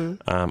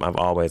 I've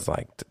always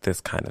liked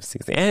this kind of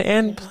season,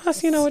 and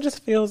plus, it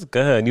just feels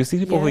good. You see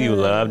people who you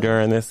love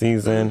during this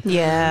season.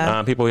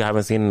 Yeah, people you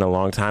haven't seen in a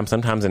long time.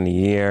 Sometimes in a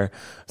year,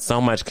 so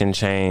much can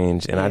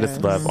change, and I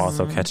just love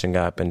also catching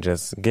up and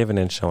just giving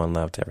and showing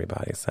love to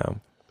everybody. So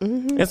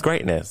it's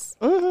greatness.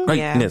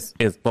 Greatness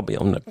is what we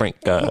on the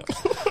brink of.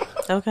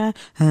 Okay.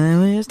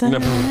 Now here's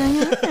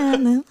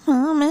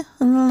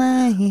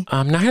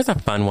a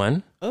fun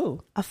one. Oh,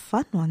 a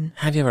fun one.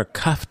 Have you ever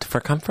cuffed for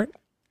comfort?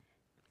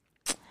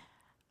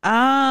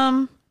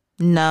 No,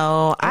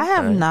 I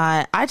have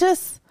not. I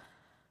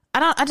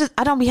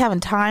don't be having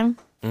time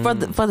for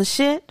the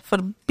shit, for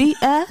the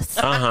BS.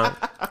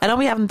 I don't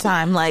be having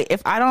time. Like,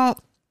 if I don't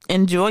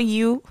enjoy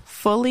you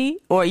fully,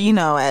 or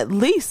at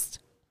least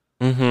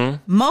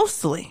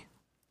mostly,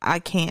 I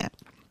can't.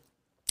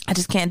 I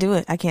just can't do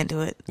it. I can't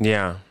do it.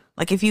 Yeah.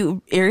 Like, if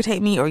you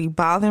irritate me or you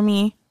bother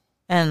me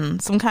in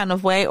some kind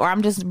of way, or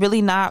I'm just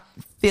really not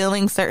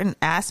feeling certain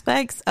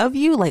aspects of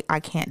you, like, I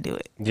can't do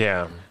it.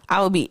 Yeah.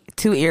 I will be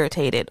too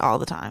irritated all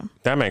the time.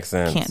 That makes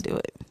sense. Can't do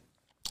it.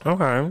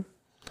 Okay. What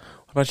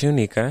about you,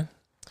 Nika?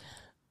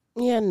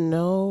 Yeah,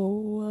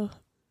 no.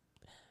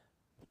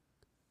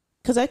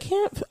 Because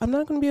I'm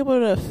not going to be able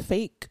to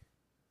fake.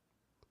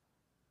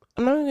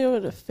 I'm not going to be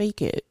able to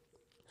fake it.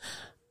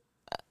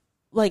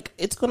 Like,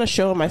 it's going to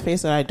show in my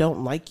face that I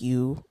don't like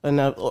you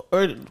enough, or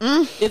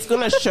it's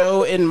going to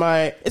show in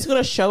my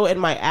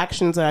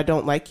actions that I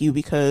don't like you,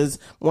 because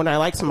when I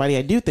like somebody,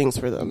 I do things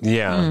for them.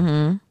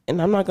 Yeah. And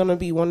I'm not going to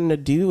be wanting to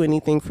do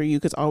anything for you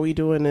because all we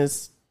doing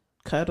is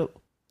cuddle,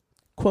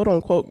 quote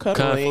unquote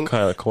cuddling,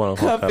 quote unquote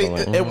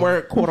cuddling. And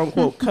we're quote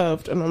unquote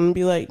cuffed, and I'm going to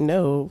be like,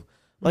 no.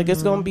 Like,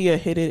 it's going to be a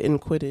hit it and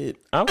quit it.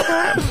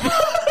 Okay.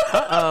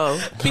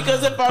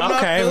 Because if I'm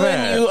not feeling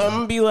man. you, I'm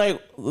gonna be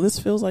like, this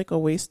feels like a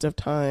waste of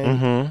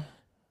time.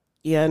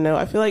 Yeah, no,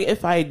 I feel like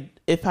if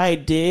I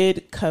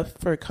did cuff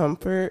for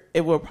comfort,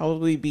 it will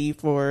probably be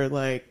for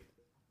like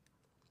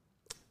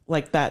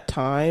that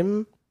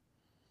time,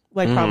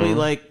 like probably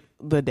like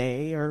the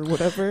day or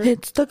whatever.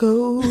 It's the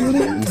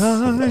golden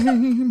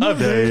time A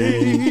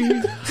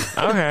day.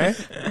 Okay.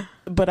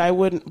 But I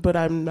wouldn't. But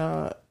I'm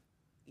not.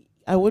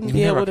 I wouldn't You've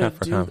be never able to cuffed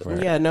for do.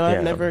 comfort. Yeah, no, Yeah.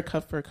 I've never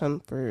cuffed for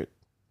comfort.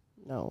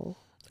 No.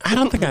 I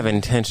don't think I've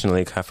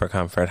intentionally cuffed for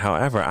comfort.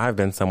 However, I've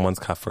been someone's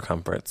cuff for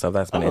comfort, so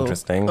that's been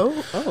interesting.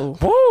 Oh.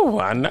 Woo,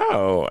 I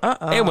know.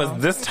 It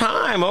was this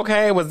time,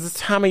 okay? It was this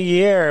time of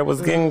year. It was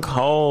getting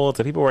cold,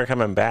 so people were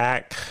coming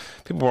back.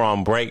 People were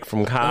on break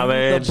from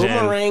college. The and-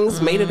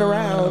 boomerangs made it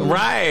around.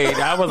 Right.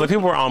 I was like,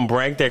 people were on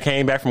break. They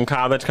came back from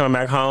college, coming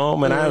back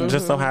home, and I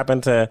just so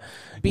happened to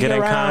get in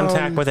around.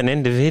 contact with an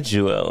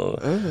individual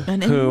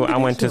who I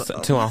went to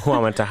who I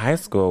went to high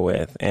school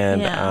with,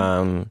 and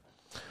Yeah.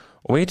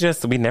 we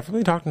never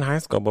really talked in high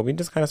school, but we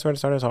just kind of sort of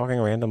started talking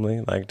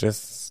randomly, like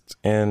just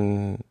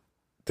in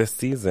this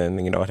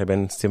season. You know, it had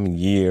been some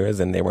years,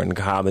 and they were in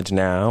college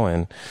now,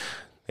 and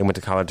they went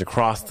to college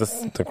across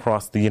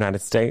the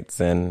United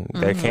States, and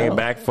they came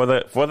back for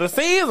the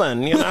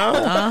season. You know,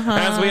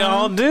 as we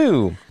all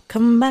do.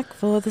 Come back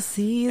for the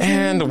season.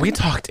 And we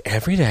talked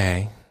every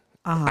day.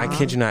 I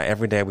kid you not,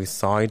 every day we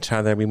saw each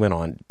other. We went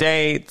on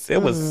dates.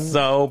 It was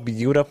so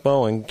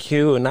beautiful and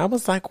cute. And I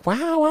was like,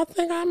 wow, I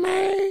think I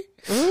may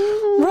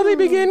really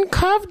be getting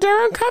cuffed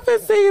during cuffing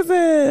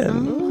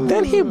season.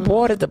 Then he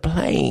boarded the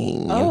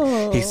plane.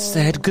 And he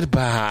said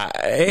goodbye.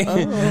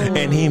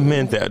 And he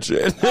meant that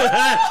shit.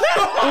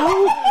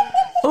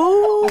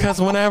 Because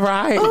when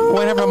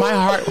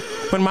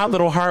my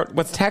little heart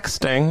was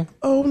texting,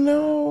 Oh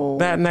no.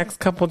 that next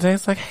couple of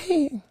days, like,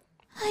 hey,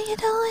 How you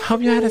doing?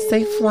 hope you had a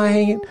safe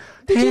flight.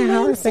 Hey,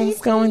 how are things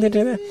going to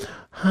do that?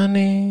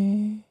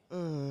 Honey,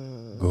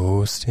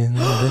 ghost in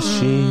the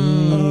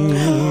sheets.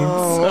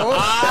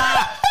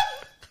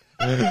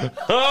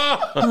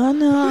 I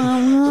know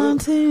I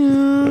want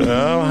to.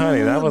 Oh,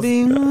 honey, that was...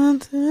 Be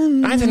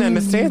wanting. I didn't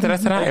understand that. I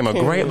said, I am a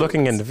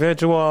great-looking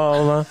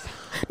individual.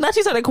 Now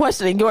she started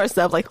questioning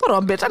yourself. Like, hold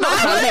on, bitch. I know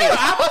it's not me.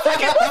 I was like,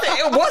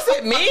 was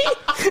it me?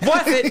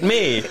 Was it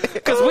me?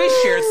 Because we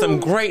shared some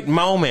great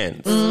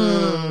moments.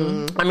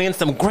 I mean,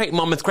 some great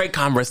moments, great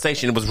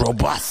conversation. It was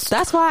robust.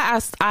 That's why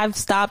I've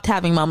stopped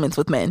having moments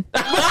with men.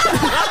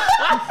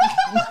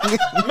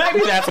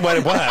 Maybe that's what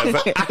it was.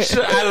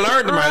 I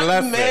learned my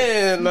lesson.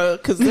 Man,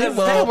 because They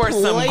were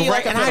some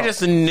great, and I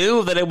just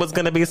knew that it was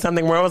going to be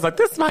something where I was like,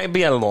 this might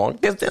be a long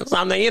distance,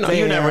 something, you know,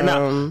 you never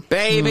know.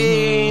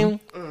 Baby.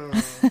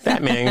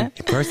 That man,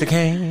 first he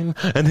came,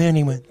 and then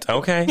he went,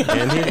 okay,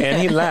 and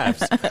he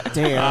left.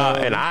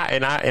 Damn. And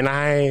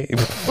I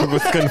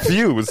was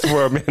confused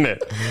for a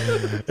minute.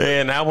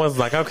 And I was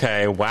like,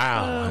 okay,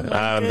 wow.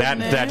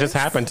 That just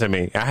happened to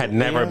me. I had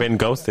never been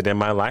ghosted in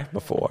my life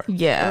before.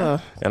 Yeah.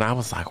 And I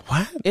was like,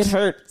 what? It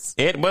hurts.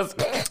 It was...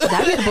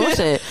 That is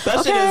bullshit.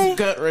 That shit Okay. is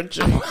gut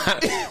wrenching.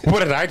 What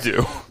did I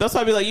do? That's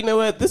why I be like, you know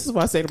what? This is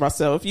what I say to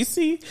myself. You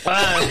see,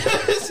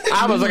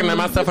 I was looking at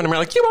myself in the mirror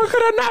like, you weren't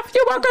good enough.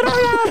 You weren't good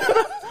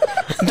enough.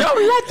 Don't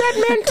let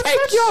that man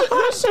take your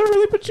I should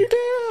really put you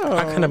down.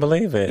 I couldn't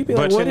believe it. You'd be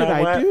like, what did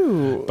I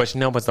do? But you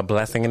know what's a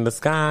blessing in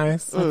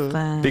disguise?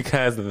 Fine.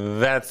 Because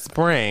that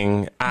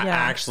spring, I Yeah.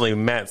 actually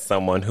met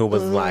someone who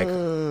was like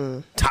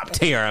top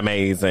tier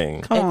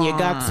amazing. And you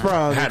got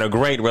sprung. Had a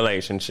great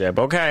relationship,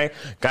 okay?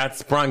 Got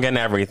sprung in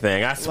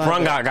everything. I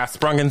sprung out, got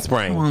sprung in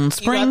spring.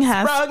 Spring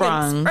has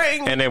sprung.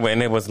 And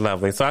it was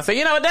lovely. So I said,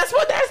 you know, that's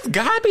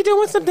God be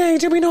doing some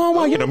things. You be knowing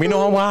why. You don't be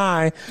knowing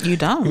why. You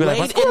don't. You be like,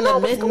 Late in the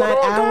midnight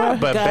hour,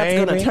 But God's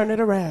baby, gonna turn it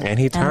around. And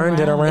he turned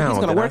it around. He's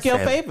gonna And I work your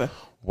said, favor.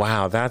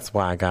 wow, that's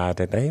why God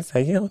did that. He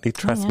said, you know, he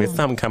trusts me.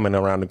 Something coming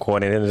around the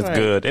corner and it's Right.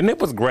 good. And it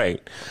was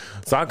great.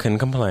 So I couldn't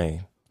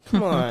complain.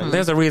 Come on.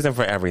 There's a reason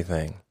for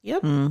everything.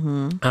 Yep.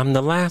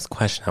 The last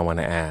question I want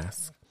to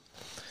ask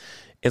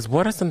is,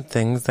 what are some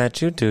things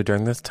that you do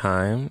during this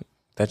time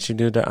that you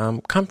do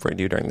to comfort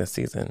you during this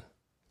season?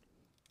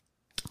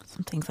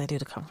 Some things I do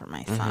to comfort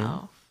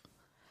myself.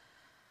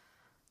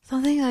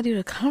 Some things I do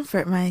to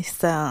comfort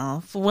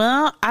myself.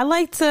 Well, I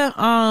like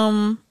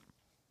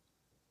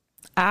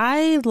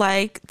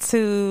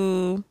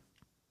to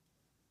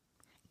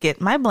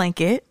get my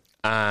blanket.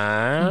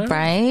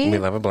 Right? We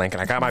love a blanket.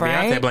 I got my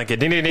Right? Beyonce blanket.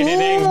 Ding, ding, ding, ding,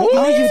 ding. Woo!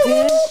 Oh, you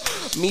did?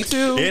 Me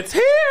too. It's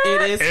here.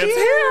 It is It's here.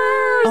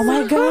 here. Oh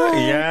my God.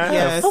 Yes.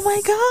 Yes. Oh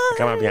my God.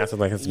 Got my Beyonce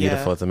blanket. It's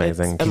beautiful. Yeah, It's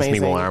amazing. it's Keeps me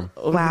amazing. warm.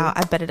 Wow,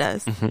 I bet it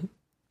does.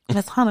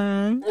 Miss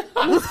Hunter.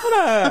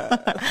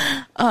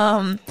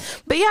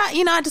 But yeah,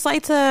 you know, I just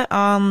like to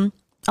I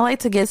like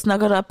to get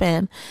snuggled up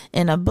in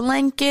a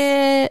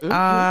blanket.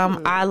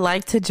 I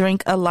like to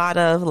drink a lot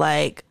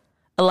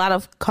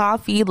of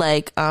coffee,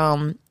 like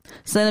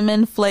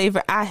cinnamon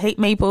flavor. I hate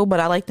maple, but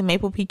I like the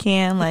maple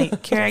pecan like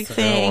Keurig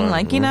thing.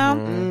 Like, you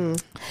know,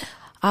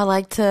 I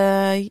like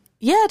to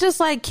just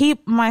like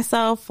keep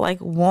myself like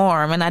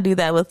warm, and I do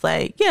that with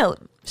like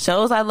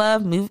shows I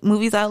love,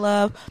 movies I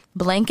love,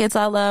 blankets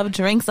I love,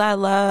 drinks I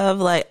love.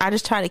 Like, I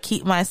just try to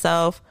keep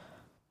myself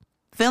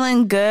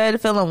feeling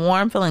good, feeling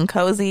warm, feeling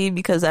cozy,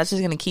 because that's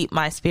just going to keep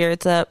my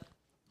spirits up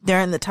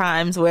during the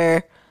times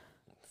where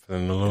where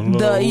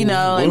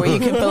you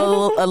can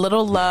feel a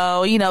little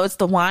low. It's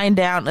the wind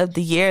down of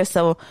the year,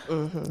 so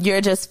you're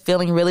just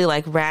feeling really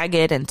like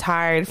ragged and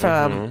tired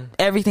from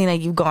everything that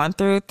you've gone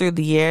through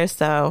the year.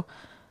 So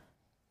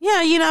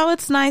yeah,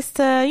 it's nice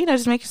to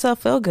just make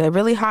yourself feel good.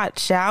 Really hot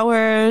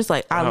showers.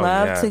 Like, I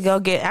love to go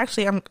get.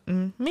 Actually,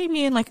 I'm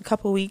maybe in like a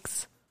couple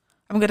weeks,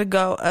 I'm gonna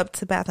go up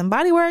to Bath and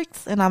Body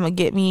Works, and I'm gonna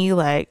get me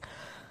like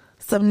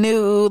some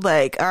new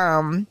like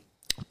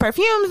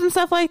perfumes and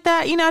stuff like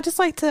that.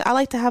 I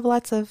like to have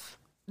lots of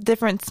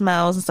different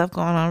smells and stuff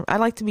going on. I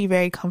like to be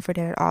very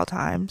comforted at all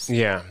times.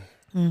 Yeah.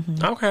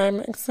 Okay,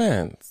 makes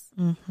sense.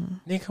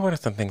 Nika, what are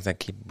some things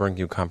that bring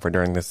you comfort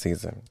during this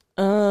season?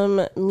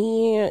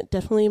 Me,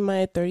 definitely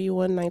my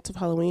 31 Nights of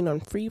Halloween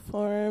on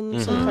Freeform.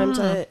 Sometimes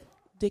I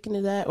dig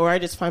into that, or I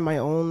just find my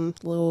own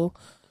little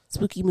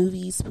spooky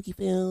movies, spooky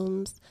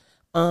films.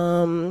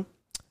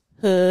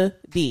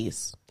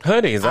 Hoodies.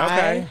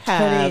 Okay. I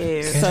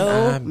have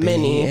so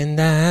many. In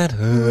that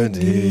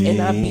hoodie.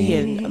 And I be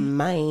in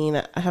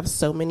mine. I have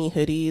so many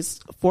hoodies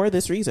for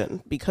this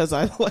reason, because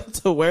I like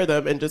to wear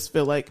them and just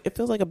feel like it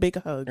feels like a big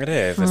hug. It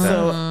is.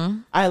 So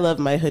I love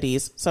my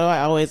hoodies. So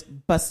I always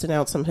busting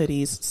out some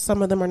hoodies.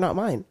 Some of them are not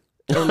mine.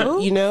 And, some of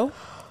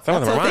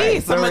them are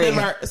mine.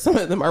 Some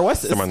of them are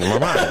Wes's. Some of them are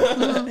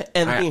mine.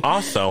 And I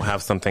also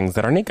have some things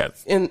that are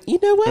Nika's. And you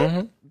know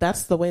what?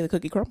 That's the way the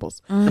cookie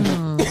crumbles.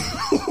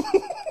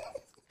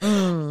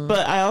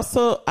 But I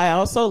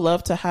also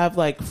love to have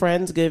like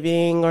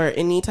Friendsgiving or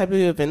any type of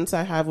events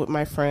I have with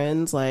my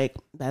friends. Like,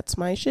 that's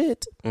my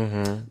shit.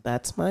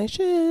 That's my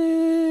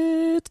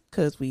shit,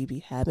 because we be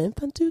having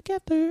fun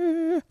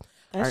together.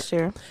 That's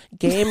true.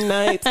 Game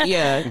nights,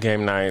 yeah.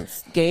 Game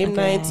nights. Game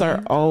nights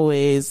are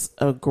always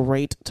a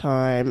great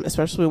time,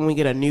 especially when we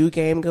get a new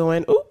game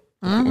going. Ooh,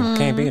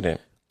 can't beat it.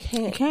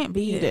 Can't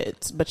beat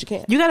it, but you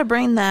can. You got to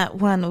bring that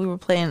one we were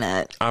playing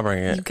at. I'll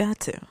bring it. You got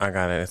to. I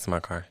got it. It's in my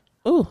car.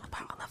 Ooh,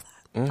 I love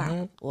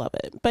that. Love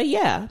it. But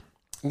yeah.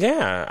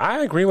 Yeah, I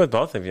agree with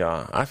both of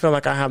y'all. I feel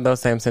like I have those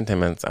same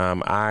sentiments.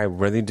 I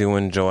really do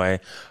enjoy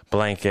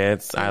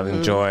blankets. I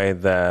enjoy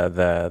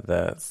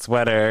the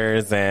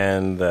sweaters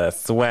and the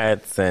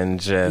sweats and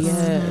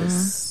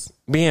just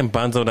being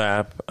bundled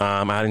up.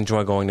 I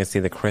enjoy going to see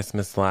the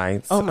Christmas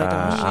lights. Oh my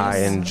gosh. I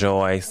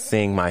enjoy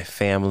seeing my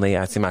family.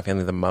 I see my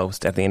family the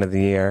most at the end of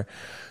the year.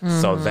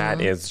 So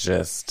that is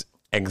just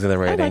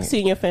exhilarating. I like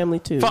seeing your family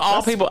too. For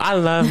all people, I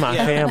love my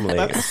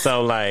family.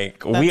 So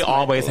like, we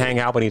always hang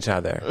out with each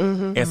other.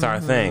 It's our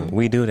thing.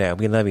 We do that.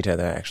 We love each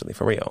other, actually,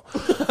 for real.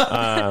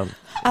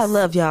 I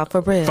love y'all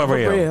for real. For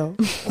real.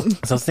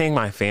 So seeing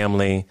my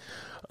family,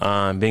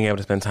 being able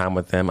to spend time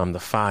with them. The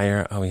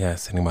fire. Oh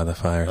yes, sitting by the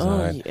fireside.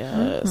 Oh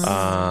yes.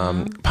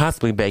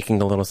 Possibly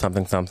baking a little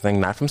something,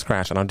 not from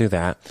scratch. I don't do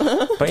that.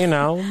 But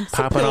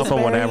popping off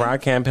on whatever I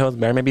can.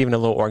 Pillsbury, maybe even a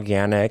little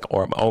organic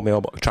or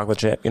oatmeal chocolate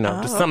chip.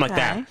 Just something like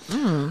that.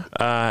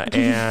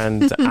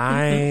 And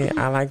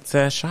I like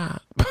to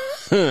shop.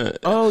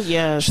 Oh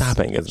yes,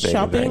 shopping is big.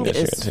 Shopping this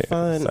is year too.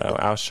 fun. So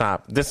I'll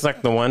shop. This is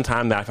like the one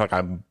time that I feel like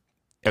I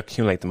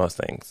accumulate the most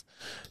things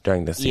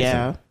during this season.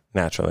 Yeah,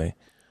 naturally.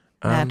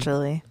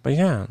 But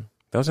yeah,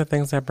 those are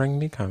things that bring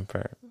me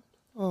comfort.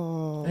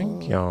 Oh,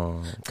 thank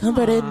y'all.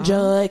 Comfort and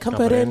joy.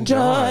 Comfort and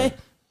joy.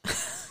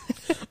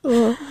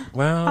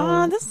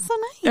 Well, this is so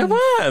nice. It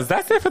was.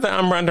 That's it for the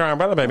Under Our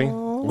Umbrella, baby.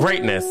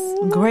 Greatness.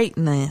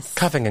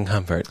 Cuffing and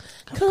comfort.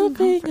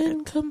 Cuffing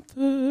and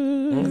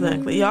comfort.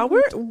 Exactly, y'all.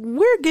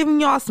 We're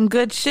giving y'all some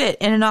good shit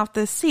in and off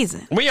this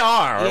season. We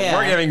are. Yeah.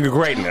 We're giving you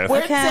greatness.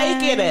 We're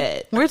taking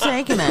it. We're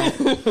taking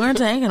it. We're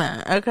taking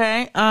it.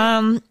 Okay.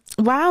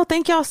 Wow,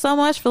 thank y'all so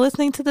much for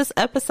listening to this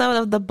episode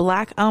of The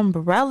Black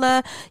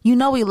Umbrella. We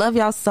love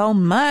y'all so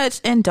much.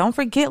 And don't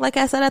forget, like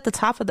I said at the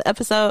top of the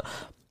episode,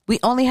 we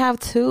only have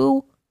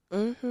 2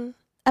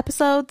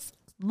 episodes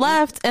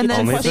left, and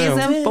then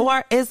season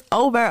 4 is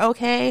over.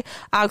 Okay,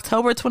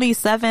 October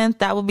 27th,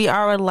 that will be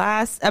our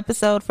last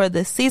episode for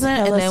this season.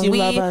 And then we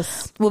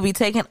will be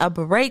taking a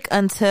break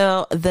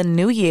until the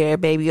new year,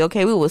 baby.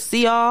 Okay, we will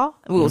see y'all.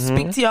 We will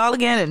speak to y'all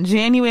again in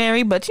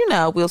January, but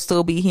we'll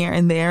still be here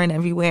and there and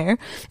everywhere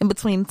in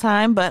between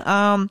time. But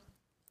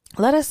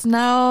let us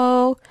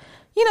know,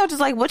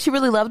 just like what you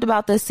really loved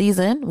about this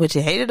season, what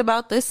you hated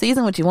about this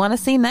season, what you want to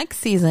see next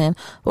season.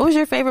 What was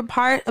your favorite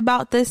part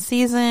about this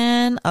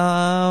season?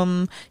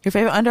 Your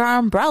favorite Under Our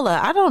Umbrella?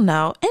 I don't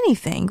know.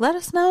 Anything. Let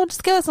us know.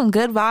 Just give us some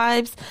good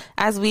vibes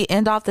as we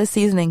end off this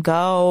season and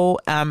go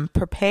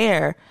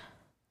prepare.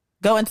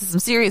 Go into some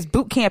serious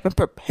boot camp and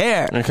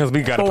prepare. Because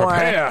we got to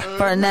prepare.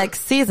 For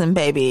next season,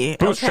 baby.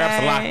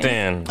 Bootstraps locked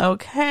in.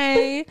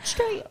 Okay.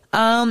 Straight.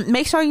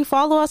 Make sure you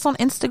follow us on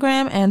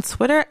Instagram and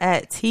Twitter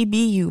at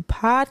TBU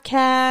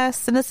Podcast.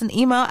 Send us an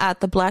email at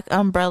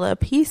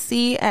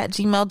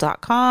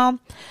theblackumbrellapc@gmail.com.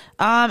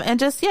 And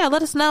just,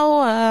 let us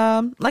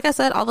know. Like I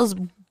said, all those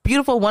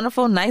beautiful,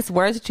 wonderful, nice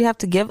words that you have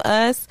to give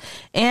us.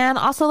 And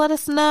also let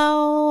us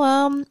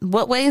know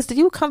what ways do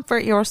you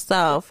comfort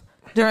yourself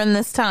during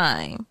this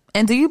time?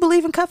 And do you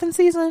believe in cuffing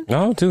season?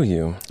 Oh, do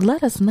you?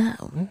 Let us know.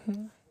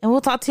 Mm-hmm. And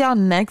we'll talk to y'all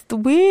next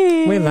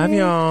week. We love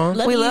y'all.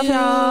 We love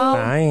y'all.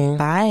 Bye.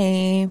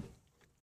 Bye.